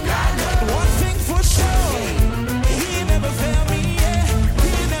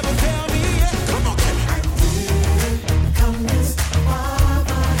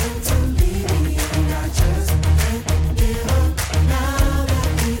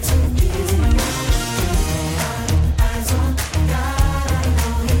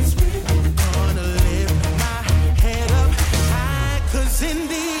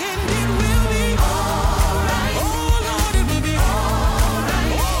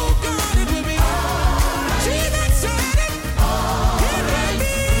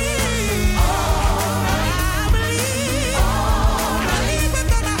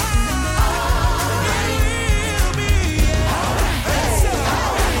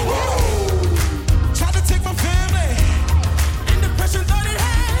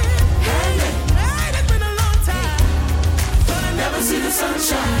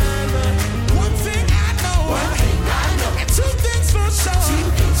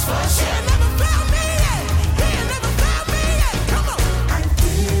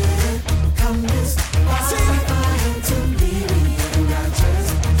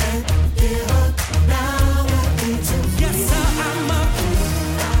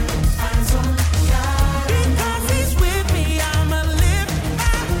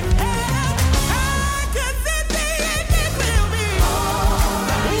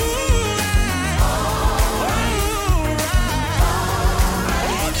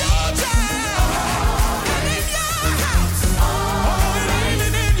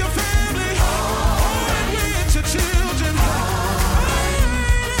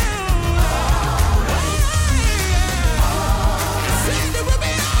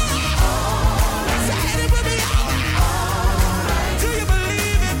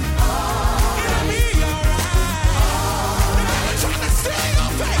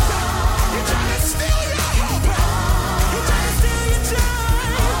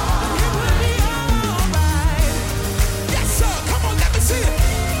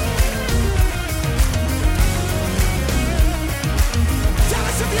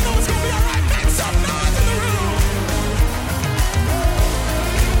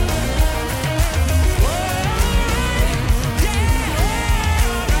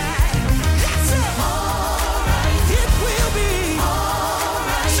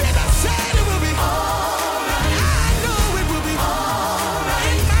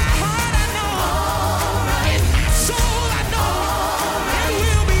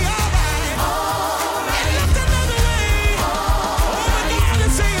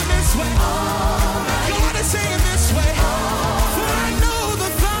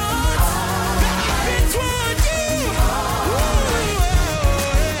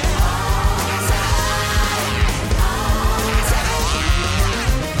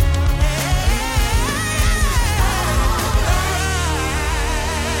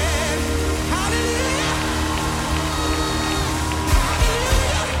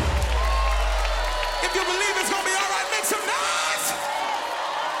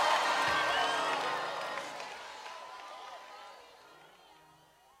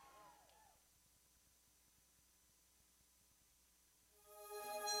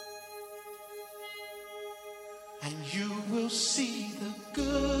and you will see the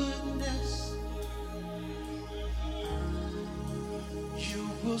goodness. You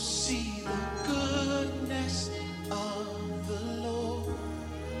will see the goodness of the Lord.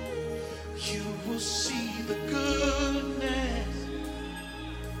 You will see the goodness.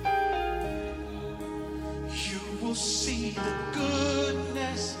 You will see the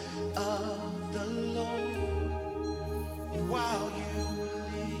goodness of the Lord while you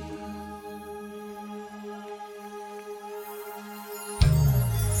live.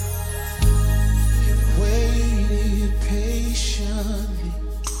 You waited patiently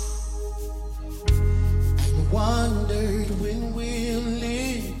and wondered when will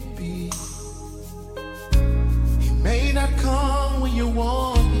it be. He may not come when you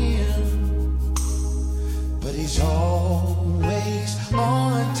want him, but he's always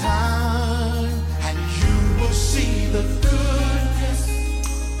on time, and you will see the goodness.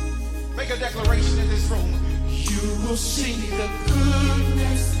 Make a declaration in this room. You will see the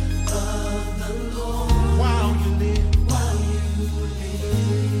goodness of the Lord while you live. While you live.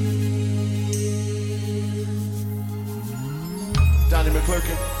 Donnie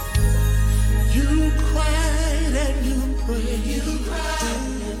McClurkin. You cried and you prayed. You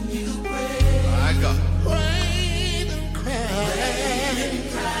cried and you prayed. I got prayed and cried.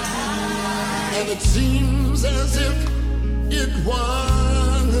 And it seems as if it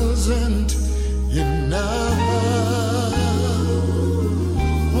wasn't enough.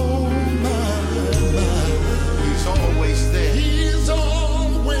 Oh my. He's always there. He's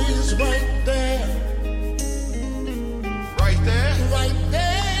always right there. Right there? Right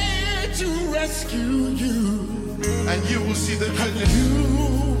there to rescue you. And you will see the goodness. You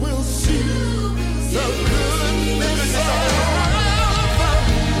will see the goodness of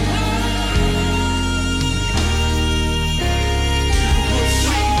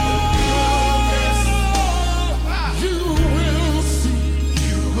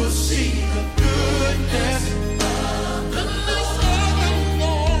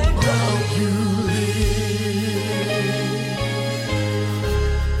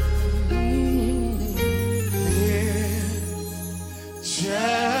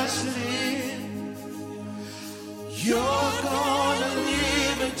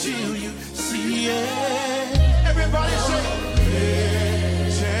till you see it. Everybody say, yeah,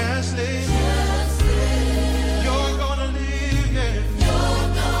 just live. You're gonna live, yeah. You're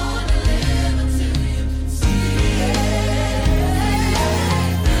gonna live until you see it.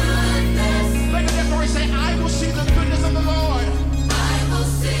 Goodness. Make a declaration, say, I will see the goodness of the Lord. I will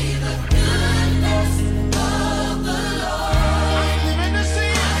see the goodness of the Lord. I'm living to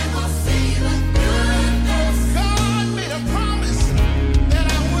see it. I will see the goodness. God made a promise.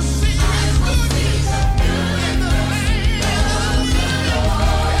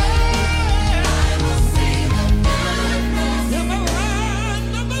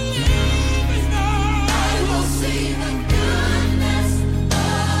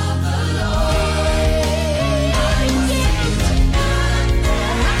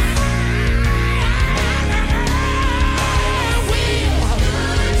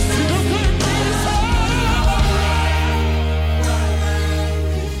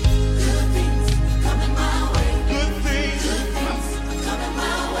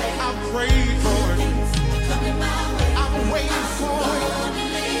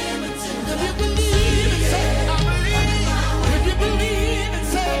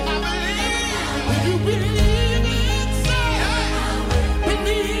 You believe